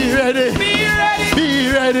 Be ready.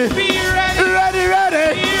 Be ready. Ready, ready.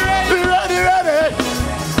 Ready, ready.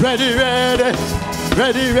 Ready, ready.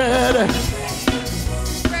 Ready, ready.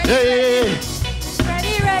 Hey.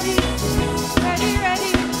 Ready, ready. Ready, ready.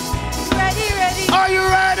 Ready, ready. Are you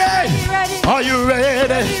ready? Are you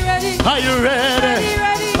ready? Are you ready?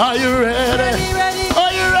 Are you ready?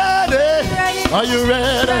 Are you ready? Are you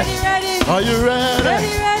ready? Are you ready?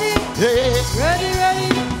 Ready, ready.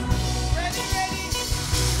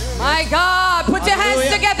 My God, put your hands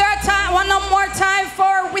together one more time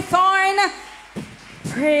for Whithorn.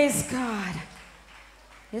 Praise God.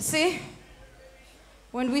 You see,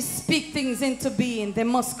 when we speak things into being, they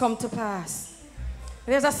must come to pass.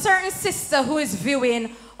 There's a certain sister who is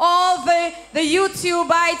viewing all the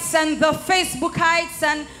YouTubeites and the Facebookites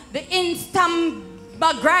and the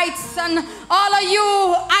Instagrammites and all of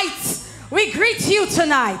you ites. We greet you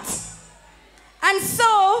tonight. And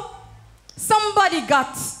so, somebody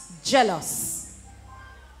got jealous.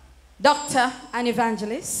 Doctor and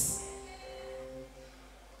evangelist.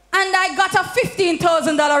 And I got a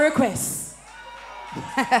 $15,000 request.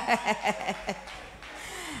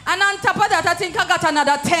 And on top of that, I think I got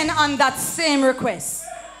another 10 on that same request.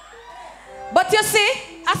 But you see,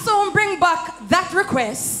 I soon bring back that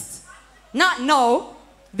request. Not now.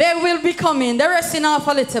 They will be coming. They're resting off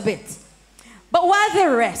a little bit. But while they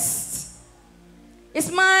rest, it's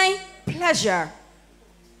my pleasure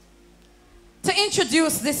to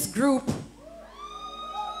introduce this group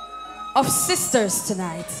of sisters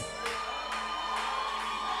tonight.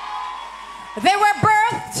 They were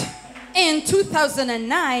birthed in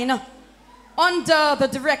 2009 under the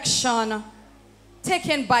direction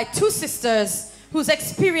taken by two sisters whose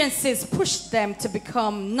experiences pushed them to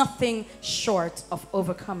become nothing short of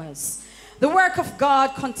overcomers. The work of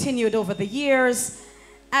God continued over the years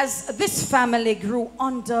as this family grew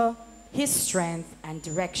under his strength and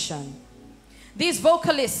direction. These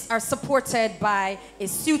vocalists are supported by a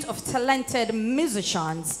suite of talented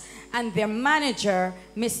musicians and their manager,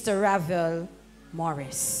 Mr. Ravel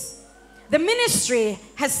Morris. The ministry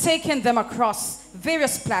has taken them across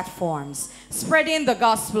various platforms, spreading the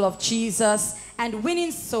gospel of Jesus and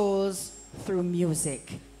winning souls through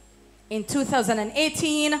music. In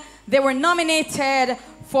 2018, they were nominated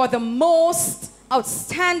for the most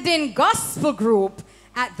outstanding gospel group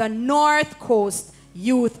at the North Coast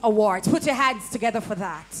Youth Awards. Put your hands together for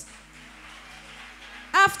that.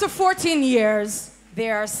 After 14 years, they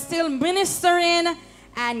are still ministering,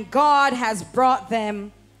 and God has brought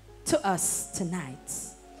them to us tonight.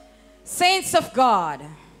 Saints of God,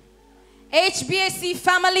 HBAC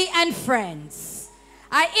family and friends,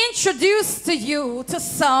 I introduce to you to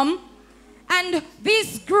some, and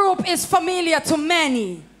this group is familiar to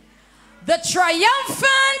many, the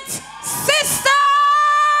Triumphant Sisters.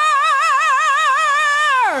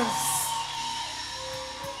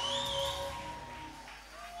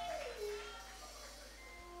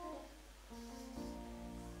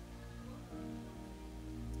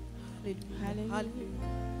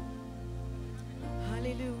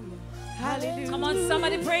 Hallelujah. Hallelujah. Come on,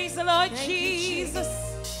 somebody praise the Lord Jesus.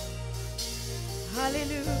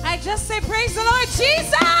 Hallelujah. I just say praise the Lord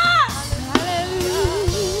Jesus. Hallelujah.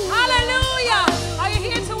 Hallelujah. Are you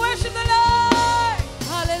here to worship the Lord?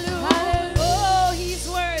 Hallelujah. Oh, he's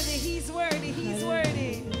worthy. He's worthy. He's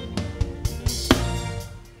worthy.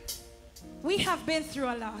 We have been through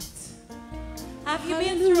a lot. Have you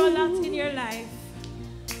been through a lot in your life?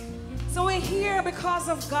 So we're here because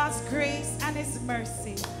of God's grace and His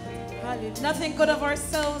mercy. Nothing good of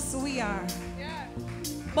ourselves we are.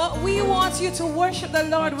 But we want you to worship the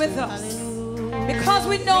Lord with us. Because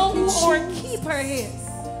we know who our keeper is.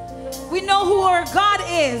 We know who our God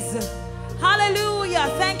is. Hallelujah.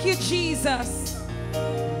 Thank you, Jesus.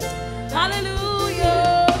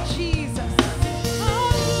 Hallelujah, Jesus.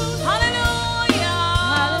 Hallelujah.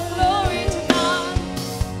 Glory to God.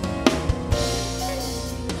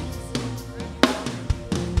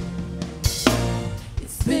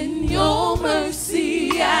 It's been your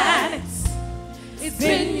mercy and it's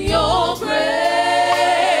been your grace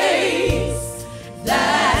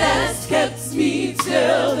that has kept me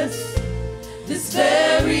till this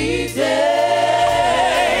very day.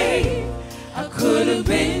 I could have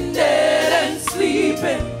been dead and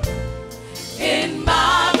sleeping in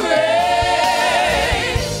my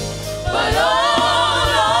grave, but oh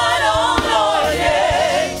Lord,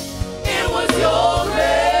 yeah, it was your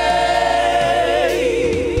grace.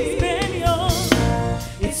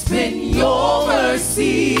 It's been your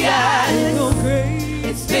mercy and your grace.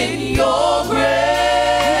 It's been your grace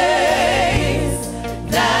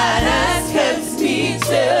that has kept me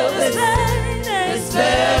till this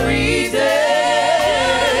very day.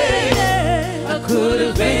 I could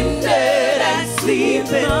have been dead and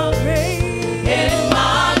sleeping in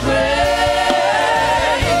my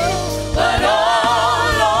grave, but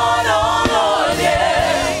oh Lord,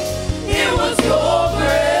 yeah, it was your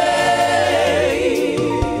grace.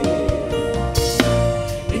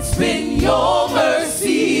 It's been your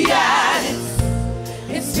mercy and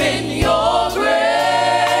it's been your grace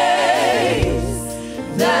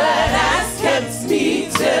that has kept me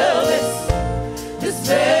till this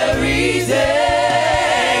very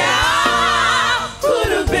day. I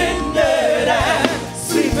could have been dead and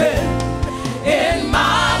sleeping in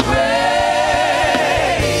my grave,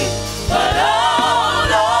 but oh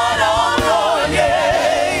Lord,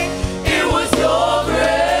 yeah, it was your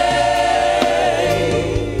grace.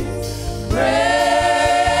 Grace,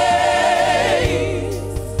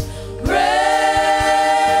 grace,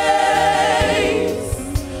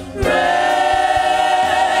 grace.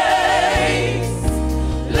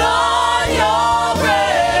 Lord, your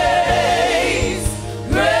grace,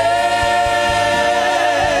 grace,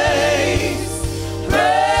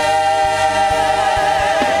 grace,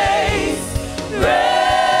 grace.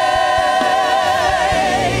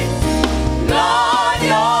 Lord,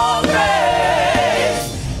 your grace,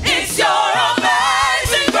 it's your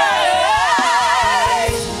amazing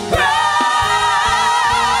grace, grace,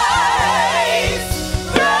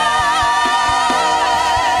 grace.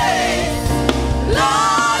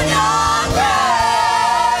 Lord, your grace.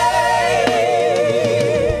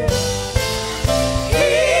 He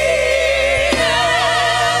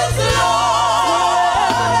is Lord,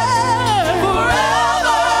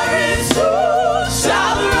 forever His truth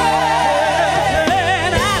shall reign.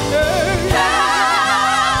 And earth,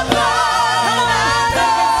 heaven and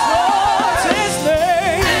earth, His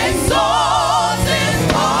name exalts His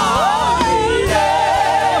holy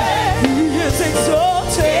name. He is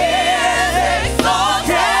exalted. He is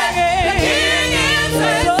exalted. The King is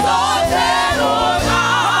exalted on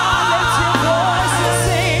high. Lift your voice and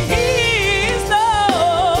sing. He is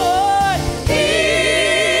Lord. He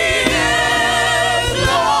is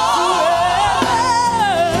Lord.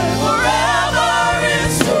 Forever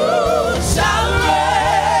His truth shall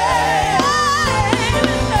reign.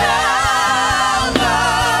 Heaven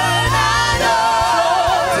and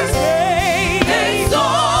earth, His name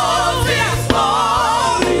exalts His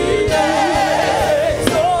holy name.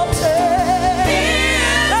 Exalted. He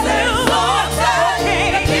is exalted.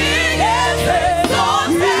 The King is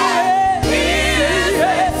exalted. He is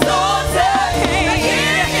exalted. The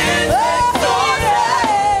King is exalted.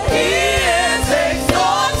 He is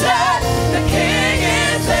exalted. The King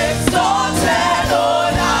is exalted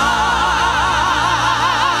on high.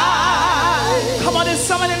 Come on, and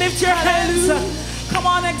somebody lift your hands. Come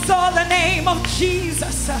on, exalt the name of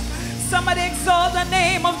Jesus. Somebody exalt the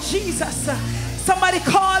name of Jesus. Somebody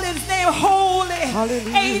call his name holy.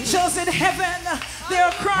 Hallelujah. Angels in heaven,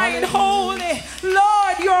 they're crying, holy.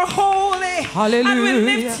 Lord, you're holy. Hallelujah. And we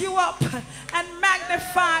lift you up and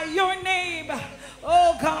magnify your name.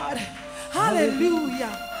 Oh God. Hallelujah.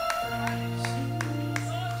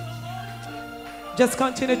 Just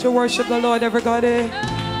continue to worship the Lord, everybody.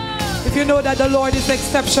 If you know that the Lord is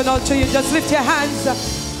exceptional to you, just lift your hands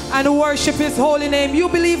and worship his holy name. You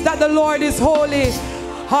believe that the Lord is holy.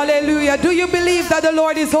 Hallelujah. Do you believe that the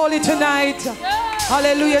Lord is holy tonight?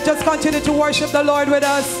 Hallelujah. Just continue to worship the Lord with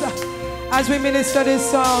us as we minister this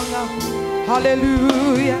song.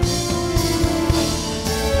 Hallelujah.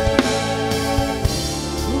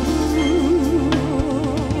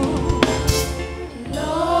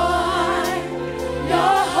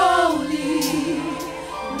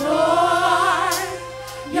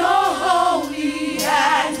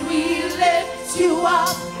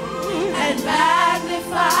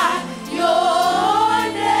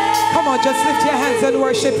 Just lift your hands and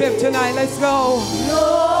worship him tonight. Let's go.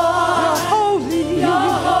 Lord, you're holy. You're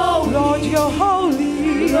holy. Lord, you're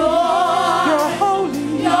holy. Lord, you're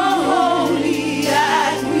holy. You're holy.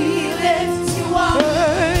 And we lift you up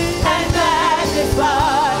and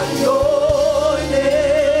magnify your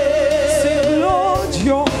name. Say, Lord,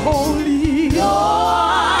 you're holy.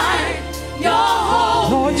 Lord, you're holy.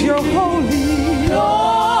 Lord, you're holy.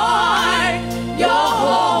 Lord, you're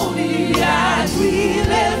holy. And we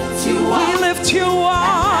lift you up. We lift you up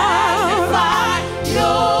and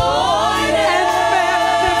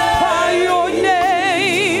magnify your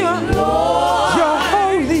name. Lord, you're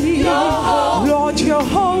holy. Lord, you're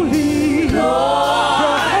holy. Lord, you're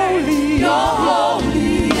holy. You're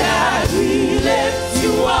holy. And we lift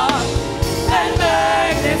you up and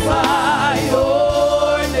magnify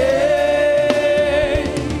your name.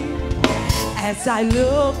 As I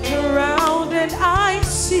look around and I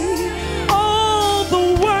see all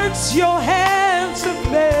the works your hands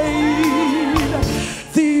have made,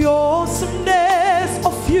 the awesomeness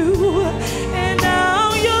of you, and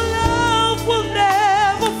how your love will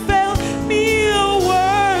never fail me. Your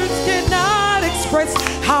words cannot express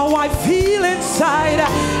how I feel inside.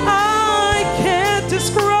 I can't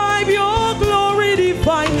describe your glory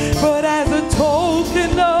divine, but as a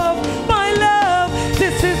token of my love,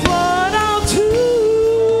 this is what I'll do.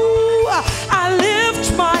 I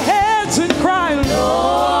lift my hands and cry,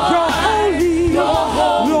 Lord, you're holy.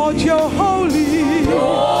 Lord, you're holy.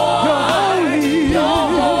 You're holy. You're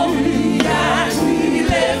holy. And we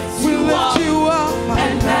lift you up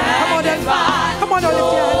and magnify. Come on, lift your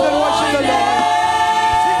hands and worship the Lord.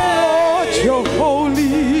 Sing, Lord, you're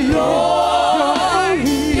holy. You're holy.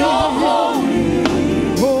 You're holy.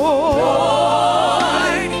 Lord,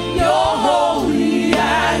 you're holy.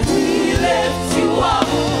 And we lift you up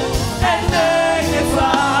and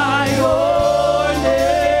magnify your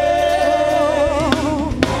name.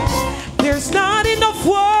 There's not enough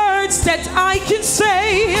words that I can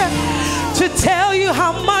say to tell you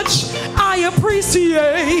how much I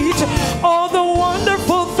appreciate all the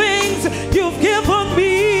wonderful things you've given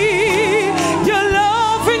me. Your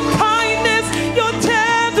love and kindness, your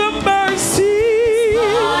tender mercy.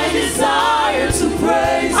 I desire to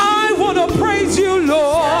praise you. I want to praise you,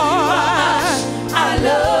 Lord. I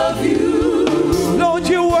love you. Lord,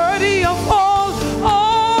 you're worthy of all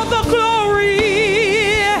the glory.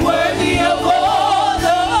 Worthy of all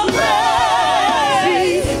the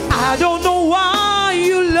praise. I don't know why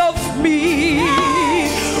you love me,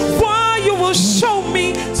 why you will show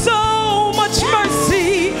me so much mercy.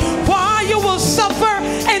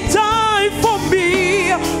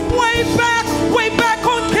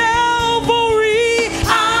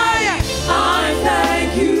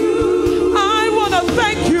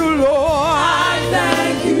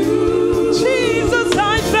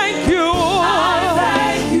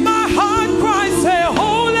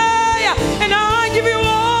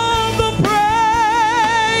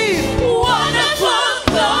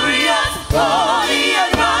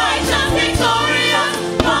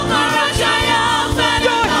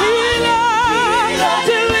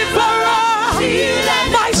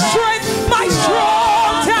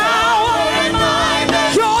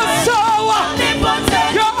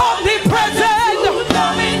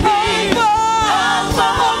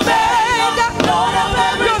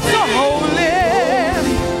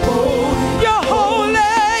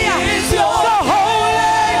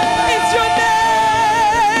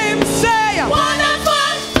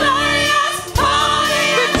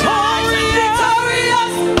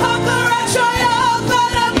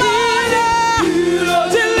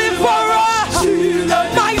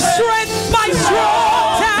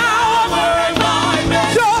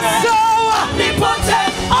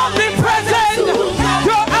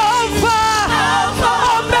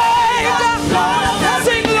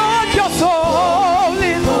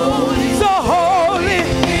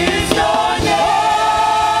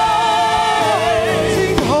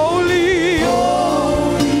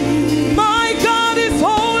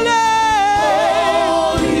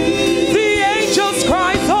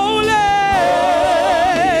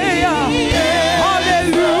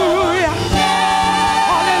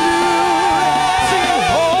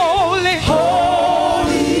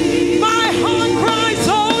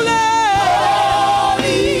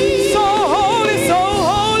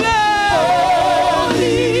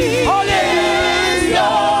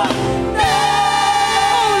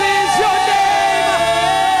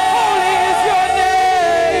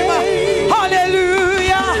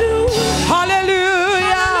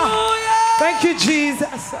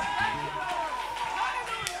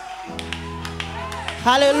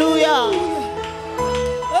 Hallelujah.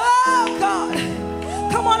 Oh God.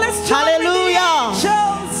 Come on, let's join with the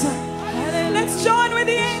angels. Let's join with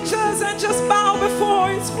the angels and just bow before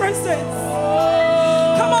his presence.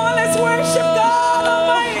 Come on, let's worship God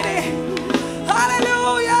Almighty.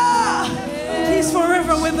 Hallelujah. He's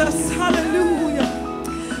forever with us. Hallelujah.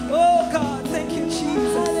 Oh God, thank you,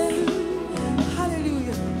 Jesus.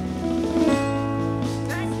 Hallelujah.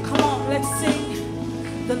 Come on, let's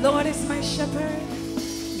sing. The Lord is my shepherd.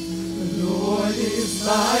 The Lord is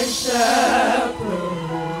my shepherd.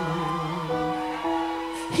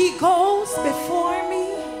 He goes before me.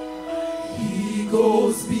 He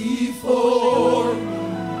goes before me.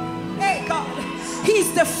 Hey God,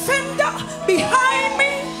 he's defender behind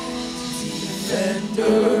me.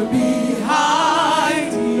 Defender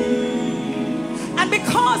behind me. And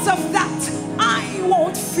because of that, I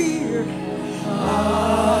won't fear.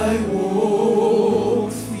 I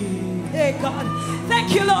won't fear. Hey God,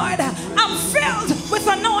 thank you, Lord. I'm filled with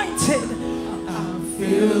anointed. I'm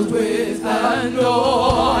filled with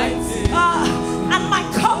anointed. And my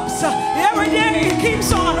cups every day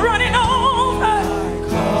keeps on running over. My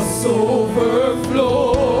cups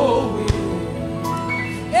overflowing.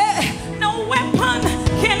 No weapon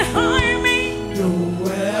can harm me. No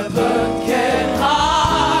weapon can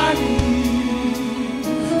harm me.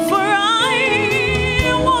 For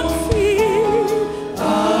I won't fear. I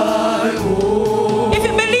won't. If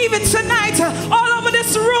you believe it tonight, all over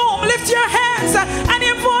this room, lift your hands and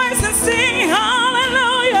your voice and sing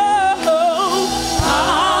hallelujah.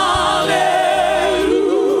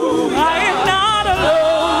 Hallelujah. I am not alone.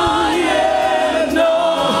 I am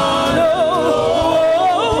not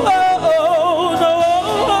alone.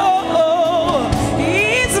 No.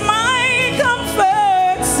 He's my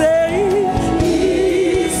comfort, say.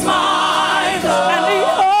 He's my God. And he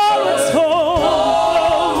always holds.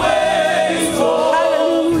 Always holds.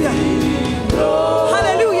 Hallelujah.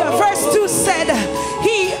 Hallelujah. Verse 2 said,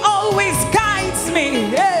 he always guides me.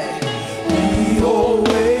 He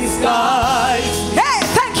always guides. Hey,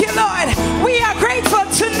 thank you, Lord. We are grateful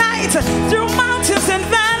tonight through mountains and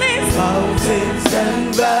valleys. Mountains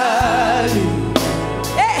and valleys.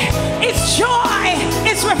 Hey, it's joy.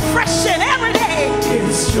 It's refreshing every day.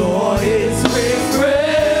 His joy is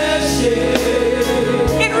refreshing.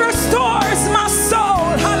 It restores my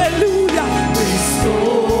soul. Hallelujah.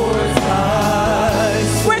 Restores my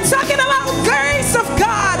soul. We're talking about grace of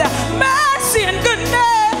God, mercy and goodness.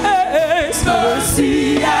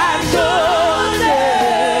 Mercy and goodness.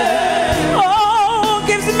 Oh,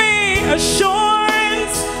 gives me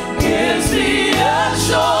assurance. Gives me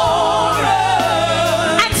assurance.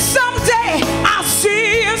 And someday I'll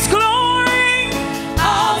see his glory.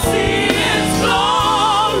 I'll see his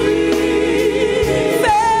glory.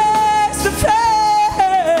 Face to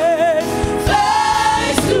face.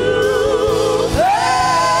 Face to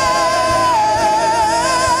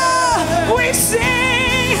face. We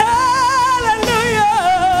sing hallelujah.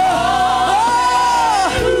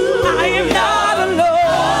 I am not alone.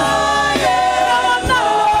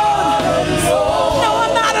 No,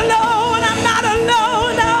 I'm not alone. I'm not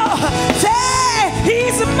alone. No. Say,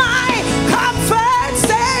 he's my comfort.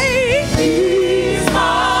 Say, He's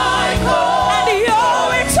my God. and he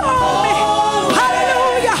always told me.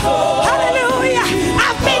 Hallelujah. Hallelujah.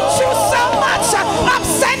 I've been through so much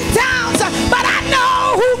ups and downs, but I know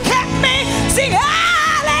who kept me. Sing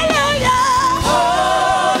hallelujah.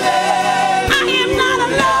 I am not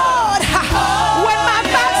alone. When my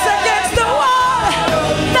back's against the wall.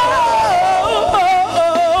 No.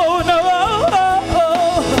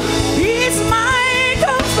 He's my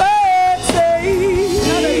comfort. Say,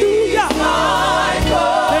 hallelujah.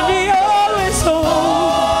 And he always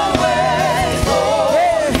holds.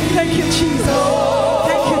 Thank you, Jesus.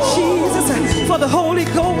 Thank you, Jesus, for the Holy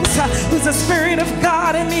Ghost, who's the Spirit of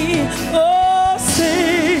God in me. Oh,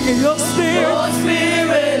 sing your Spirit. Your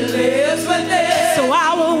spirit lives within. So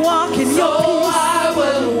I will walk in your peace. I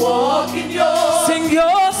will walk in your Sing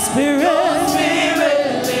your Spirit.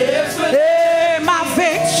 spirit lives within. Hey, my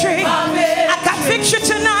victory. I got victory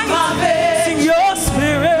tonight. Sing your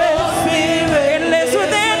Spirit. It lives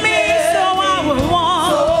within me, so I will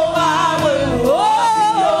walk.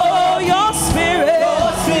 Oh, your Spirit.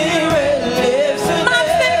 Lives within. My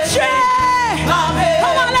victory.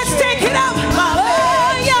 Come on, let's take it up.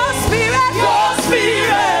 Oh, your Spirit. Your spirit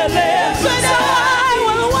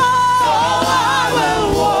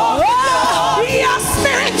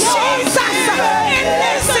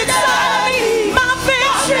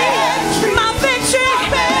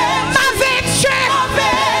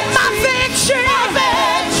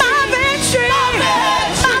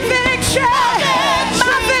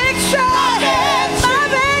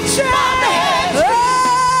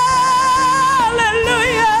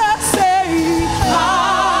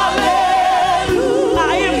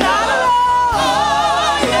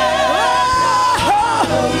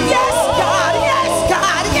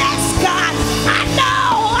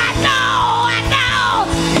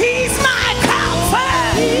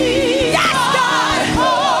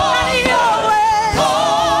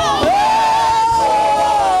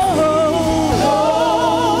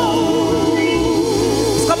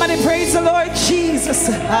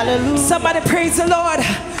Somebody praise the Lord.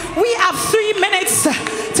 We have 3 minutes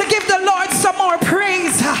to give the Lord some more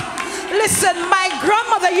praise. Listen, my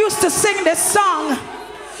grandmother used to sing this song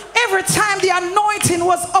every time the anointing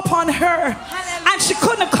was upon her and she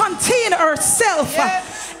couldn't contain herself.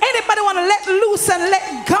 Anybody want to let loose and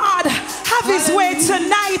let God have his way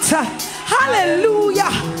tonight?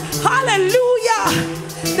 Hallelujah. Hallelujah.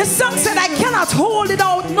 The song said, I cannot hold it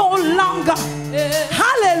out no longer.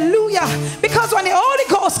 Hallelujah. Because when the Holy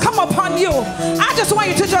Ghost come upon you, I just want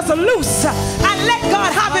you to just loose and let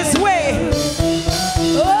God have his way.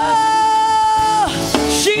 Oh,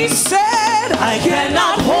 she said, I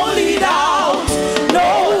cannot hold it out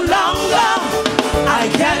no longer. I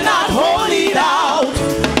cannot hold it out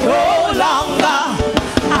no longer.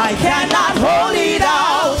 I cannot hold it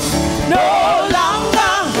out no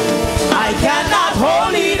longer. I cannot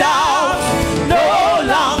hold it out no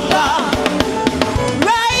longer.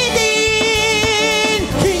 Riding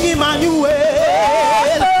King Emmanuel,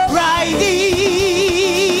 riding,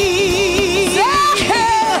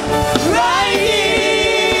 riding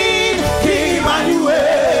King Emmanuel,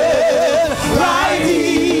 riding.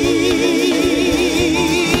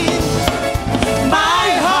 My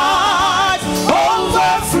heart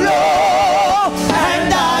overflow, and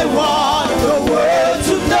I want the world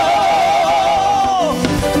to know.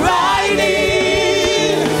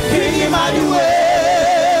 Riding King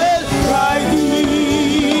Emmanuel, riding.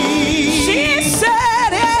 She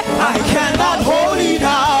said it. I cannot hold it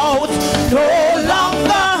out no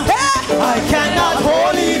longer. I cannot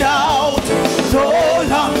hold it out no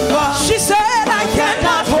longer. She said I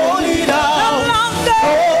cannot hold it out no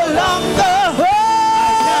longer. I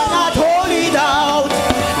cannot hold it out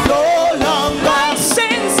no longer.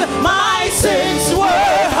 My sins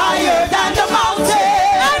were higher than the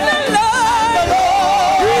mountain, and the Lord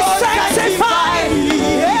sanctified me.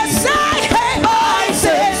 Yes, my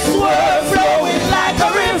sins were flowing like a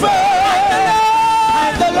river,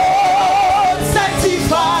 and the Lord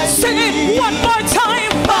sanctified me. Sing it one more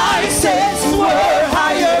time. My sins were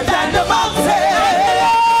higher than the mountain,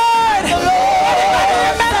 and the Lord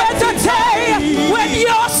remember today when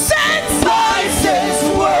your sins, my sins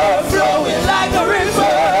were flowing like a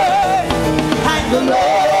river, and the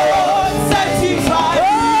Lord sanctified me.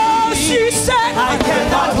 Oh, she said, I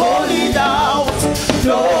cannot hold it out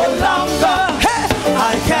no longer.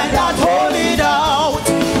 I cannot hold it out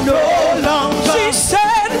no longer. She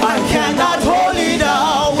said, I cannot hold it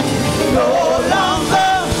out no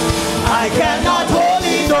longer. I cannot hold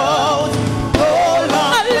it out no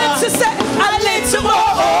longer. A little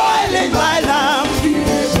more oil in my lamp. A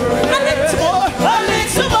little more oil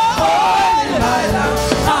in my lamp.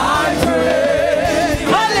 I pray.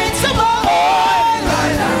 A little more oil in my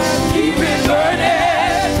lamp. Keep it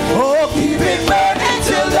burning. Oh, keep it burning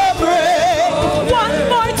till the break. One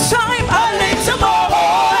more time. A little more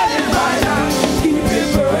oil in my lamp. Keep it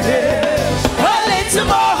burning. A little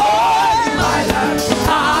more oil in my lamp.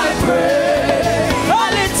 I pray. A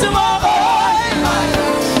little more oil in my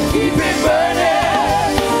lamp. Keep it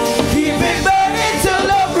burning. Keep it burning till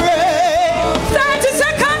the break. 30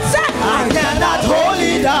 seconds. I cannot hold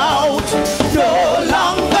it out no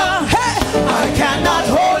longer. I cannot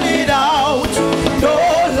hold it out no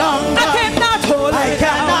longer. I cannot hold it out. I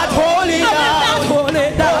cannot hold it out no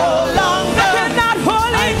longer. I cannot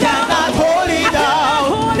hold it out. I cannot hold it out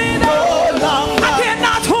no longer. I cannot hold it out. I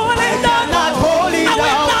cannot hold it out. I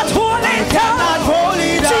will not hold it out. I cannot hold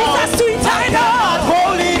it out. Jesus, sweet I cannot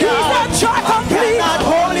hold it out. He's not joy complete. I cannot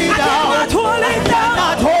hold it out. I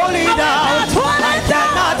cannot hold it out. I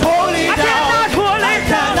cannot hold it out. I cannot hold it out. I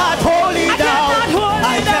cannot hold it out.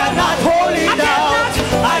 I cannot hold it out. I cannot hold it out.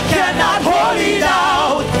 I cannot hold it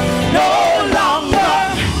out no longer.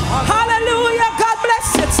 Hallelujah. God bless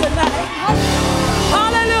you tonight.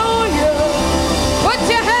 Hallelujah. Put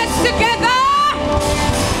your hands together.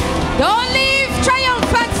 Don't leave,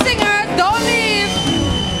 triumphant singer. Don't leave.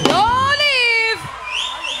 Don't leave.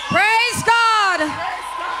 Praise God.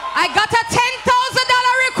 I got a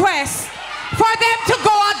 $10,000 request for them to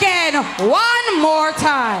go again one more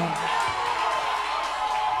time.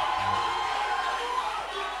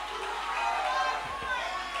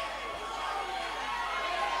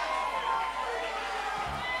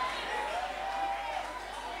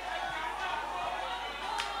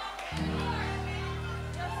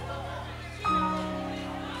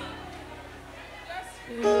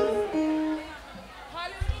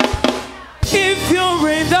 If you're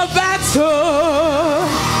in the battle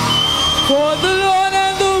for the Lord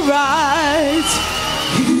and the right,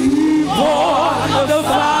 keep on the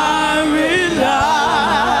fiery line.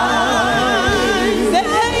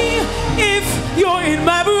 If you're in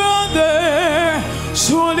my brother,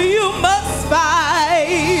 surely you must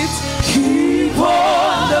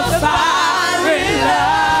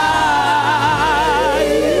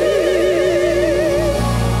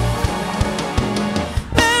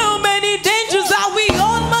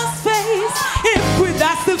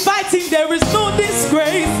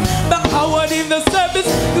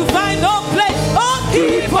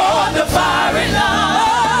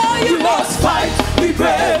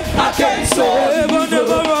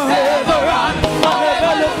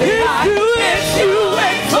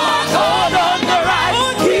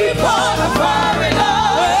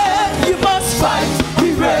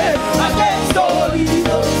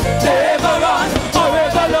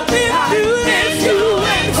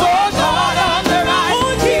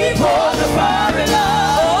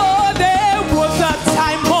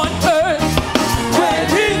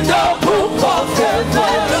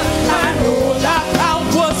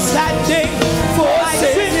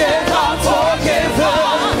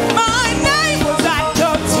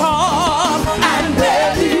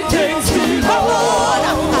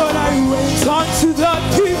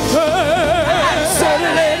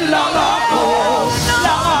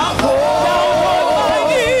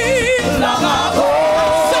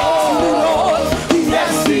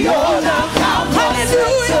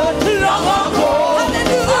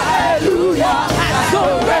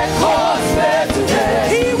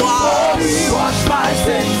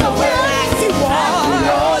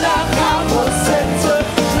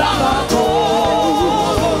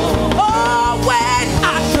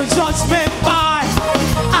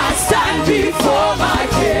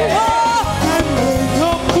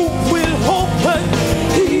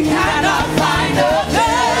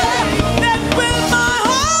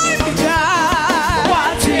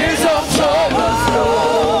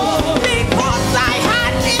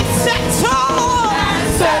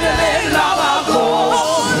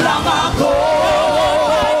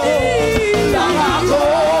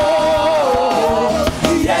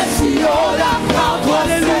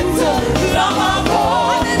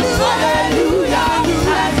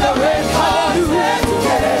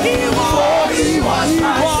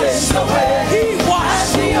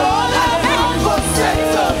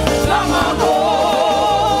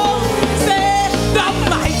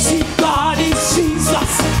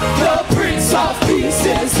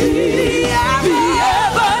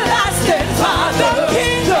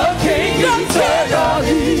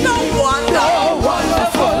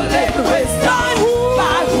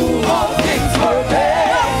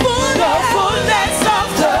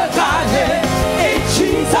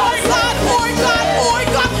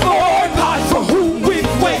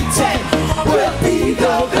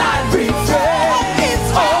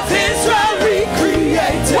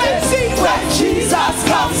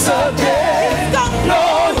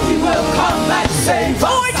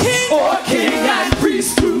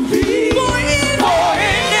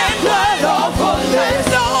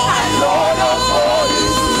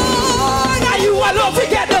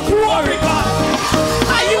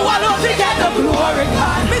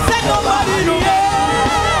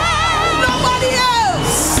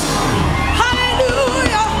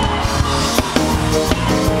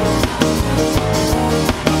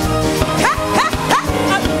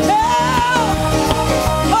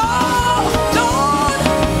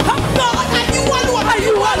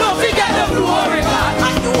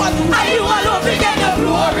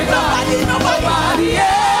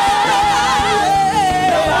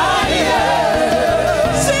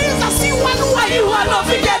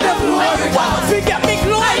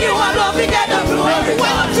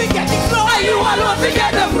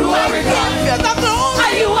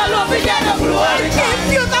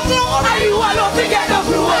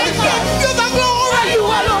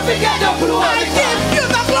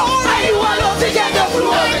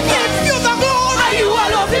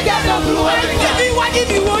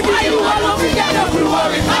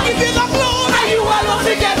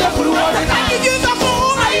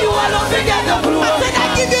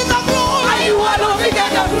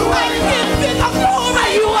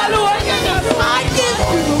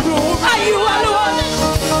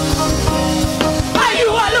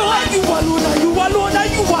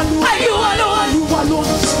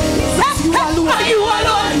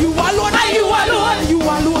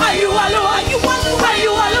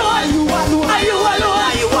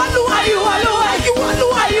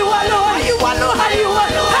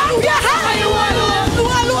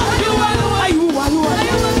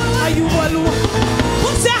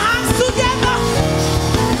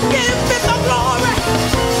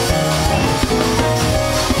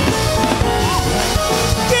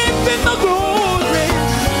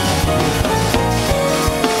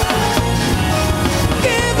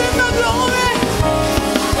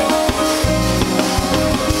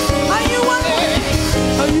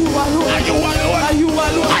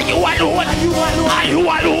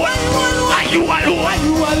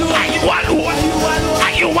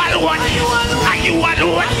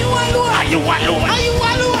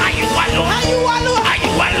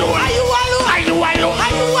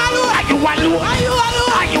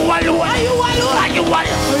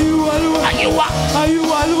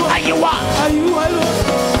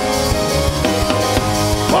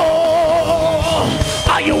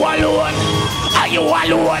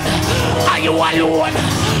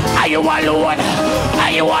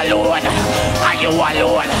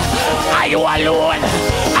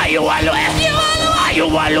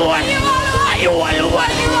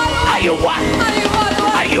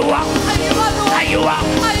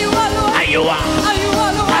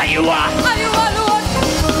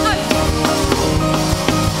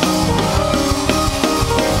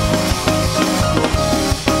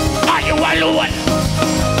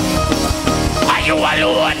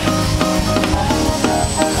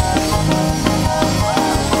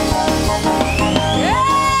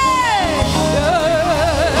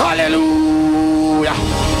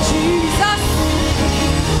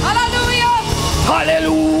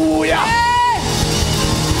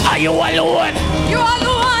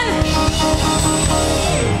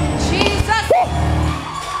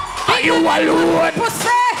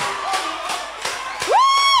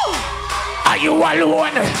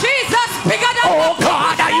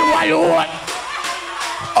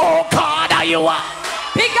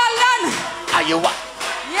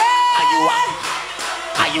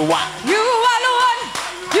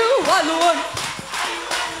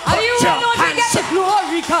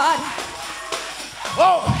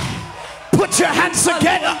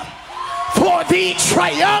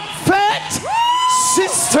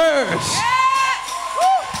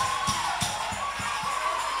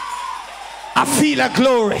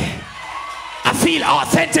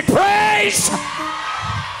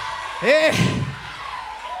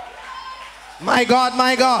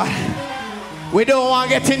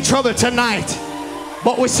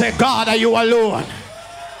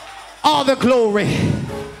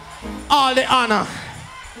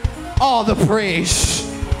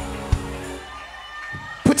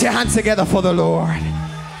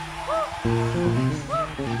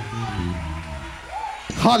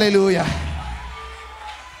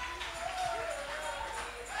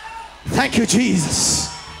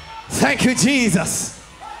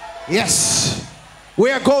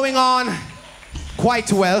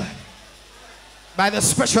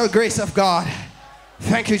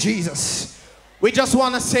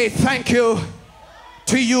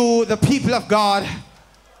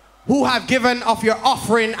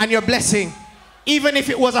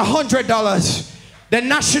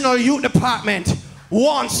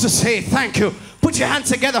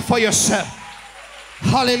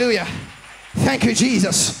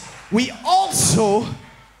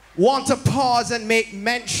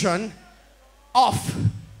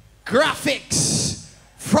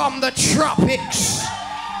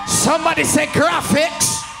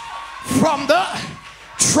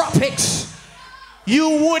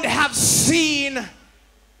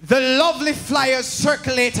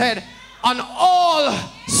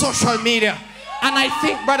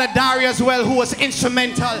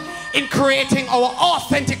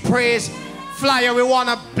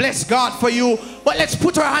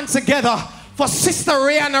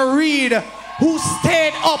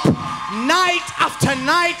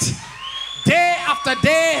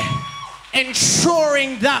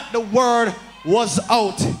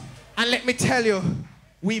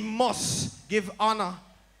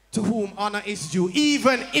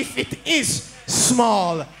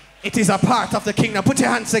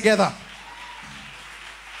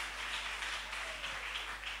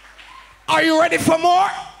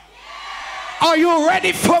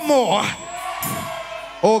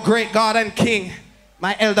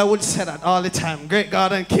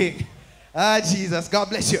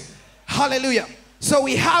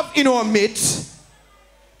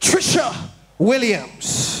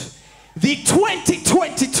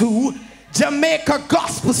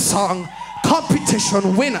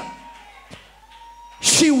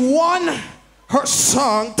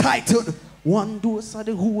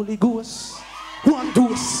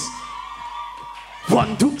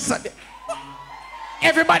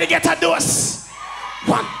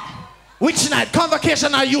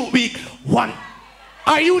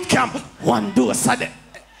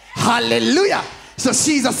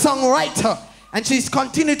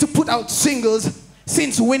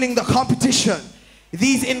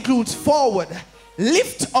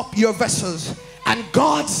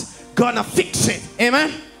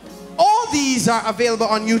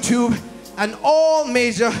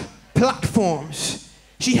platforms.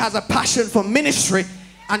 She has a passion for ministry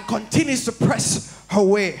and continues to press her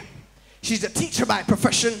way. She's a teacher by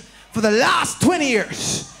profession. For the last 20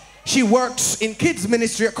 years, she works in kids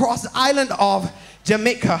ministry across the island of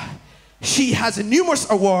Jamaica. She has numerous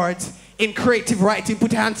awards in creative writing.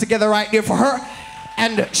 Put your hands together right there for her.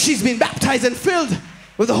 And she's been baptized and filled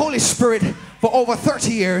with the Holy Spirit for over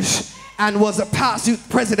 30 years and was a past youth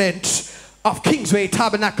president of Kingsway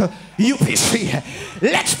Tabernacle UPC.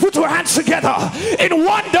 Let's put our hands together in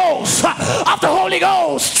one dose of the Holy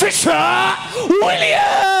Ghost. Trisha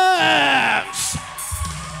Williams.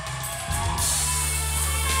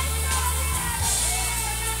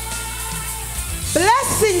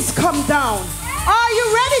 Blessings come down. Are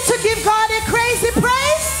you ready to give God a crazy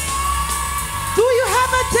praise? Do you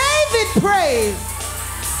have a David praise?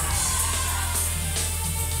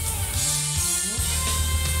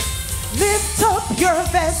 Lift up your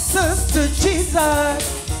vessels to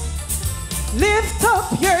Jesus. Lift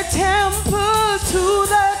up your temple to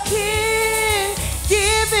the King.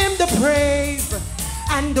 Give him the praise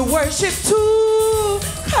and the worship too.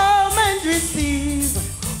 Come and receive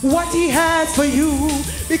what he has for you.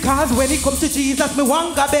 Because when it comes to Jesus, me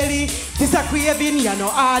wanga belly. This a craving, you know,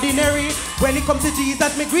 ordinary. When it comes to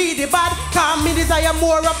Jesus, me greedy bad. Come me desire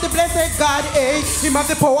more of the blessed God. Hey, him have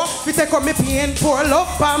the power, we take on me pain. Pour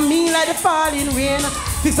love on me like the falling rain.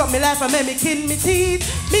 Fix up me life and make me kill me teeth.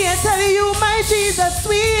 Me I tell you, my Jesus,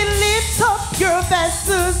 sweet. Lift up your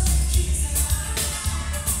vessels.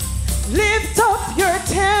 Lift up your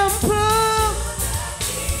temple.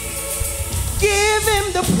 Give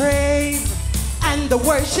him the praise and the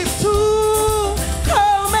worship too.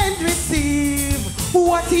 Come and receive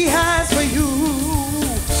what he has for you.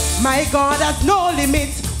 My God has no limit.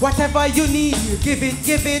 Whatever you need, you give it,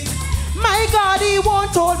 give it. My God, he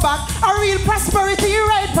won't hold back. A real prosperity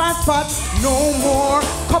right past spot. No more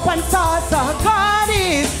cup and saucer. God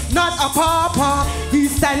is not a pauper.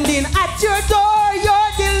 He's standing at your door.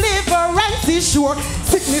 Your deliverance is sure.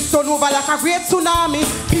 Sickness turn over like a great tsunami.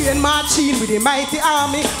 Pain marching with the mighty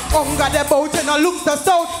army. Hunger the boat and a look the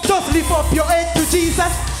south. Just lift up your head to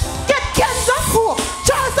Jesus. Get cans of hope,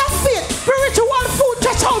 jars of faith, spiritual food,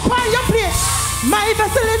 stretch out by your plate. My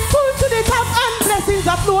vessel is full to the top and blessings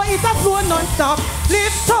of flow, it's a flow non-stop.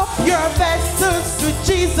 Lift up your vessels to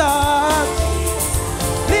Jesus.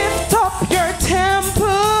 Lift up your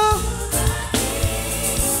temple.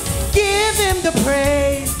 Give him the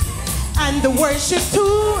praise and the worship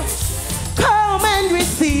too. Come and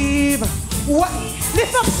receive what?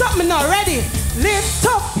 Lift up something already. Lift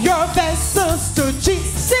up your vessels to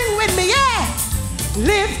Jesus. Sing with me, yeah.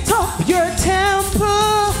 Lift up your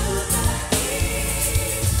temple.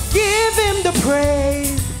 Give him the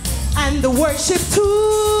praise and the worship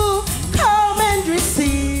too. Come and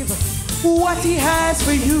receive what he has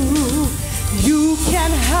for you. You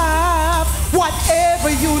can have whatever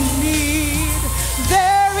you need.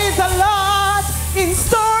 There is a lot in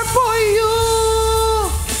store for you.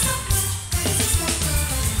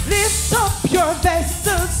 Lift up your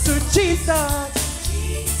vessels to Jesus.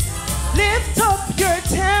 Lift up your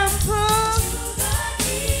temple.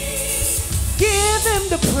 Give him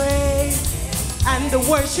the praise and the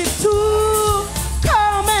worship too.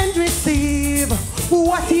 Come and receive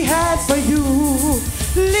what he has for you.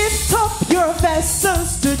 Lift up your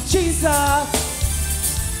vessels to Jesus.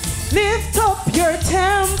 Lift up your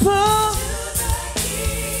temple.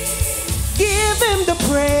 Give him the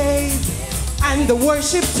praise and the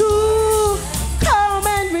worship too. Come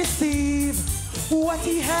and receive what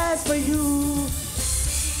he has for you.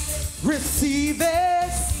 Receive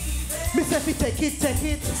it. Me say fi take it, take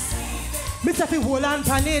it. Me say fi hold on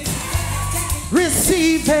pan it.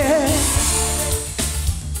 Receive it.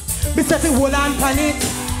 Me say fi hold on pan it.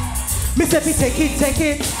 Me say fi take it, take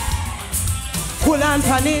it. Hold on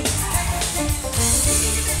pan it.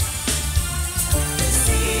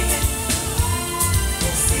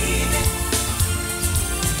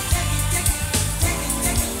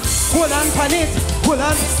 Hold on pan it. Hold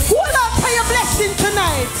on. Hold on for your blessing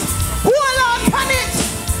tonight. Hold on pan it.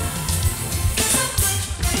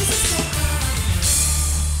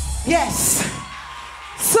 Yes.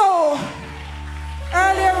 So,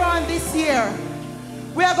 earlier on this year,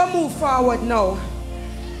 we are going to move forward now.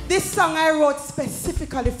 This song I wrote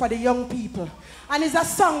specifically for the young people. And it's a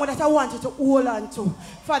song that I want you to hold on to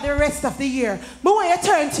for the rest of the year. But when you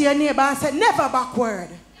turn to your neighbor and say, never backward.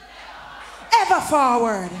 Ever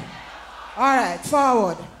forward. All right,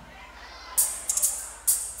 forward.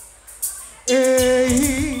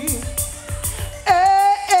 Hey,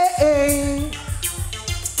 hey, hey, hey.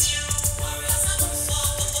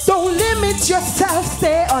 Don't limit Encourage yourself,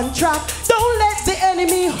 stay on track. Don't let the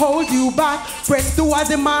enemy hold you back. Press towards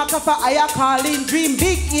the mark of a higher calling. Dream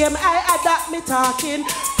big aim, I adapt me talking.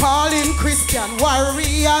 Calling Christian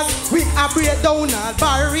warriors. We are break down all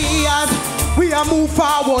barriers. We are move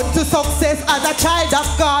forward to success. As a child of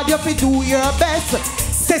God, you have to do your best.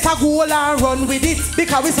 Set a goal and run with it.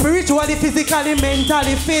 Because we spiritually, physically,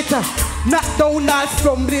 mentally fit. Knock down all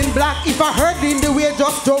stumbling block. If I heard in the way,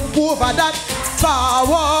 just jump over that.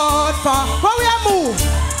 Forward, forward. Where we are move?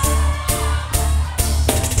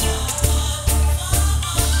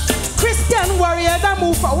 Christian warriors are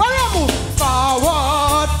move forward. Where we are move?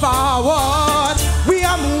 Forward, forward. We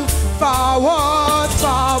are move forward,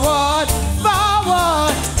 forward,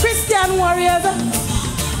 forward. Christian warriors,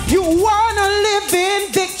 you wanna live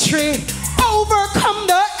in victory, overcome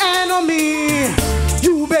the enemy.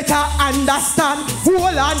 You better understand,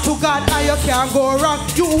 hold on to God and you can't go wrong.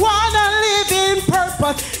 You wanna live in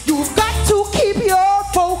purpose, you've got to keep your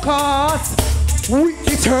focus. With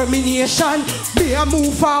determination, be a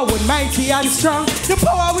move forward, mighty and strong. The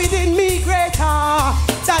power within me greater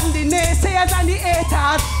than the naysayers and the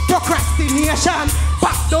haters. Procrastination,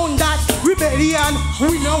 back down that rebellion.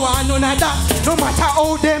 We no want none of that. No matter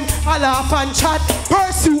how them a laugh and chat,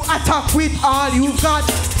 pursue attack with all you've got.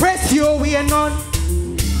 Press your way on.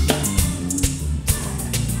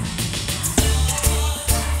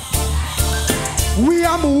 We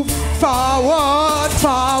are move forward,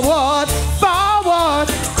 forward, forward.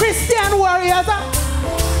 Christian warriors,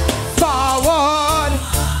 forward.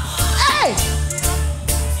 Hey!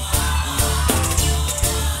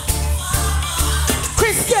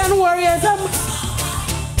 Christian warriors,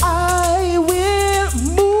 I will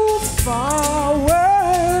move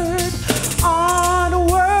forward,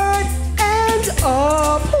 onward and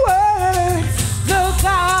upward. The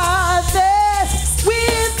God that's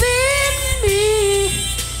within me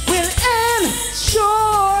will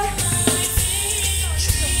ensure.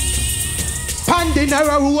 On the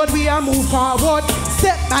narrow road we are move forward.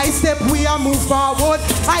 Step by step we are move forward.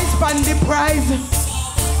 I span the prize.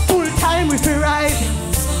 Full time we feel right.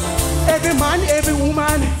 Every man, every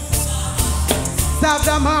woman.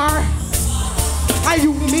 Savanna-La-Mar. And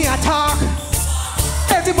you me a talk.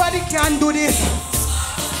 Everybody can do this.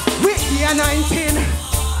 With the anointing.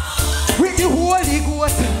 With the Holy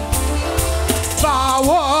Ghost.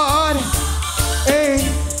 Forward. Hey.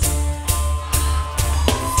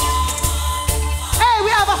 Hey, we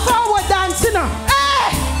have a forward dance, you know.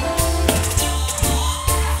 Hey!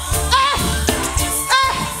 Hey!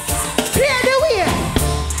 Hey! Clear the way.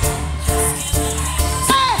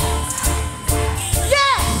 Hey!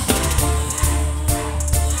 Yeah!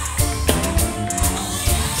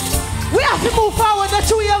 We have to move forward, the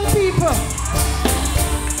two young people.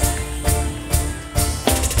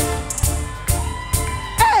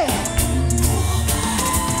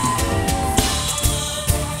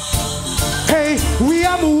 We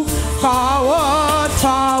are move forward,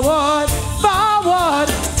 forward, forward.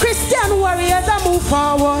 Christian warriors are move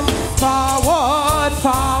forward, forward,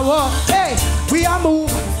 forward. Hey, we are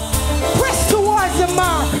move. Press towards the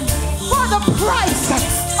mark for the price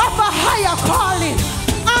of a higher calling.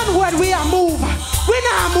 Onward we are move. We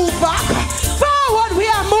now move back. Forward we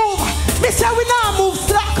are move. Mister, we now move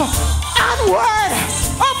slack. Onward,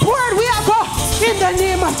 upward we are go. In the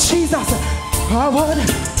name of Jesus. Forward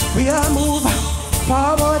we are move.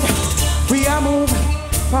 Forward, we are moving.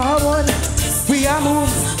 Forward, we are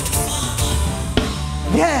moving.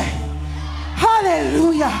 Yeah.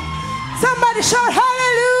 Hallelujah. Somebody shout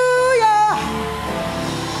hallelujah.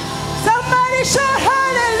 Somebody shout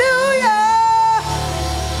hallelujah.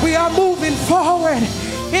 We are moving forward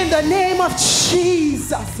in the name of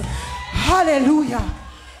Jesus. Hallelujah.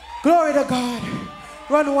 Glory to God.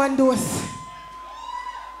 Run one dose.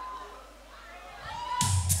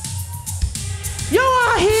 You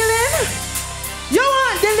want healing? You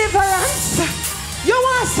want deliverance? You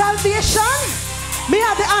want salvation? Me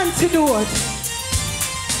have the antidote.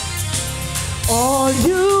 All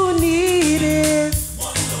you need is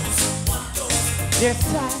the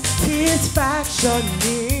satisfaction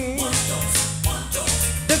in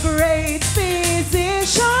the great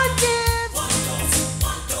physician gives.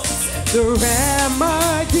 The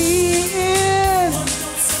remedy is.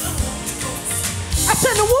 I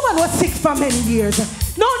said the woman was sick for many years.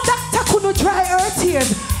 No doctor could not dry her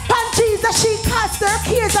tears. And Jesus, she cast her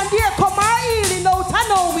cares, and there come her healing out of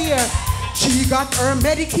nowhere. She got her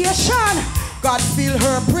medication. God filled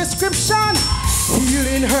her prescription.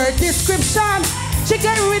 Healing her description. She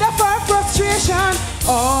get rid of her frustration.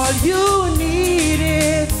 All you need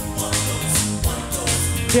is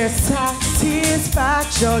the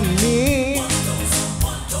satisfaction in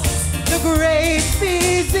The great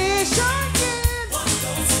physician gives.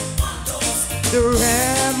 The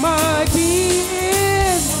remedy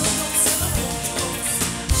is.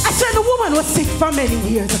 I said the woman was sick for many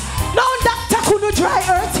years. No doctor couldn't dry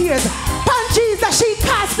her tears. Pan Jesus, she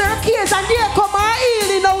cast her cares, and there come her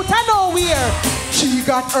healing out of nowhere. She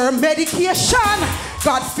got her medication.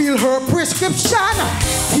 God filled her prescription,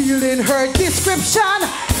 healing her description.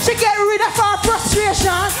 She get rid of her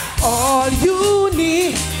frustration. All you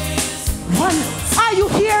need, one. Are you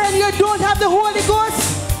here and you don't have the Holy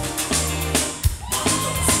Ghost?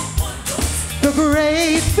 The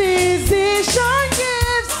great physician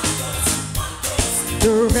gives.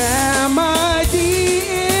 The remedy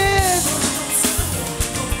is.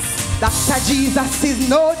 Dr. Jesus is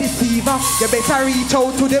no deceiver. You better reach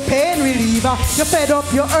out to the pain reliever. You fed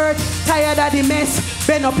up your earth, tired of the mess.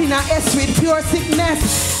 Been up in a S with pure sickness.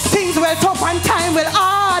 Things well tough and time well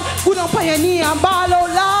hard. Go down on your knee and ball out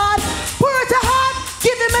loud. Pour out your heart,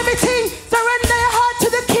 give him everything. Surrender your heart to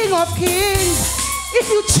the King of Kings. If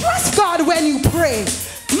you trust God when you pray,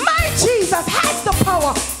 my Jesus has the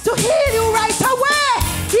power to heal you right away.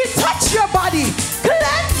 He'll touch your body,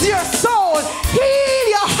 cleanse your soul, heal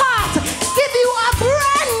your heart, give you a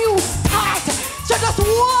brand new start. So just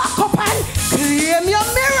walk up and claim your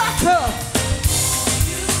miracle.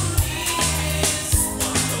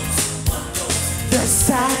 The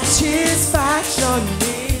satisfaction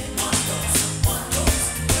is.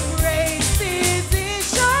 The great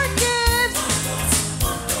physician gives.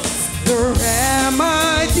 The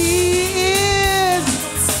remedy is.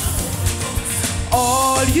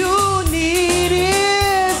 All you need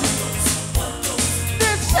is.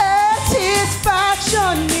 The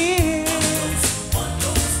satisfaction is.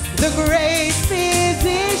 The great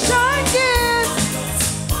physician gives.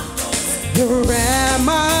 The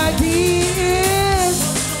remedy is.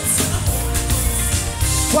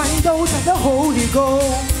 One dose of the Holy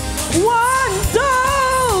Ghost. One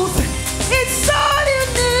dose. It's all you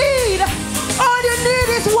need. All you need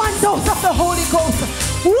is one dose of the Holy Ghost.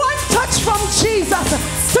 One touch from Jesus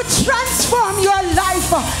to transform your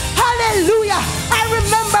life. Hallelujah. I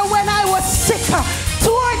remember when I was sick,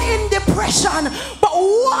 torn in depression, but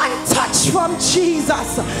one touch from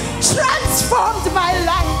Jesus transformed my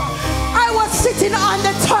life. I was sitting on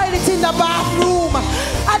the toilet in the bathroom.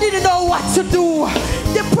 I didn't know what to do.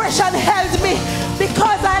 Depression held me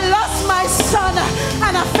because I lost my son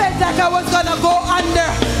and I felt like I was gonna go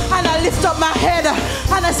under. And I lift up my head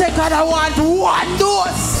and I said, God, I want one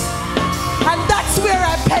dose. And that's where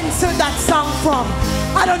I penciled that song from.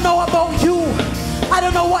 I don't know about you. I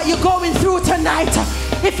don't know what you're going through tonight.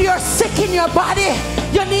 If you're sick in your body,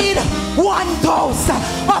 you need one dose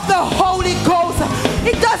of the Holy Ghost.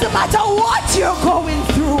 It doesn't matter what you're going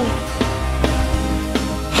through.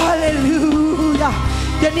 Hallelujah.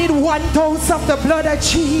 You need one dose of the blood of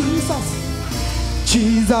Jesus.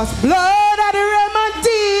 Jesus' blood are the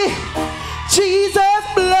remedy. Jesus'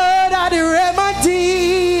 blood are the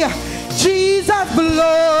remedy. Jesus'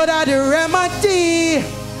 blood are the remedy.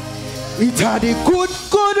 It are the good,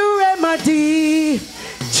 good remedy.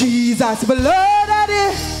 Jesus' blood are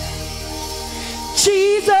the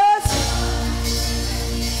Jesus.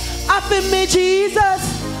 I feel me, Jesus.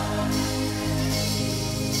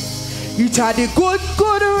 It are the good,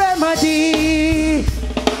 good remedy.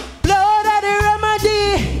 Blood are the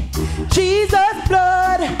remedy. Jesus'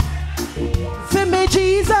 blood. For me,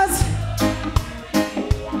 Jesus.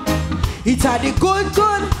 It are the good,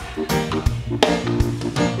 good.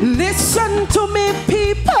 Listen to me,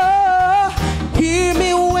 people. Hear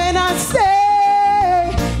me when I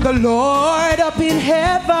say, the Lord up in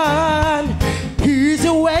heaven hears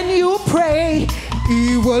you when you pray.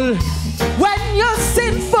 He will, when you're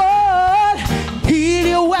sinful, heal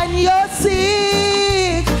you when you're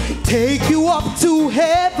sick, take you up to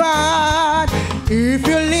heaven if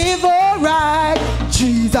you live alright.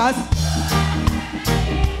 Jesus,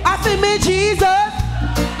 I feel me, Jesus.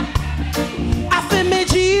 I feel me,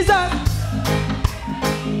 Jesus.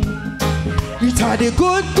 It are the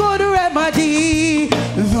good, good remedy.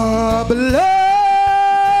 The blood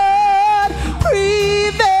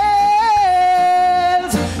prevails.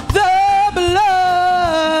 The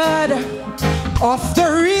blood of the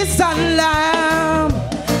risen Lamb.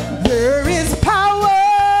 There is power,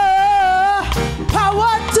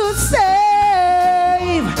 power to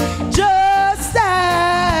save, just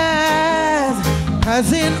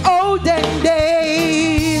as in olden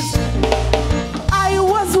days. I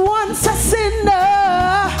was once a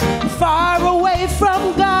sinner, far away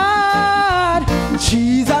from God.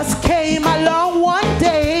 Jesus came along one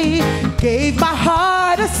day, gave my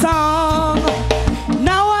heart a song.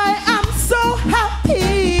 Now I am so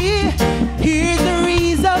happy,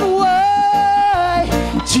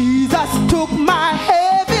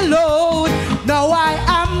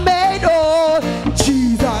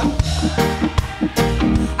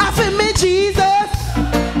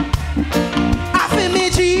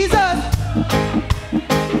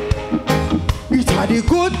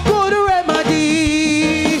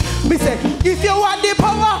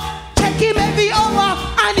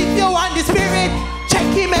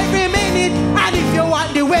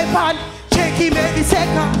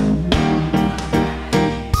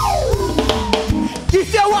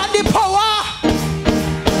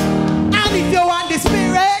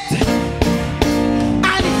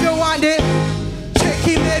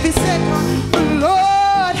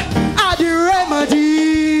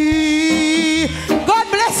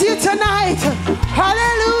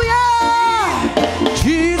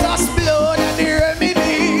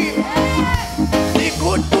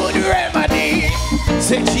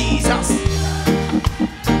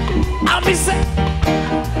 me say,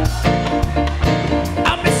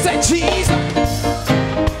 Jesus.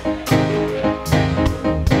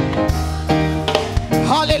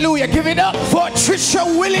 Hallelujah. Give it up for Trisha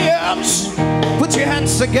Williams. Put your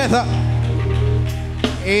hands together.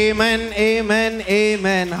 Amen, amen,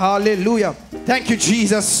 amen. Hallelujah. Thank you,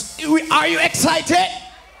 Jesus. Are you excited?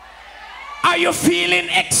 Are you feeling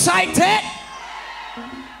excited?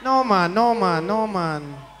 No, man, no, man, no,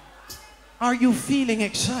 man. Are you feeling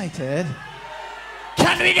excited?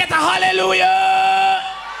 Can we get a hallelujah?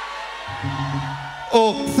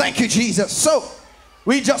 Oh, thank you, Jesus. So,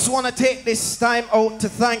 we just want to take this time out to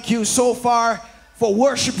thank you so far for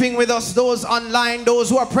worshiping with us. Those online, those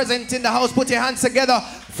who are present in the house, put your hands together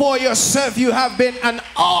for yourself. You have been an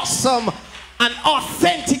awesome and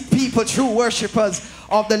authentic people, true worshipers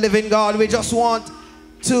of the living God. We just want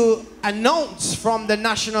to announce from the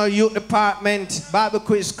National Youth Department Bible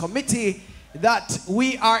Quiz Committee that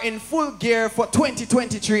we are in full gear for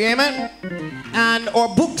 2023, amen? And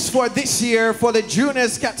our books for this year for the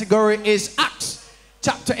juniors category is Acts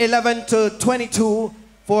chapter 11 to 22,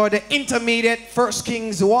 for the intermediate 1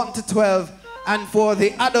 Kings 1 to 12, and for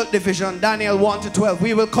the adult division Daniel 1 to 12.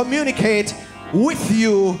 We will communicate with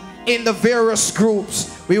you in the various groups.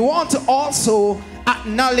 We want to also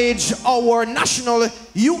acknowledge our National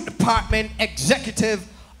Youth Department executive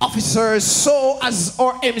officers, so as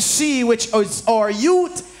our MC, which is our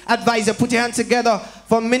youth advisor. Put your hands together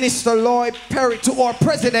for Minister Lloyd Perry, to our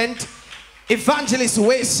president, Evangelist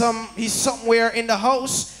Waysome. He's somewhere in the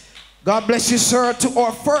house. God bless you, sir. To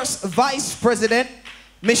our first vice president,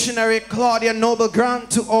 Missionary Claudia Noble Grant.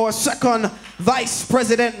 To our second vice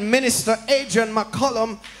president, Minister Adrian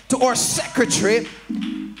McCollum. To our secretary,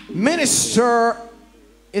 Minister,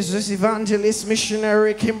 is this Evangelist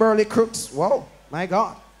Missionary Kimberly Crooks? Wow, my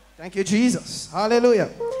God. Thank you, Jesus. Hallelujah.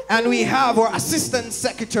 And we have our assistant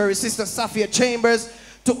secretary, Sister Safia Chambers.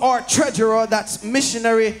 To our treasurer, that's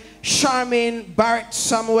Missionary Charmaine Barrett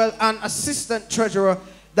Samuel. And assistant treasurer,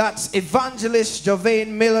 that's Evangelist Javain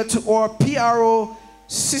Miller. To our PRO,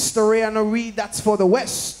 Sister Rihanna Reed, that's for the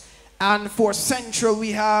West. And for Central,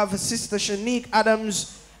 we have Sister Shanique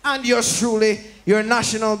Adams. And yours truly, your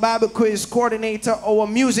National Bible Quiz Coordinator, our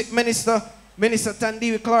music minister, Minister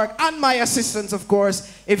Tandiwi Clark, and my assistants, of course,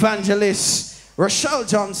 Evangelist Rochelle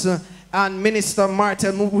Johnson and Minister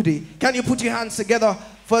Martin Mubudi. Can you put your hands together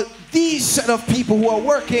for these set of people who are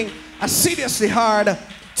working seriously hard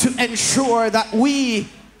to ensure that we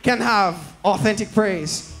can have authentic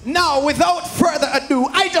praise? Now, without further ado,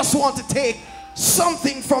 I just want to take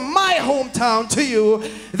something from my hometown to you,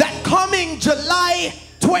 that coming July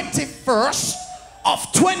 21st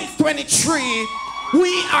of 2023,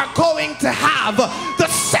 we are going to have the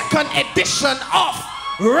second edition of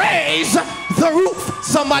Raise the Roof.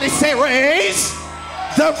 Somebody say raise.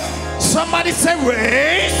 Somebody say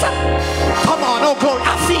raise. Come on, oh glory,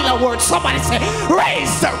 I feel a word. Somebody say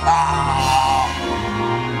raise the roof.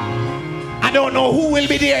 I don't know who will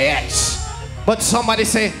be there yet, but somebody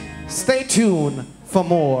say stay tuned for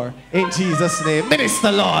more in Jesus' name.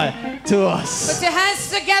 Minister Lord to us. Put your hands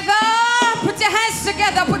together. Put your hands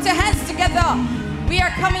together. Put your hands together. We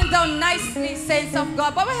are coming down nicely, saints of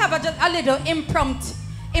God, but we have just a little impromptu.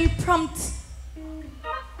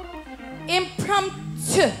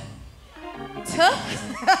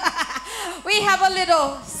 We have a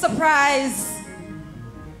little surprise.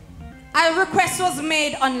 A request was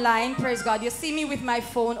made online, praise God. You see me with my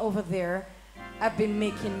phone over there. I've been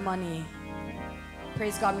making money.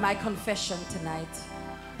 Praise God, my confession tonight.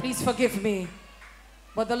 Please forgive me.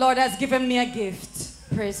 But the Lord has given me a gift.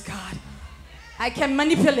 Praise God. I can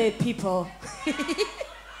manipulate people.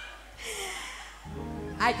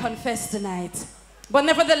 I confess tonight. But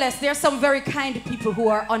nevertheless, there are some very kind people who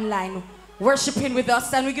are online worshiping with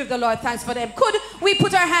us, and we give the Lord thanks for them. Could we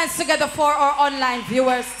put our hands together for our online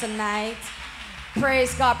viewers tonight?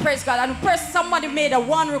 Praise God, praise God. And first, somebody made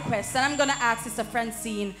one request, and I'm going to ask Sister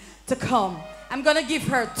Francine to come. I'm going to give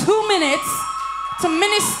her 2 minutes to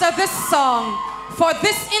minister this song for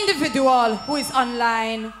this individual who is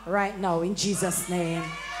online right now, in Jesus' name.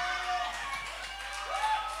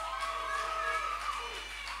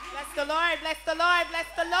 Bless the Lord, bless the Lord, bless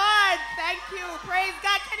the Lord. Thank you. Praise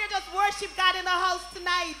God. Can you just worship God in the house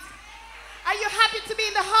tonight? Are you happy to be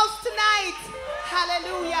in the house tonight?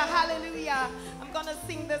 Hallelujah, hallelujah. I'm going to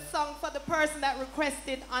sing this song for the person that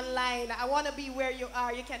requested online. I want to be where you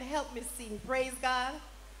are. You can help me sing. Praise God.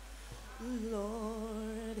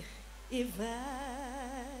 Lord, if I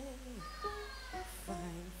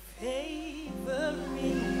find favor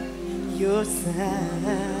in your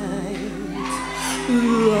sight,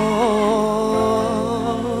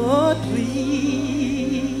 Lord,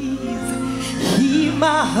 please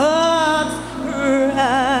my heart's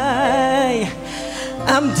cry.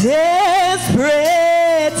 I'm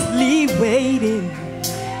desperately waiting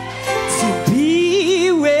to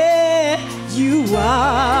be where you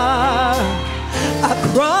are.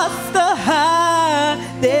 Across the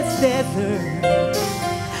hardest desert,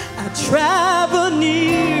 I travel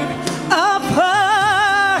near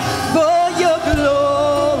apart for your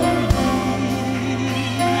glory.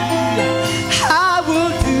 I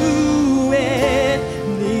will do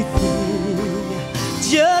anything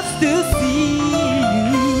just to see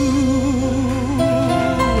you,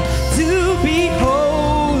 to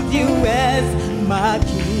behold you as my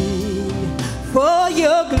King for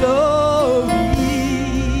your glory.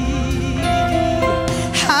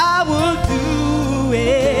 I will do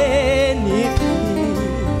anything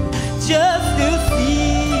just to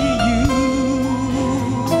see you,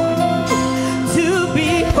 to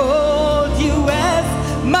behold you as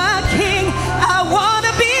my King. I want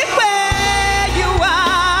to be where you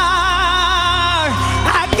are.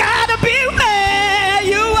 I gotta be where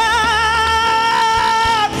you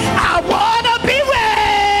are. I want to be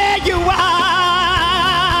where you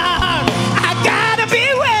are. I gotta be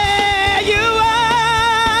where you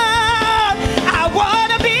are. I want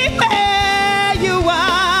to be where you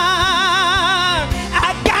are.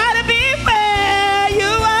 I gotta be where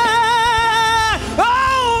you are.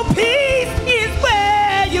 Oh, peace is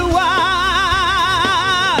where you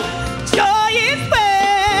are. Joy is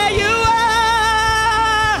where you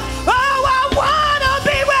are. Oh, I wanna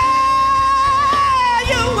be where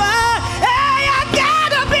you are. Hey, I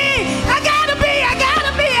gotta be.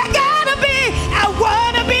 I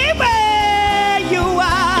wanna be where you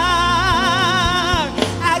are.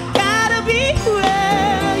 I gotta be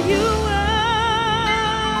where you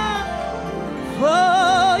are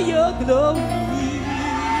for your glory.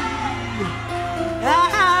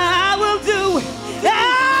 I will do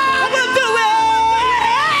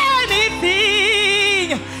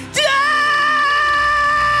anything just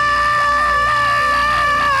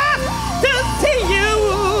to see you.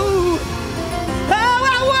 Oh, I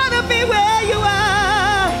wanna be where you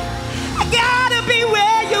are. I gotta be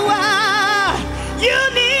where you are. You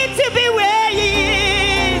need to be where he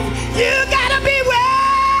is. You gotta be where.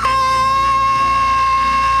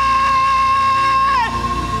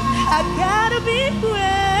 I gotta be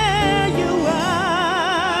where you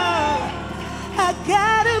are. I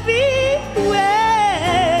gotta be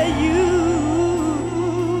where you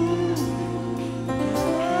are.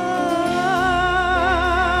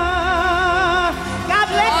 God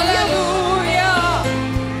bless you. Hallelujah.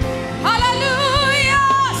 Hallelujah.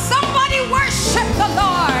 Somebody worship the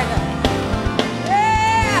Lord.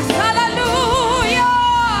 Yes. Hallelujah.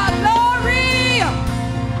 Glory.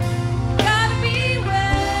 Gotta be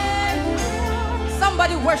where you are.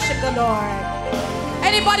 Somebody worship the Lord.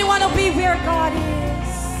 Anybody want to be where God is?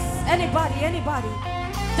 Anybody?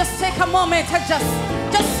 Just take a moment and just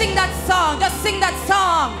sing that song. Just sing that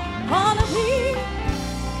song. Wanna be.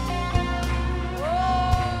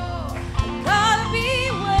 Oh, gotta be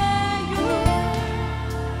where you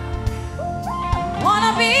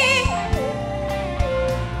wanna be.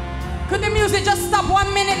 Could the music just stop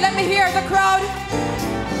 1 minute? Let me hear the crowd.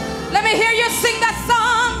 Let me hear you sing that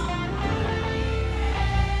song.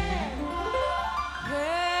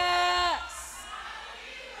 Yes.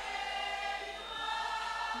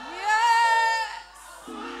 Yes.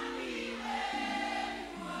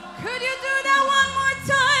 Could you do that one more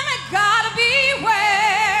time? I gotta be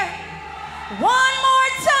where. One more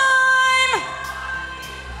time.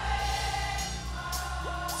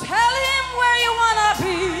 Tell him where you wanna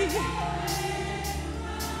be.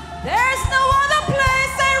 There's no other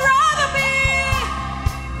place I'd rather be.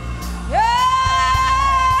 Yeah,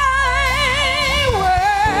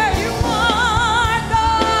 where you are,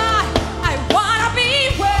 God. I wanna be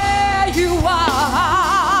where you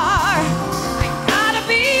are. I gotta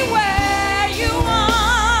be where you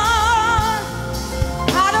are.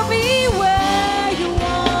 Gotta be where you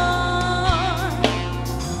are.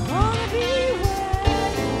 Wanna be where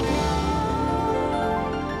you are.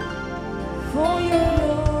 For your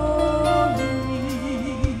glory,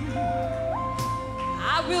 I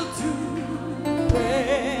will do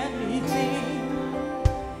anything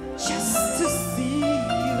just to see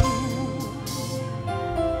you,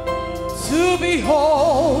 to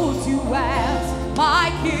behold you as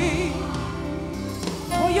my King.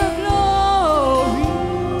 For your glory,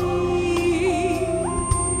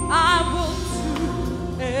 I will do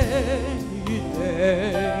anything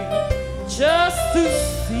just to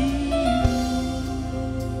see you,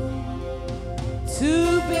 to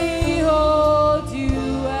behold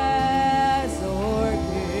you as our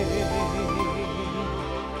King.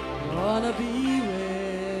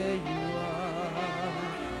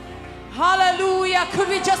 Hallelujah. Could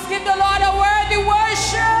we just give the Lord a worthy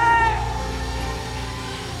worship?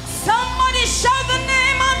 Somebody shout the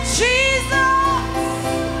name of Jesus.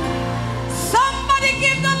 Somebody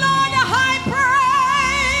give the Lord a high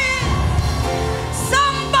praise.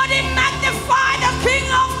 Somebody magnify the King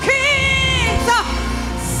of Kings.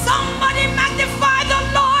 Somebody magnify the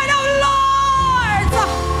Lord of Lords.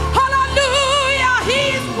 Hallelujah.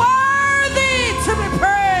 He is worthy to be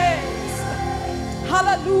praised.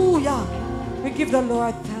 Hallelujah. We give the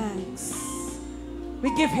Lord thanks.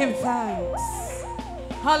 We give him thanks.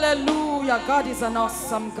 Hallelujah. God is an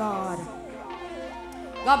awesome God.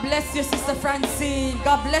 God bless you, Sister Francine.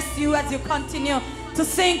 God bless you as you continue to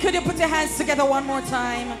sing. Could you put your hands together one more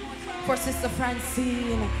time for Sister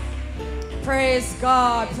Francine? Praise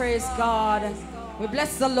God. Praise God. We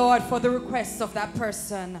bless the Lord for the request of that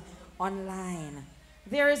person online.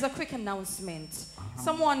 There is a quick announcement.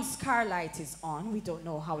 Someone's car light is on. We don't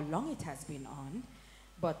know how long it has been on,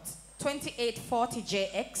 but 2840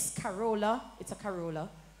 JX Corolla. It's a Corolla.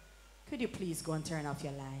 Could you please go and turn off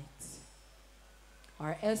your lights?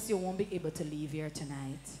 Or else you won't be able to leave here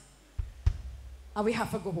tonight. And we have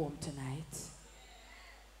to go home tonight.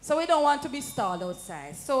 So we don't want to be stalled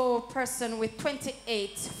outside. So person with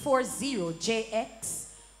 2840 JX,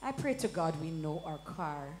 I pray to God we know our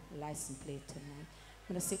car license plate tonight.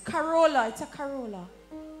 I'm going to say Corolla. It's a Corolla.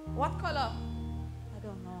 What color? I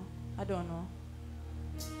don't know. I don't know.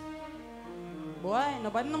 Boy,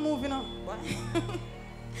 nobody no moving on. Boy.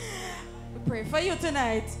 We pray for you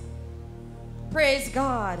tonight. Praise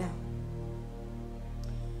God.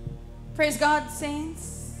 Praise God,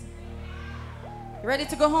 saints. You ready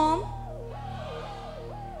to go home?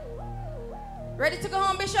 Ready to go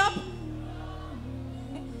home, Bishop?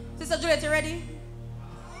 Sister Juliet, you ready?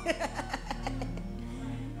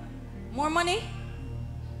 More money?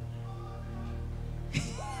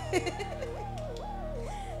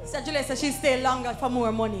 Sister Juliet said she'll stay longer for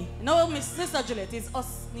more money. No, Miss Sister Juliet, it's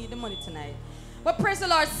us need the money tonight. But praise the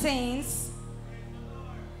Lord, saints.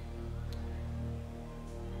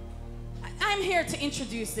 I'm here to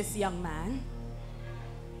introduce this young man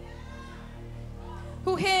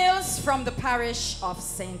who hails from the parish of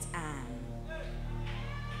St. Anne.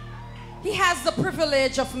 He has the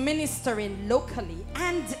privilege of ministering locally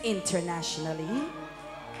and internationally.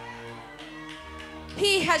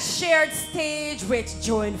 He has shared stage with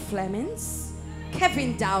Joan Flemings,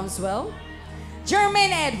 Kevin Downswell,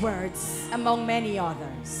 Jermaine Edwards, among many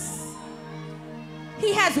others.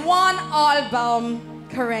 He has one album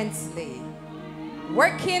currently,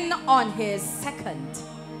 working on his second.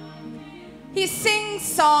 He sings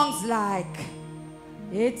songs like,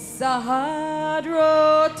 "It's a hard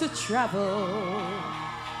road to travel.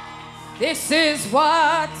 This is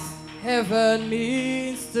what heaven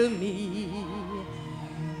means to me.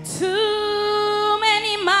 Too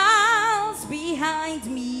many miles behind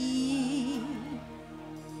me."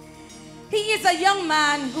 He is a young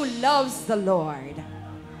man who loves the Lord.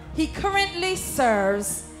 He currently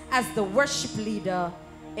serves as the worship leader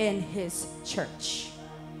in his church.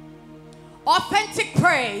 Authentic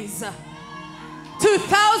Praise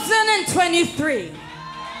 2023.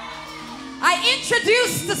 I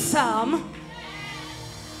introduced the psalm,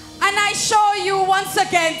 and I show you once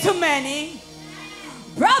again to many,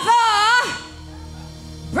 Brother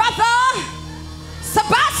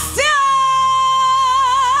Sebastian.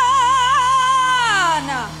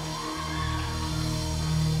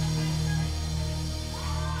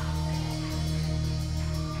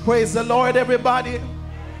 Praise the Lord, everybody.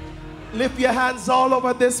 Lift your hands all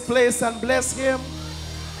over this place and bless him.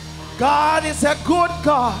 God is a good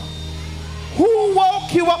God. Who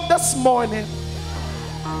woke you up this morning?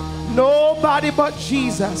 Nobody but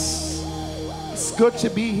Jesus. It's good to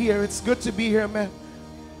be here. It's good to be here, man.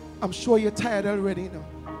 I'm sure you're tired already, no?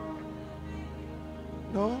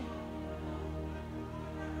 No?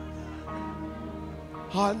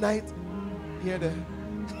 All night? Here there.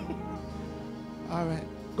 All right.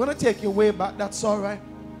 Gonna take you way back. That's all right.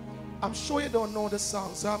 I'm sure you don't know the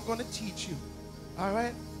song, so I'm gonna teach you. All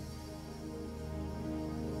right?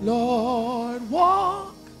 Lord,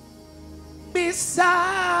 walk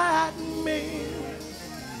beside me,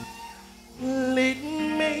 lead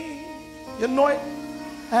me, you know it,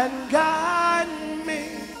 and guide me,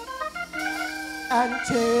 and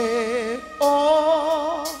take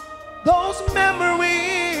all those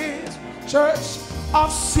memories, church,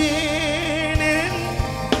 of sinning.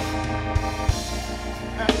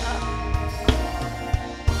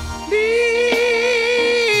 Please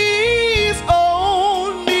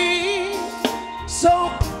only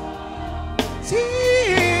so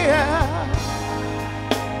dear,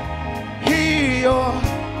 hear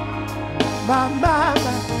my,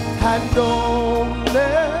 and don't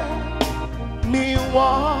let me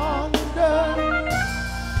wander.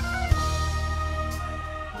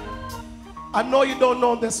 I know you don't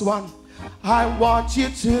know this one. I want you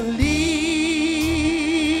to lead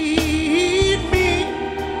me.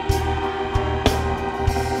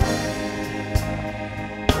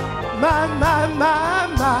 My,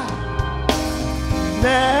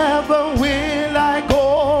 never will I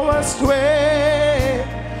go astray.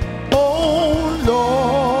 Oh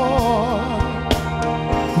Lord,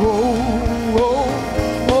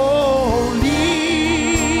 lead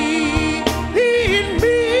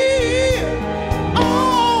me,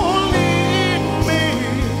 oh lead me,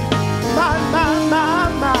 my,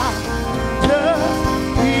 just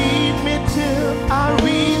lead me till I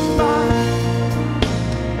reach my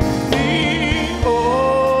need.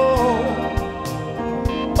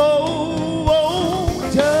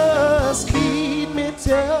 Just lead me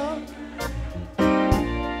till.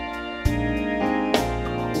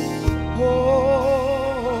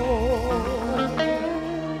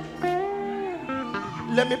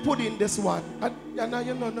 Let me put in this one. No.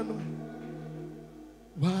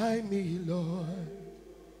 Why me, Lord?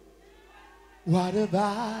 What have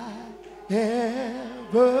I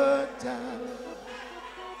ever done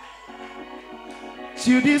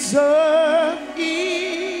to deserve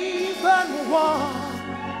even one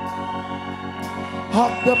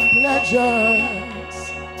of the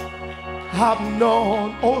pleasures I've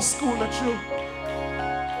known? Old school and true.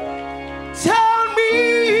 Tell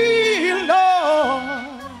me, Lord,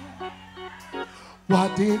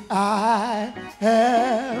 what did I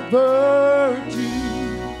ever do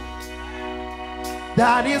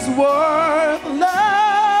that is worth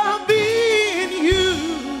loving you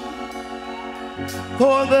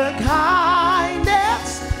for the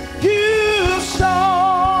kindness you've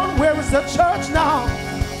shown? Where is the church now?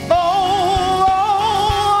 Oh,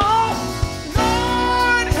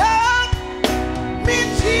 Lord, help me,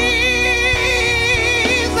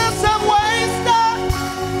 Jesus, I'm wasted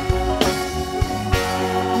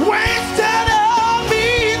on me,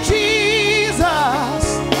 Jesus.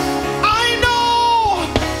 I know,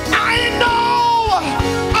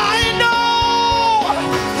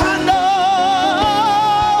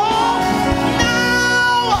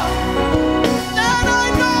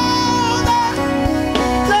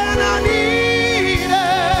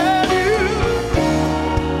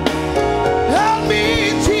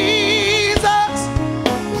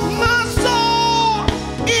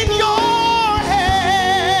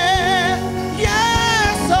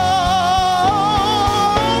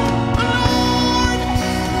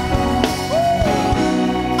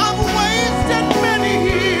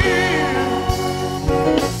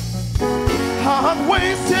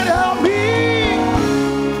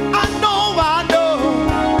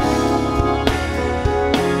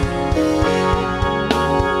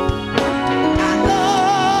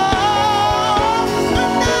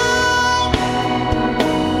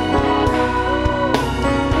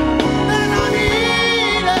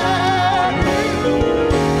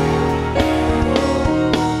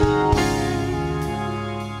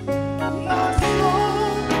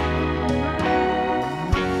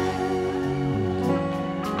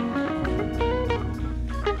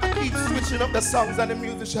 up the songs and the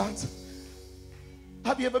musicians.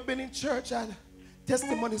 Have you ever been in church and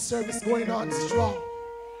testimony service going on strong,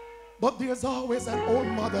 but there's always an old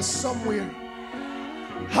mother somewhere?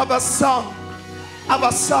 Have a song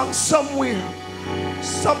somewhere.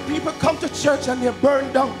 Some people come to church and they're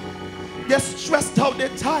burned down, they're stressed out, they're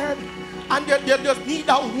tired, and they just need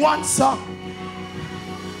that one song.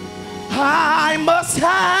 I must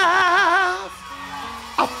have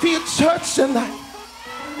a field church tonight.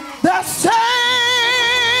 The Savior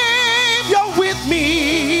with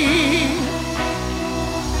me.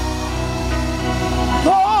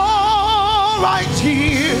 Oh, right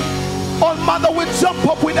here, old mother will jump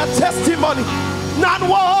up with a testimony. Not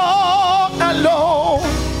walk alone.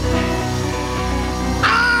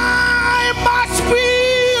 I must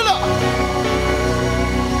feel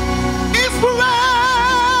His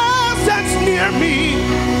presence near me,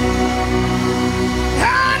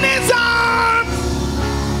 and His arms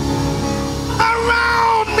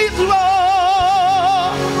around me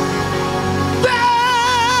draw.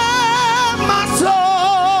 Then my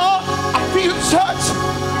soul, I feel church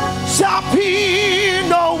shall be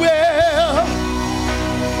nowhere.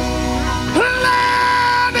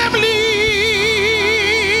 Let Him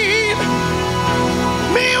lead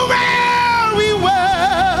me very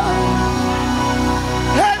well,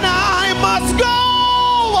 and I must go.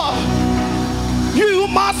 You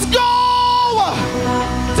must go.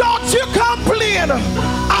 Don't you complain.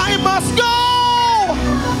 I must must go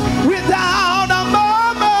without a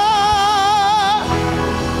murmur.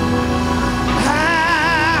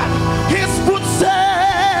 And his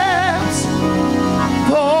footsteps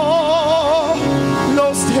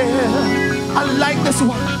follow still. I like this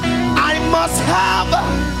one. I must have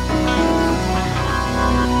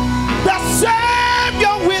the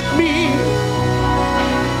Savior with me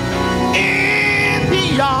in the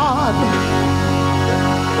yard.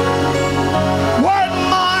 Word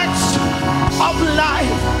march of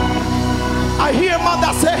life. I hear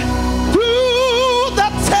mother say, through the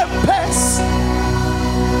tempest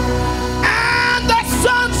and the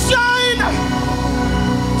sunshine,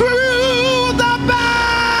 through the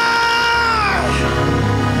bad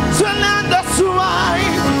to land us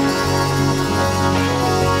right.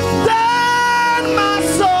 Then my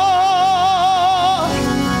soul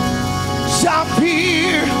shall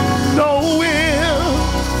fear no ill.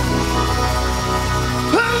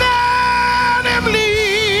 Let him lead.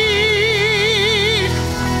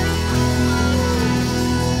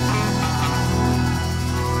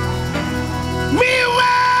 Me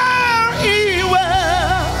where he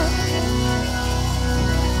will.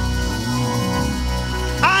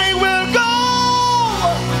 I will go.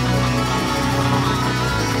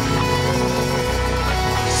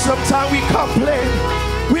 Sometimes we complain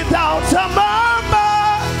without a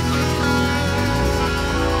murmur.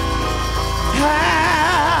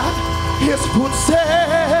 And his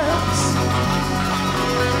footsteps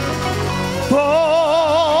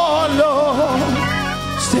follow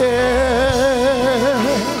still.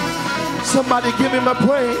 Somebody give him a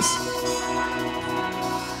praise.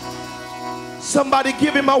 Somebody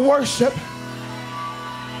give him a worship.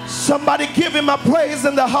 Somebody give him a praise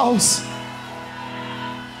in the house.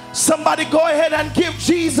 Somebody go ahead and give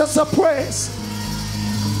Jesus a praise.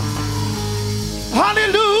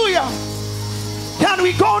 Hallelujah. Can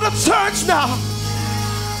we go to church now?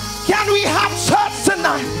 Can we have church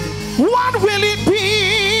tonight? What will it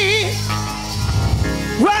be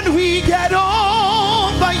when we get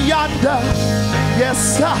over yonder? Yes,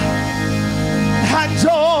 sir. And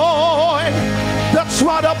join the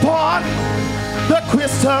trod upon the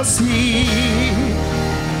crystal sea.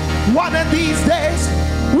 One of these days,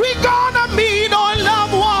 we're gonna meet our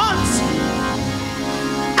loved ones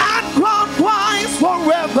and crown wise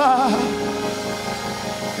forever.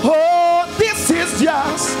 Oh, this is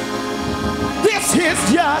just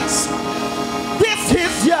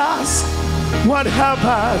what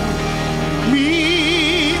heaven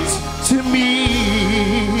means to me.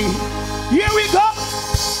 Here we go.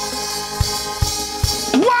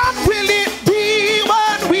 What will it be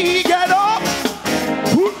when we get up?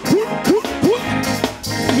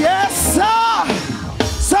 Yes, sir.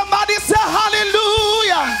 Somebody say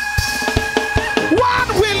hallelujah. What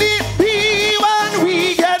will it be when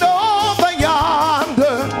we get over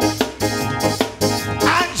yonder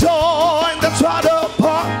and join the trod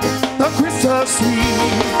upon the crystal sea?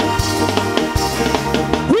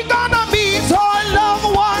 We're gonna meet our loved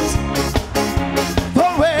ones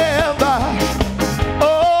forever.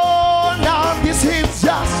 Oh, now this is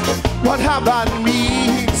just what heaven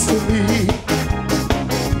means to me.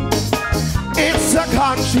 It's a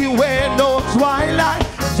country where no twilight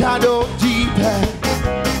shadow deepen.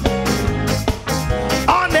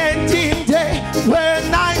 Unending day where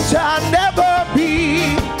night shall never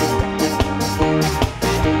be.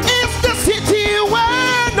 It's the city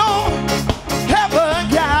where no heaven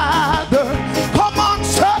gather. Come on,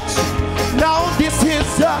 church. Now this is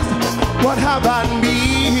just what heaven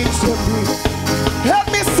means to me. Help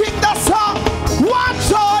me sing the song. What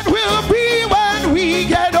joy will be when we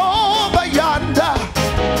get over yonder.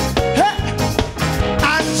 Hey.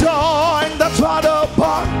 And join the trod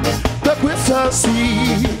upon the crystal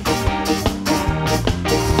sea.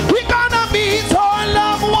 We're gonna meet our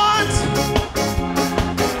loved ones.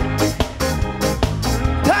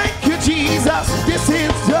 Thank you, Jesus. This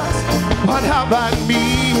is just what heaven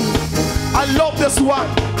means. I love this one.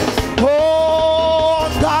 Oh,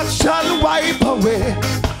 God shall wipe away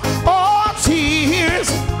all tears.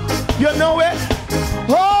 You know it.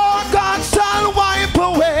 Oh, God shall wipe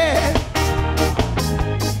away.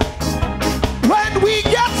 When we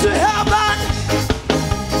get to heaven,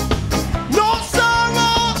 no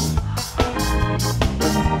sorrows.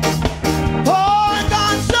 Oh,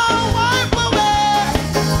 God shall wipe away.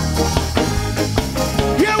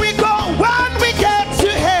 Here we go. When we get to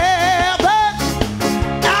heaven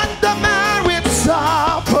and the marriage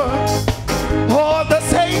supper, oh, the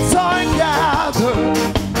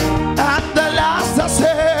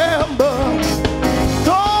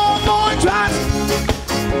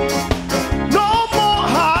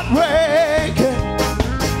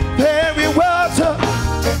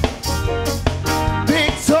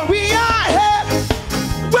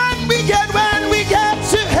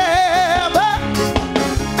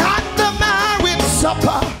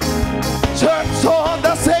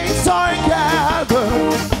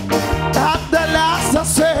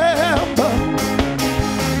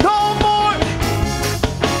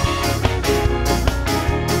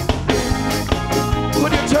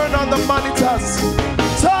Jesus.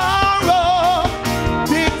 Sorrow,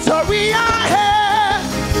 victory ahead.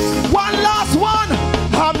 One last one.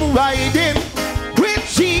 I'm riding with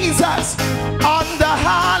Jesus on the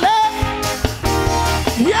Harley.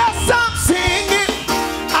 Yes, I'm singing,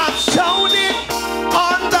 I'm shouting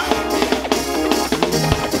on the.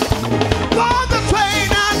 For the train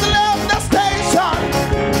has left the station.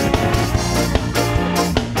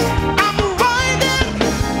 I'm riding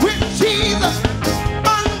with Jesus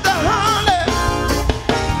on the Harley.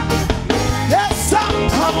 Yes, I'm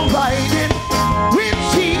riding with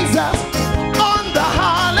Jesus on the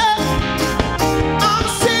Harley. I'm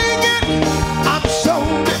singing, I'm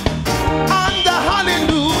shouting on the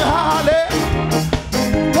hallelujah, Harley.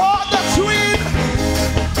 For the twin.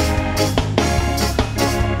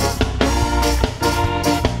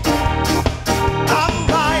 I'm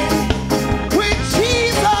riding with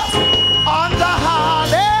Jesus on the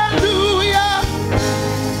hallelujah.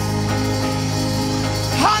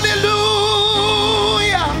 Hallelujah.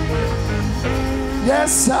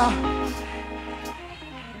 Yes, sir.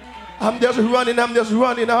 I'm just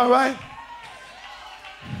running, all right?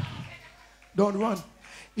 Don't run.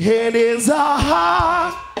 It is a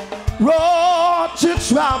hard road to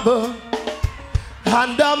travel,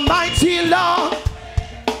 and the mighty Lord,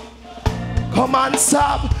 come on,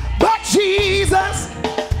 stop. But Jesus,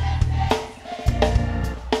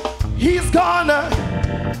 He's gonna.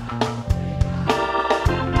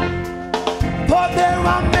 For there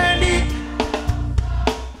are many,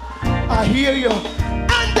 I hear you,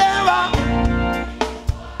 and there are.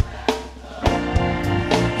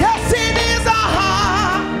 Yes, it is a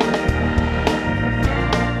hard.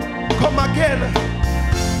 Come again.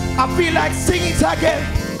 I feel like singing it again.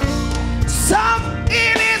 Some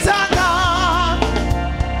it is a hard.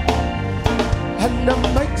 And the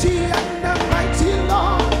mighty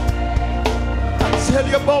Lord. I tell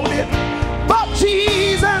you about it. But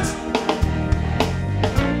Jesus,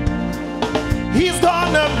 He's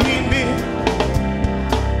gonna meet me.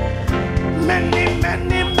 Many,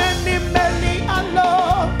 many, many, many I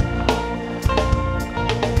love.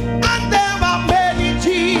 And there are many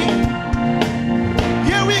Jesus.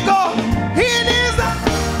 Here we go. It is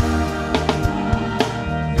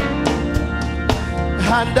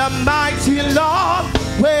and the mighty Lord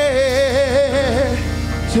way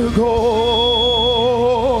to go.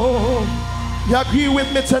 You agree with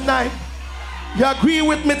me tonight? You agree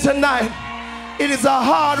with me tonight? It is a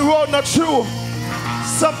hard road, not true.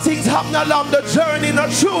 Some things happen along the journey,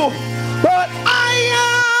 not true. But I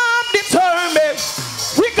am determined.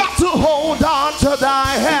 We got to hold on to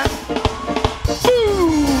thy hand.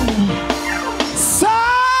 Ooh.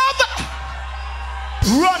 Some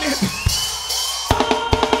running.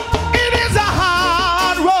 It is a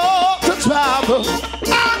hard road to travel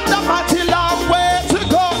and a mighty long way to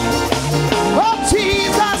go. Oh,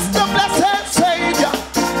 Jesus, the blessed Savior,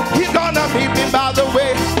 He's gonna meet me by the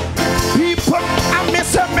way. People, I miss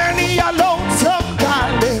so many lonesome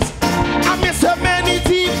valleys. I miss so many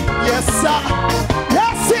deep, yes, sir.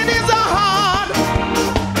 Yes, it is a hard.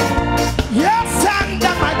 Yes, and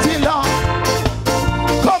the mighty Lord.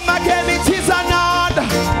 Come again, it is an hard.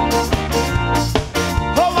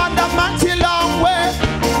 Oh, and the mighty long way.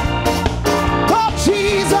 Oh,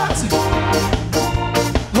 Jesus.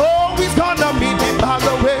 Oh, He's gonna meet me by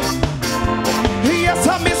the way. Yes,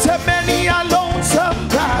 I miss so many lonesome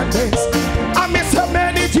valleys. I miss so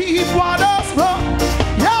many deep waters flow.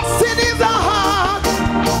 Yes, it is a hard.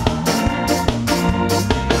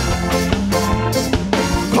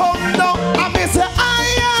 Come now, I miss it. I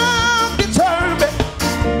am determined.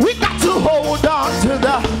 We got to hold on to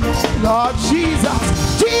the Lord Jesus.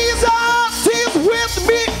 Jesus is with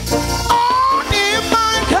me. On in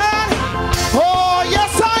my hand. Oh,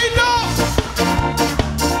 yes, I know.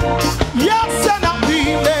 Yes, and I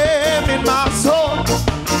feel Him in my soul.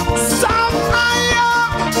 Some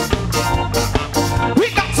we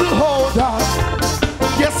got to hold on.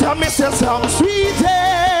 Yes, I miss some sweet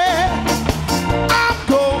day. I'm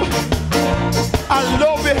going. I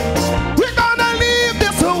love it. We're gonna leave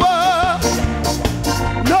this world.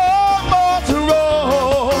 No more to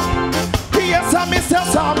roll. Yes, I miss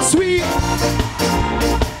some sweet.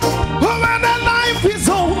 When the life is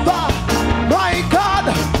over, my God,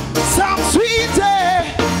 some sweet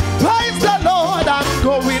day. Praise the Lord, I'm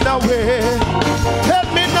going away. Let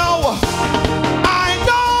me know. I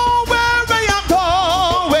know where I am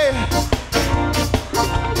going.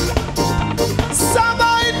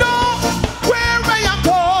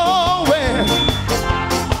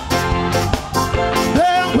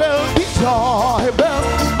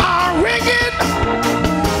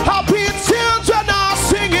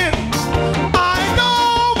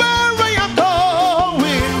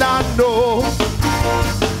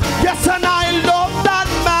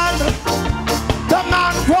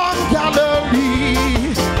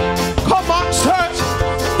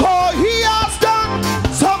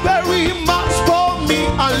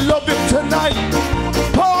 night.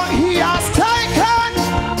 For he has taken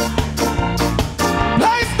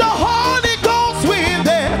place the Holy Ghost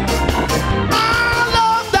within. I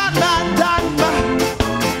love that man, that man.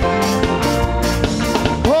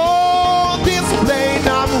 Oh, this plane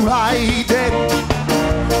I'm riding,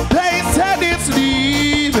 they said it's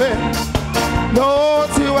leaving. No,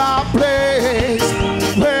 to our place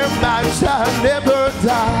where man shall never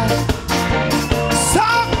die.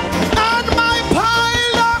 Some and my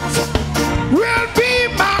pilot will be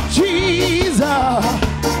my Jesus.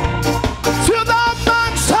 To the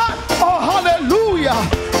mansion, oh hallelujah,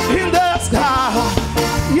 in the sky.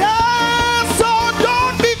 Yes, so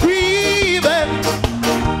don't be grieving,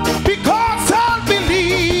 because I'll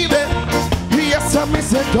believe it. Yes, I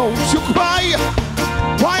said, don't you cry.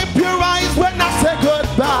 Wipe your eyes when I say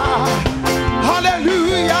goodbye.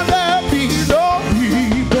 Hallelujah, there be no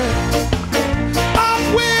weeping. I'm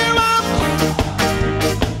where I'm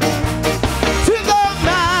to the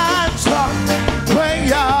mansion way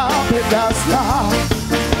up in the sky.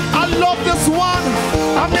 I love this one.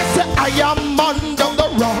 I may say I am under the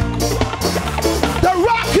rock. The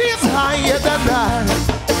rock is higher than I.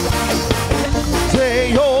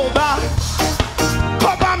 Jehovah,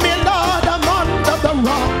 cover me, Lord, I'm under the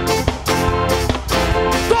rock.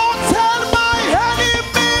 Don't tell my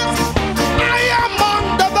enemies I am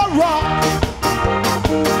under the rock.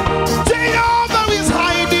 Jehovah is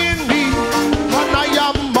hiding me, and I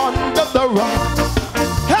am under the rock.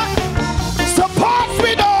 Hey, support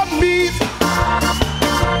me don't meet.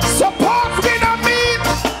 Support me don't meet.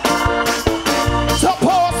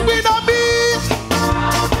 Support me don't meet.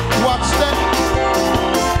 Watch that.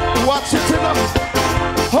 Watch it enough.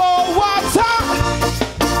 Oh, water.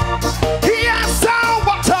 Yes,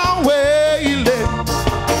 water wailing.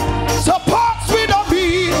 Support me don't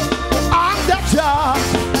meet. I'm the judge.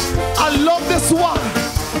 I love this one.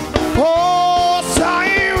 Oh,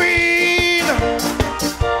 Cyrene.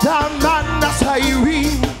 The man that's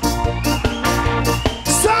Cyrene.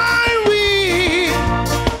 Cyrene.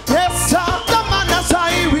 Yes, sir, the man that's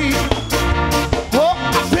Cyrene. Oh,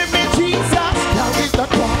 happy me Jesus carried the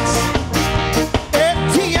cross.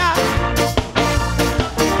 Etienne,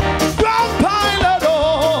 Grand Pilot,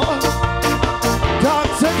 oh, down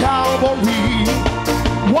to Calvary.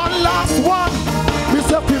 One last one,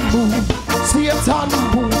 Mr. Move, Satan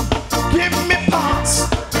move, give me pass.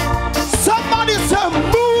 Somebody say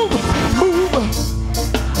move, move,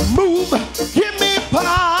 move, give me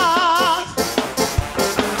pass.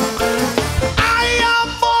 I am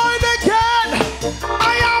born again,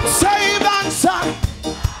 I am saved and son.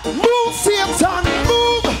 Move, Satan,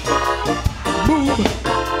 move, move.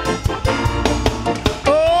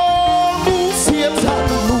 Oh, move, Satan,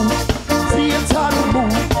 move, Satan,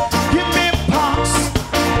 move. Give me pass.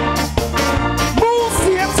 Move,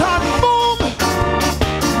 Satan, move,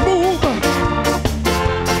 move.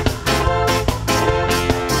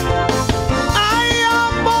 I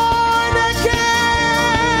am born again.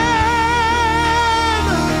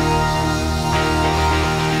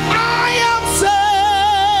 I am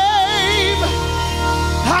saved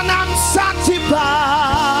and I'm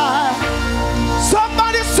sanctified.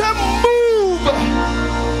 Somebody say move,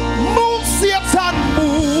 move, Satan,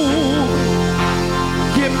 move.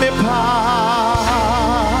 Give me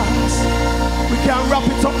pass. We can wrap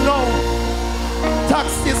it up now.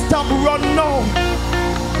 Taxi stop run now.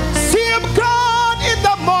 Same God in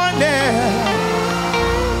the morning.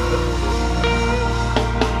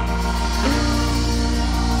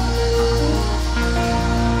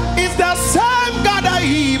 It's the same God of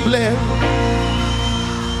evening.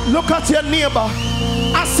 Look at your neighbor.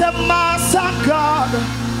 I said, Master God,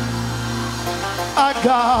 a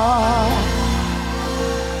God.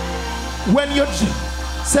 When you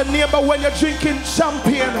say neighbor, when you're drinking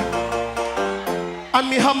champagne and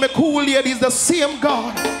me have me cool ladies, the same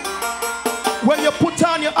God. When you put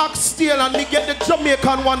on your oxtail and me get the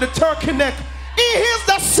Jamaican one, the turkey neck, he is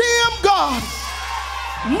the same God.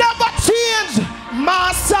 Never change.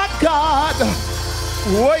 Master God.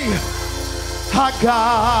 Wait.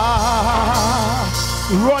 God.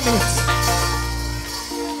 Run it.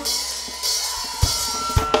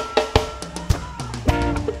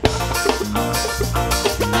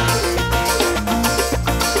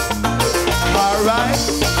 All right.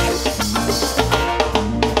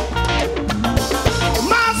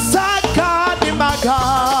 Master God, my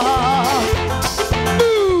God.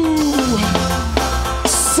 Ooh.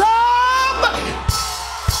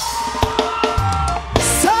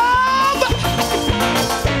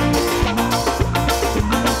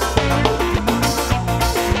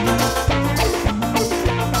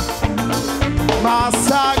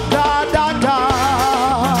 Master God,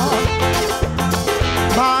 God.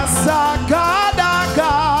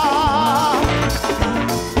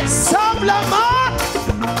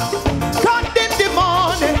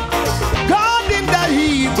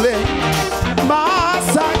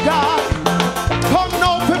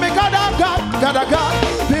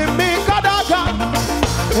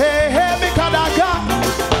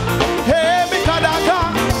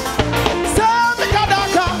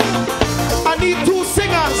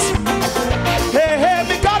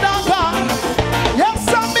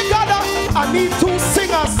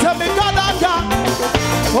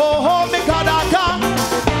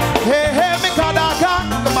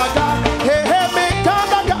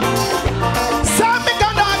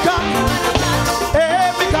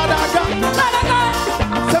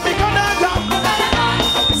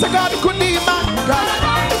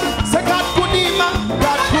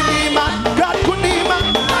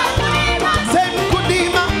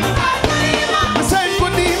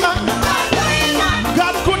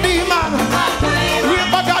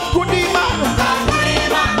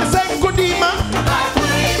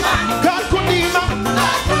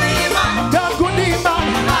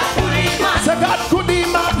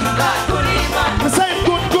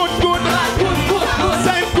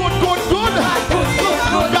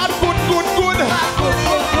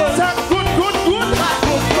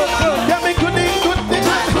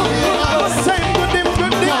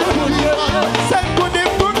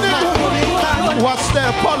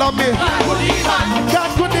 follow me. God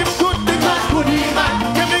good him good thing.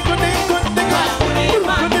 Give me good thing, good thing.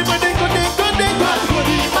 Good thing, good thing, good thing, good thing.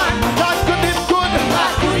 God good him good.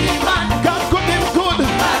 God good him good.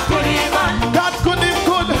 God good him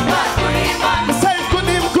good. Say good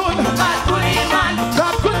him good.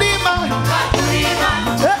 God good him.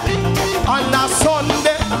 On a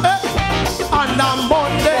Sunday, on a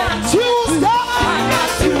Monday, Tuesday,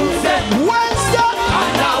 Wednesday,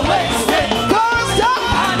 Thursday,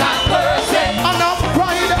 on a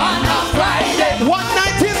Friday. One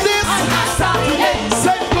night is this.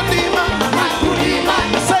 Say good evening.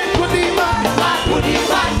 Say good evening.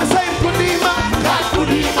 Say good evening.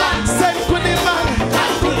 Say good evening.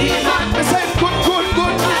 Say good, good,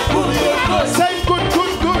 good. Say good,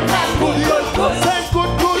 good, good. Say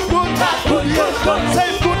good, good, good. Say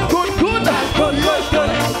good, good, good.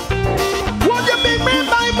 Would you make me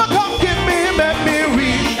Bible? Come give me, make me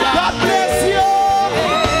read. God bless you.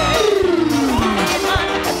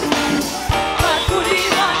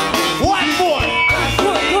 One more.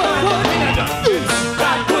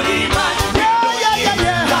 Yeah.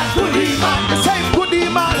 Say good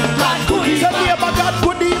evening. Say neighbor God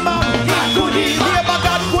good evening. Neighbor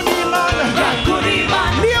God good evening.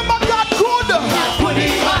 Neighbor God good.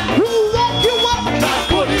 Who woke you up?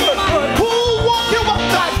 Who woke you up?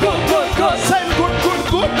 Say good, good,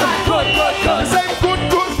 good. Say good,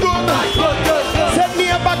 good, good. Say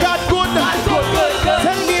neighbor God good.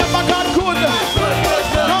 Say neighbor God good.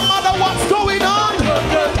 No matter what's going on,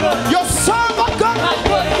 your serve a God.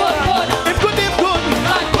 If good, if good.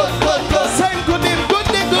 Say good, if good,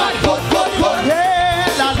 if good.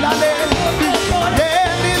 Yeah, la la la.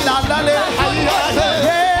 Yeah, la la la.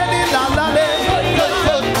 Yeah, la la la.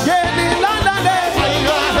 Yeah, la la la.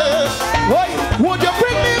 Wait, would you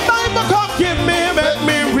bring me Bible? Come give me, make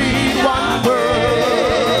me read one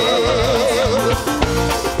verse.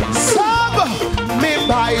 Serve me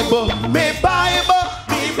Bible, me Bible,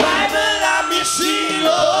 and me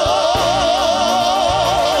Shiloh.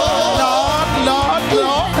 Lord,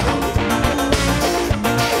 Lord.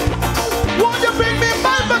 Would you bring me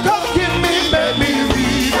Bible? Come give me, make me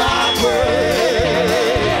read one verse.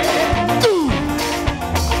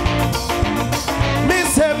 Me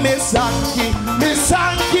say me Sanki, me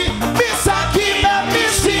Sanki, let me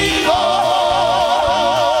see.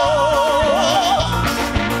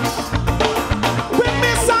 When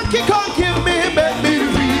me Sanki come give me, let me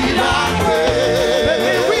read again. Let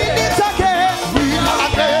me read it again.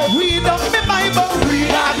 Read up me Bible.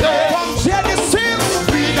 From Genesis.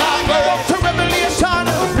 Up to Revelation.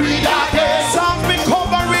 Psalms me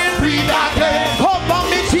covering. Cover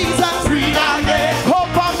me Jesus.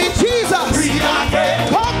 Cover me Jesus.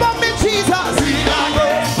 Cover me Jesus.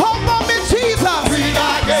 Cover me Jesus.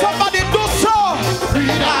 Somebody do so.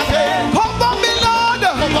 Cover me, Lord,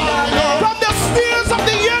 from the snares of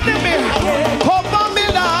the enemy. Cover me,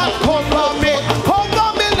 Lord. Cover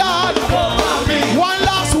me, Lord. One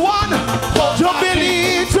last one. Jubilee.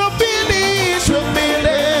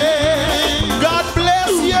 God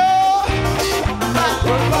bless you.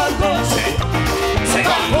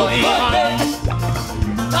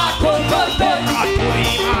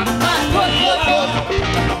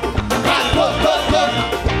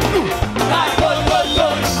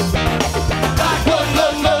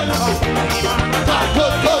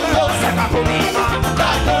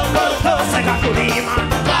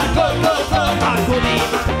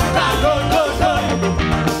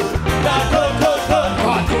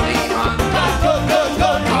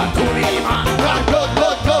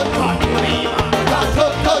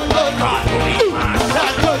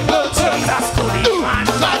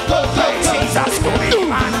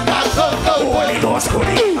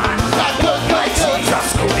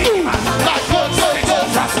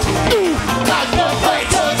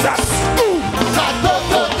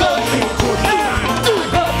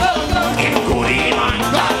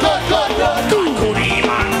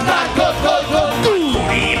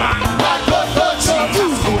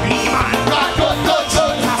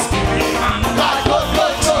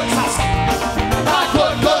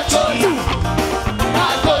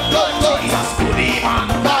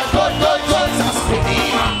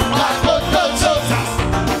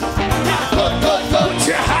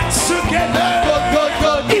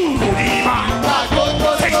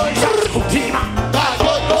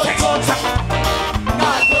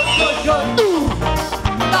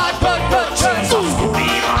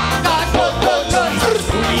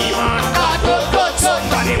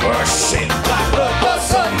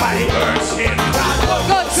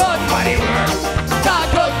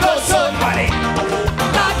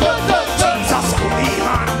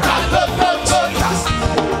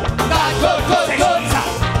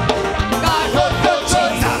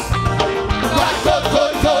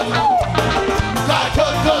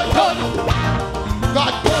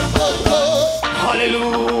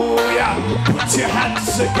 Hallelujah. Put your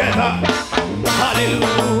hands together.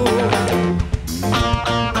 Hallelujah.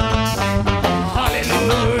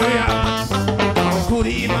 Hallelujah. Good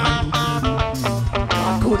evening.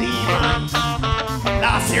 Good evening.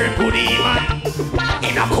 Last year, good evening.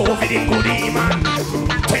 In a COVID, good evening.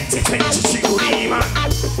 2020, good evening.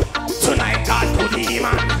 Tonight, God, good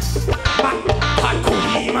evening. God, good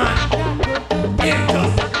evening.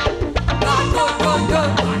 Angels. God, good, good, good.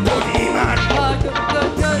 Good evening. God, good,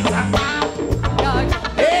 good, good.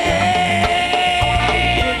 Hey,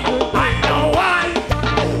 I know one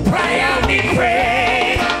prayer we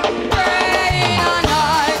pray. Pray all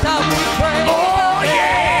night that we pray. Oh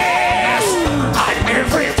yes, and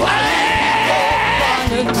every place.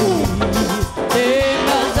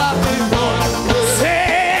 Demons have been born.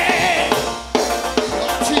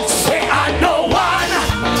 Say I know one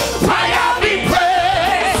prayer we pray.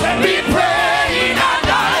 We pray in the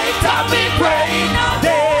night and we pray in the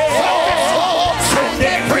day. And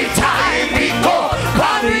every time we go,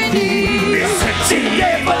 God we need. The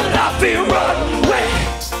evil have been run away.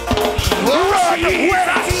 Run away.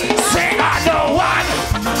 Say I know one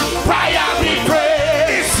prayer we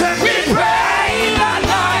pray. We pray in the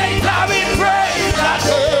night and we pray in the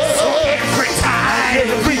day. So every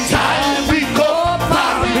time we go,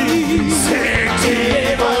 God we need. The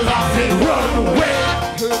evil have been run away.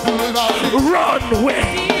 Run away.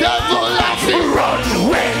 Devil laughing. Run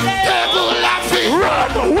away. Devil laughing.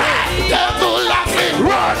 Run away. Devil laughing.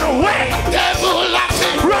 Run away. Devil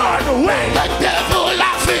laughing. Run away. The devil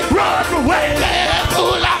laughing. Run away.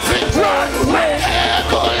 Devil laughing. Run away.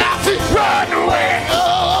 Devil laughing. Run away.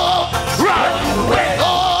 Run away.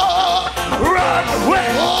 Run away.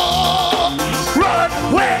 Run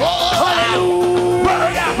away.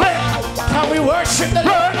 Hallelujah. Can we worship the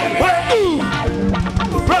Lord? Run away.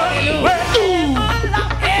 Run away.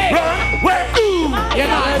 Run away. You're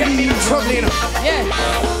not getting in trouble, you know. Yeah.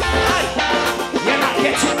 You're not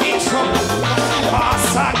getting in trouble.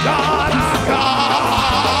 Master God, our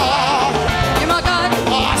God. You're my God.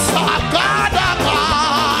 Master God, our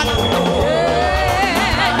God.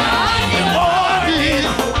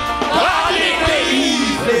 God in the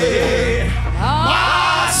evening.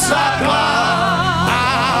 Master God,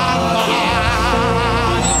 our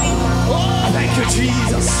God. Thank you,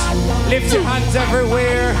 Jesus. Lift your hands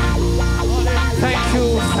everywhere. Thank you,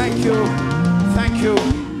 thank you, thank you.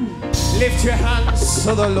 Lift your hands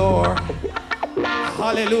to the Lord.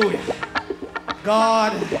 Hallelujah.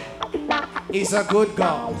 God is a good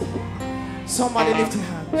God. Somebody lift your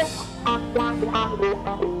hands.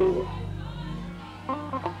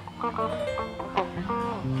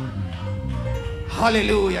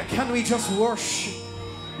 Hallelujah. Can we just worship?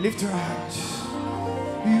 Lift your hands.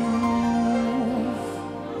 You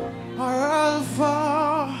are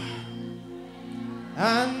Alpha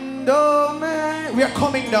and Omega. We are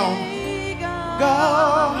coming down.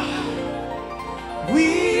 God,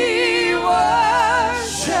 we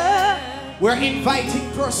worship. We're inviting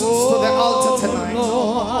persons to the altar tonight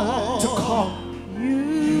to come.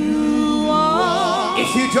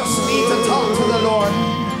 If you just need to talk to the Lord,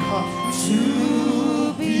 come. To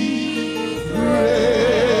be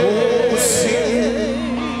praised.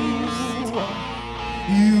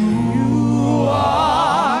 You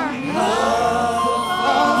are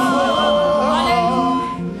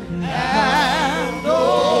and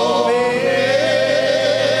Omega.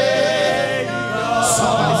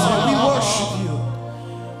 Somebody say, we worship you.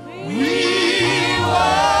 We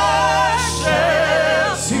worship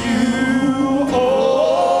you, oh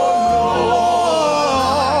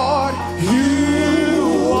Lord.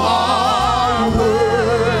 You are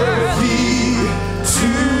worthy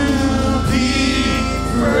to be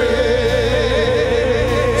praised.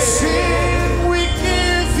 Sing, we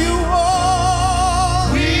give you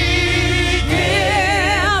all. We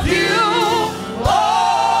give you all.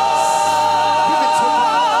 Give it to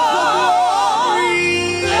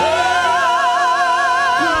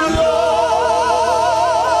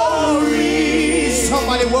glory.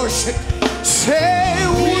 Somebody worship. Say,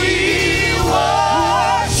 we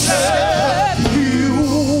worship you,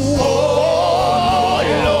 oh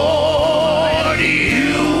Lord.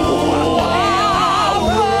 You are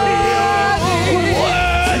worthy,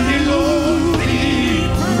 Lord, be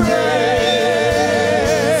praised.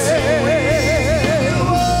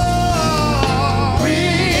 We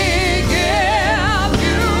give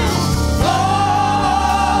you all.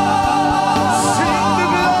 Sing the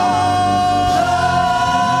glory.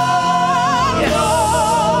 Yes.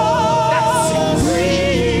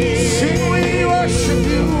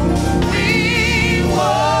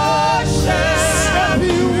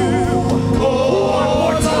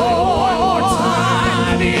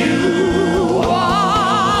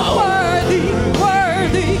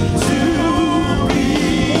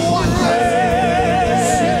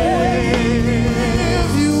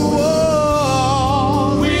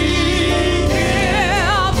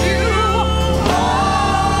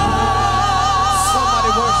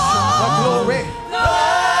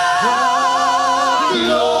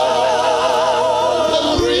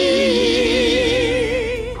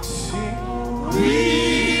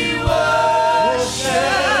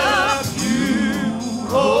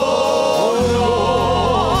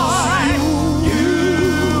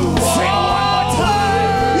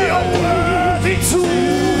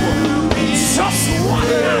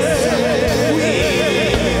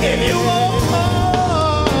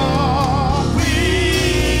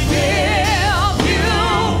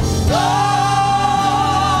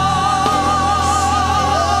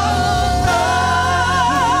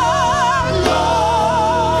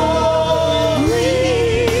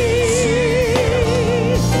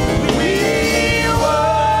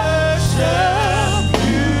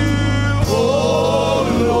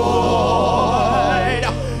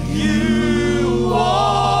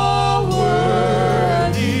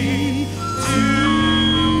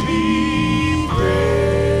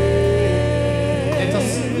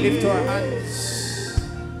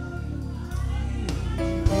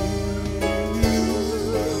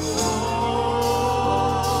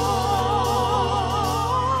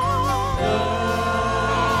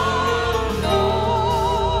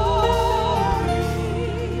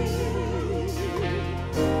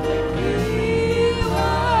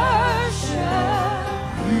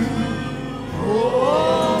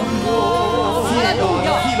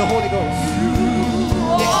 the Holy Ghost.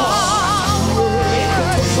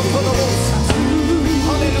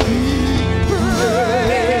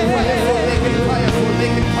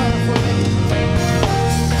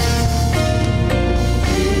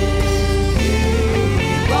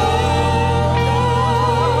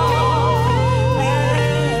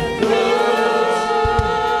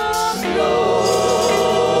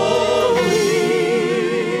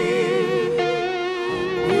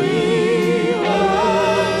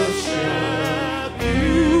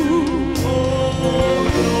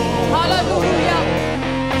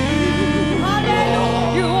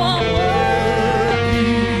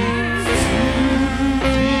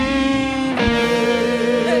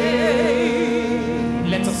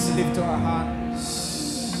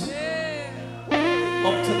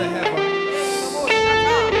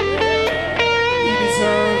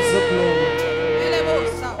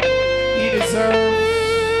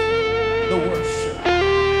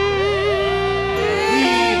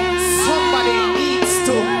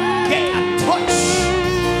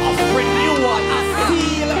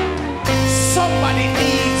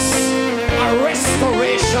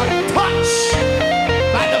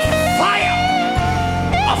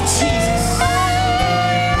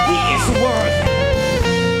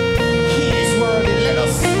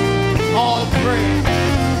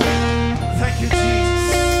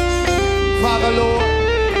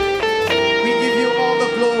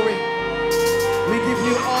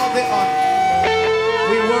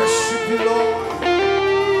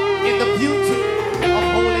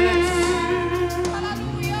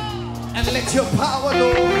 Your power,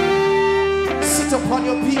 Lord, sit upon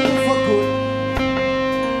your people for good.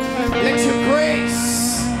 Let your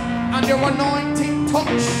grace and your anointing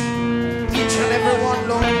touch each and every one,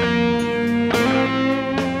 Lord.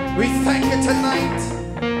 We thank you tonight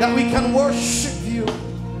that we can worship you.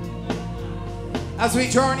 As we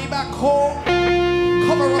journey back home,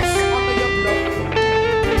 cover us under your blood.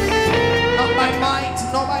 Not by might,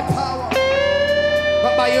 not by power,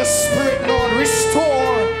 but by your spirit, Lord. Restore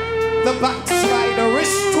the backslider,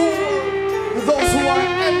 restore those who are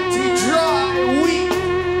empty, dry, weak,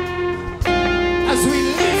 as we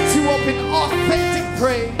lift you up in authentic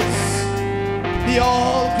praise. Be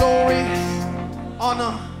all glory,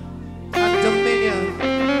 honor, and dominion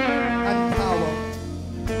and power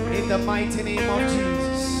in the mighty name of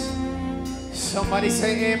Jesus. Somebody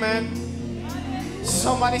say amen.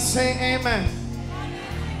 Somebody say amen.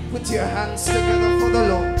 Put your hands together for the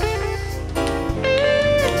Lord.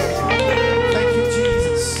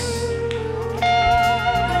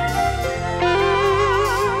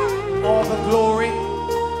 All the glory.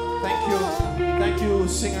 Thank you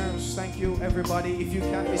singers, thank you everybody. If you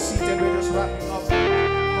can be seated, we're just wrapping up.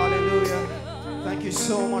 Hallelujah. Thank you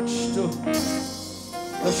so much to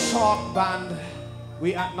the Shark Band.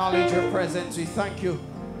 We acknowledge your presence. We thank you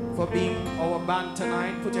for being our band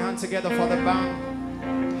tonight. Put your hands together for the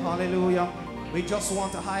band. Hallelujah. We just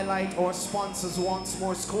want to highlight our sponsors once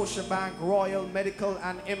more: Scotiabank, Royal Medical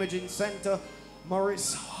and Imaging Center,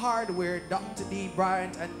 Morris Hardware, Dr. D.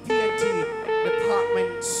 Bryant, and P&T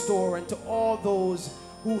Department Store. And to all those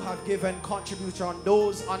who have given contribution,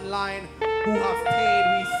 those online who have paid,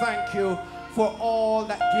 we thank you for all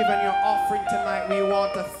that given your offering tonight. We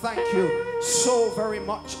want to thank you so very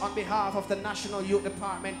much on behalf of the National Youth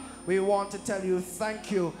Department. We want to tell you thank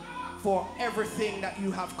you for everything that you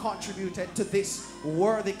have contributed to this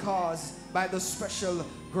worthy cause by the special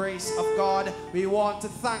grace of God. We want to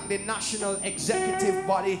thank the National Executive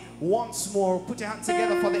Body once more. Put your hands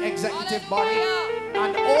together for the Executive Body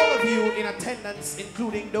and all of you in attendance,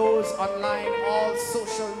 including those online, all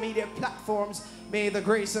social media platforms. May the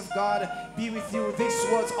grace of God be with you. This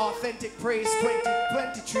was Authentic Praise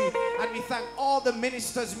 2023, and we thank all the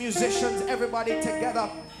ministers, musicians, everybody together.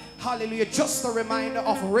 Hallelujah. Just a reminder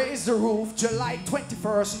of Raise the Roof, July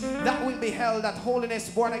 21st. That will be held at Holiness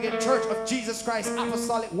Born Again Church of Jesus Christ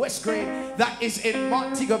Apostolic West Grade. That is in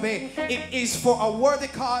Montego Bay. It is for a worthy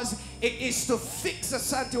cause. It is to fix the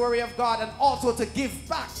sanctuary of God and also to give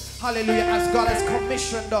back. Hallelujah, as God has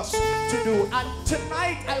commissioned us to do. And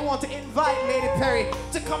tonight I want to invite Lady Perry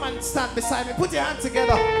to come and stand beside me. Put your hands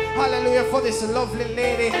together. Hallelujah, for this lovely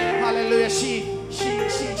lady. Hallelujah.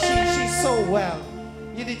 She's so well.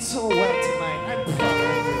 You did so well tonight. I'm proud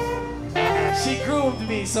of you. She groomed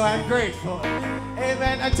me, so I'm grateful.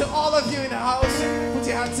 Amen. And to all of you in the house, put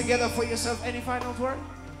your hands together for yourself. Any final word?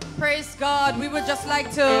 Praise God. We would just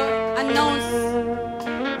like to announce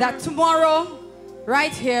that tomorrow,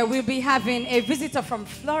 right here, we'll be having a visitor from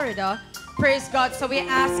Florida. Praise God. So we're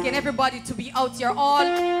asking everybody to be out here. All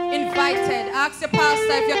invited. Ask your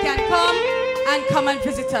pastor if you can come. and come and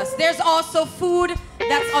visit us. There's also food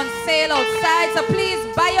that's on sale outside, so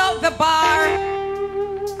please buy out the bar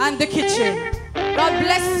and the kitchen. God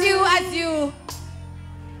bless you as you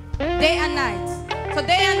day and night. So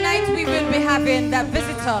day and night we will be having that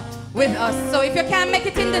visitor with us. So if you can't make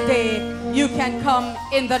it in the day, you can come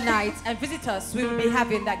in the night and visit us. We will be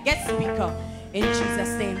having that guest speaker in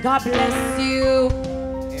Jesus' name. God bless you.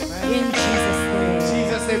 Amen. In Jesus' name. In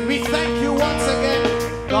Jesus' name. We thank you once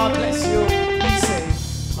again. God bless you.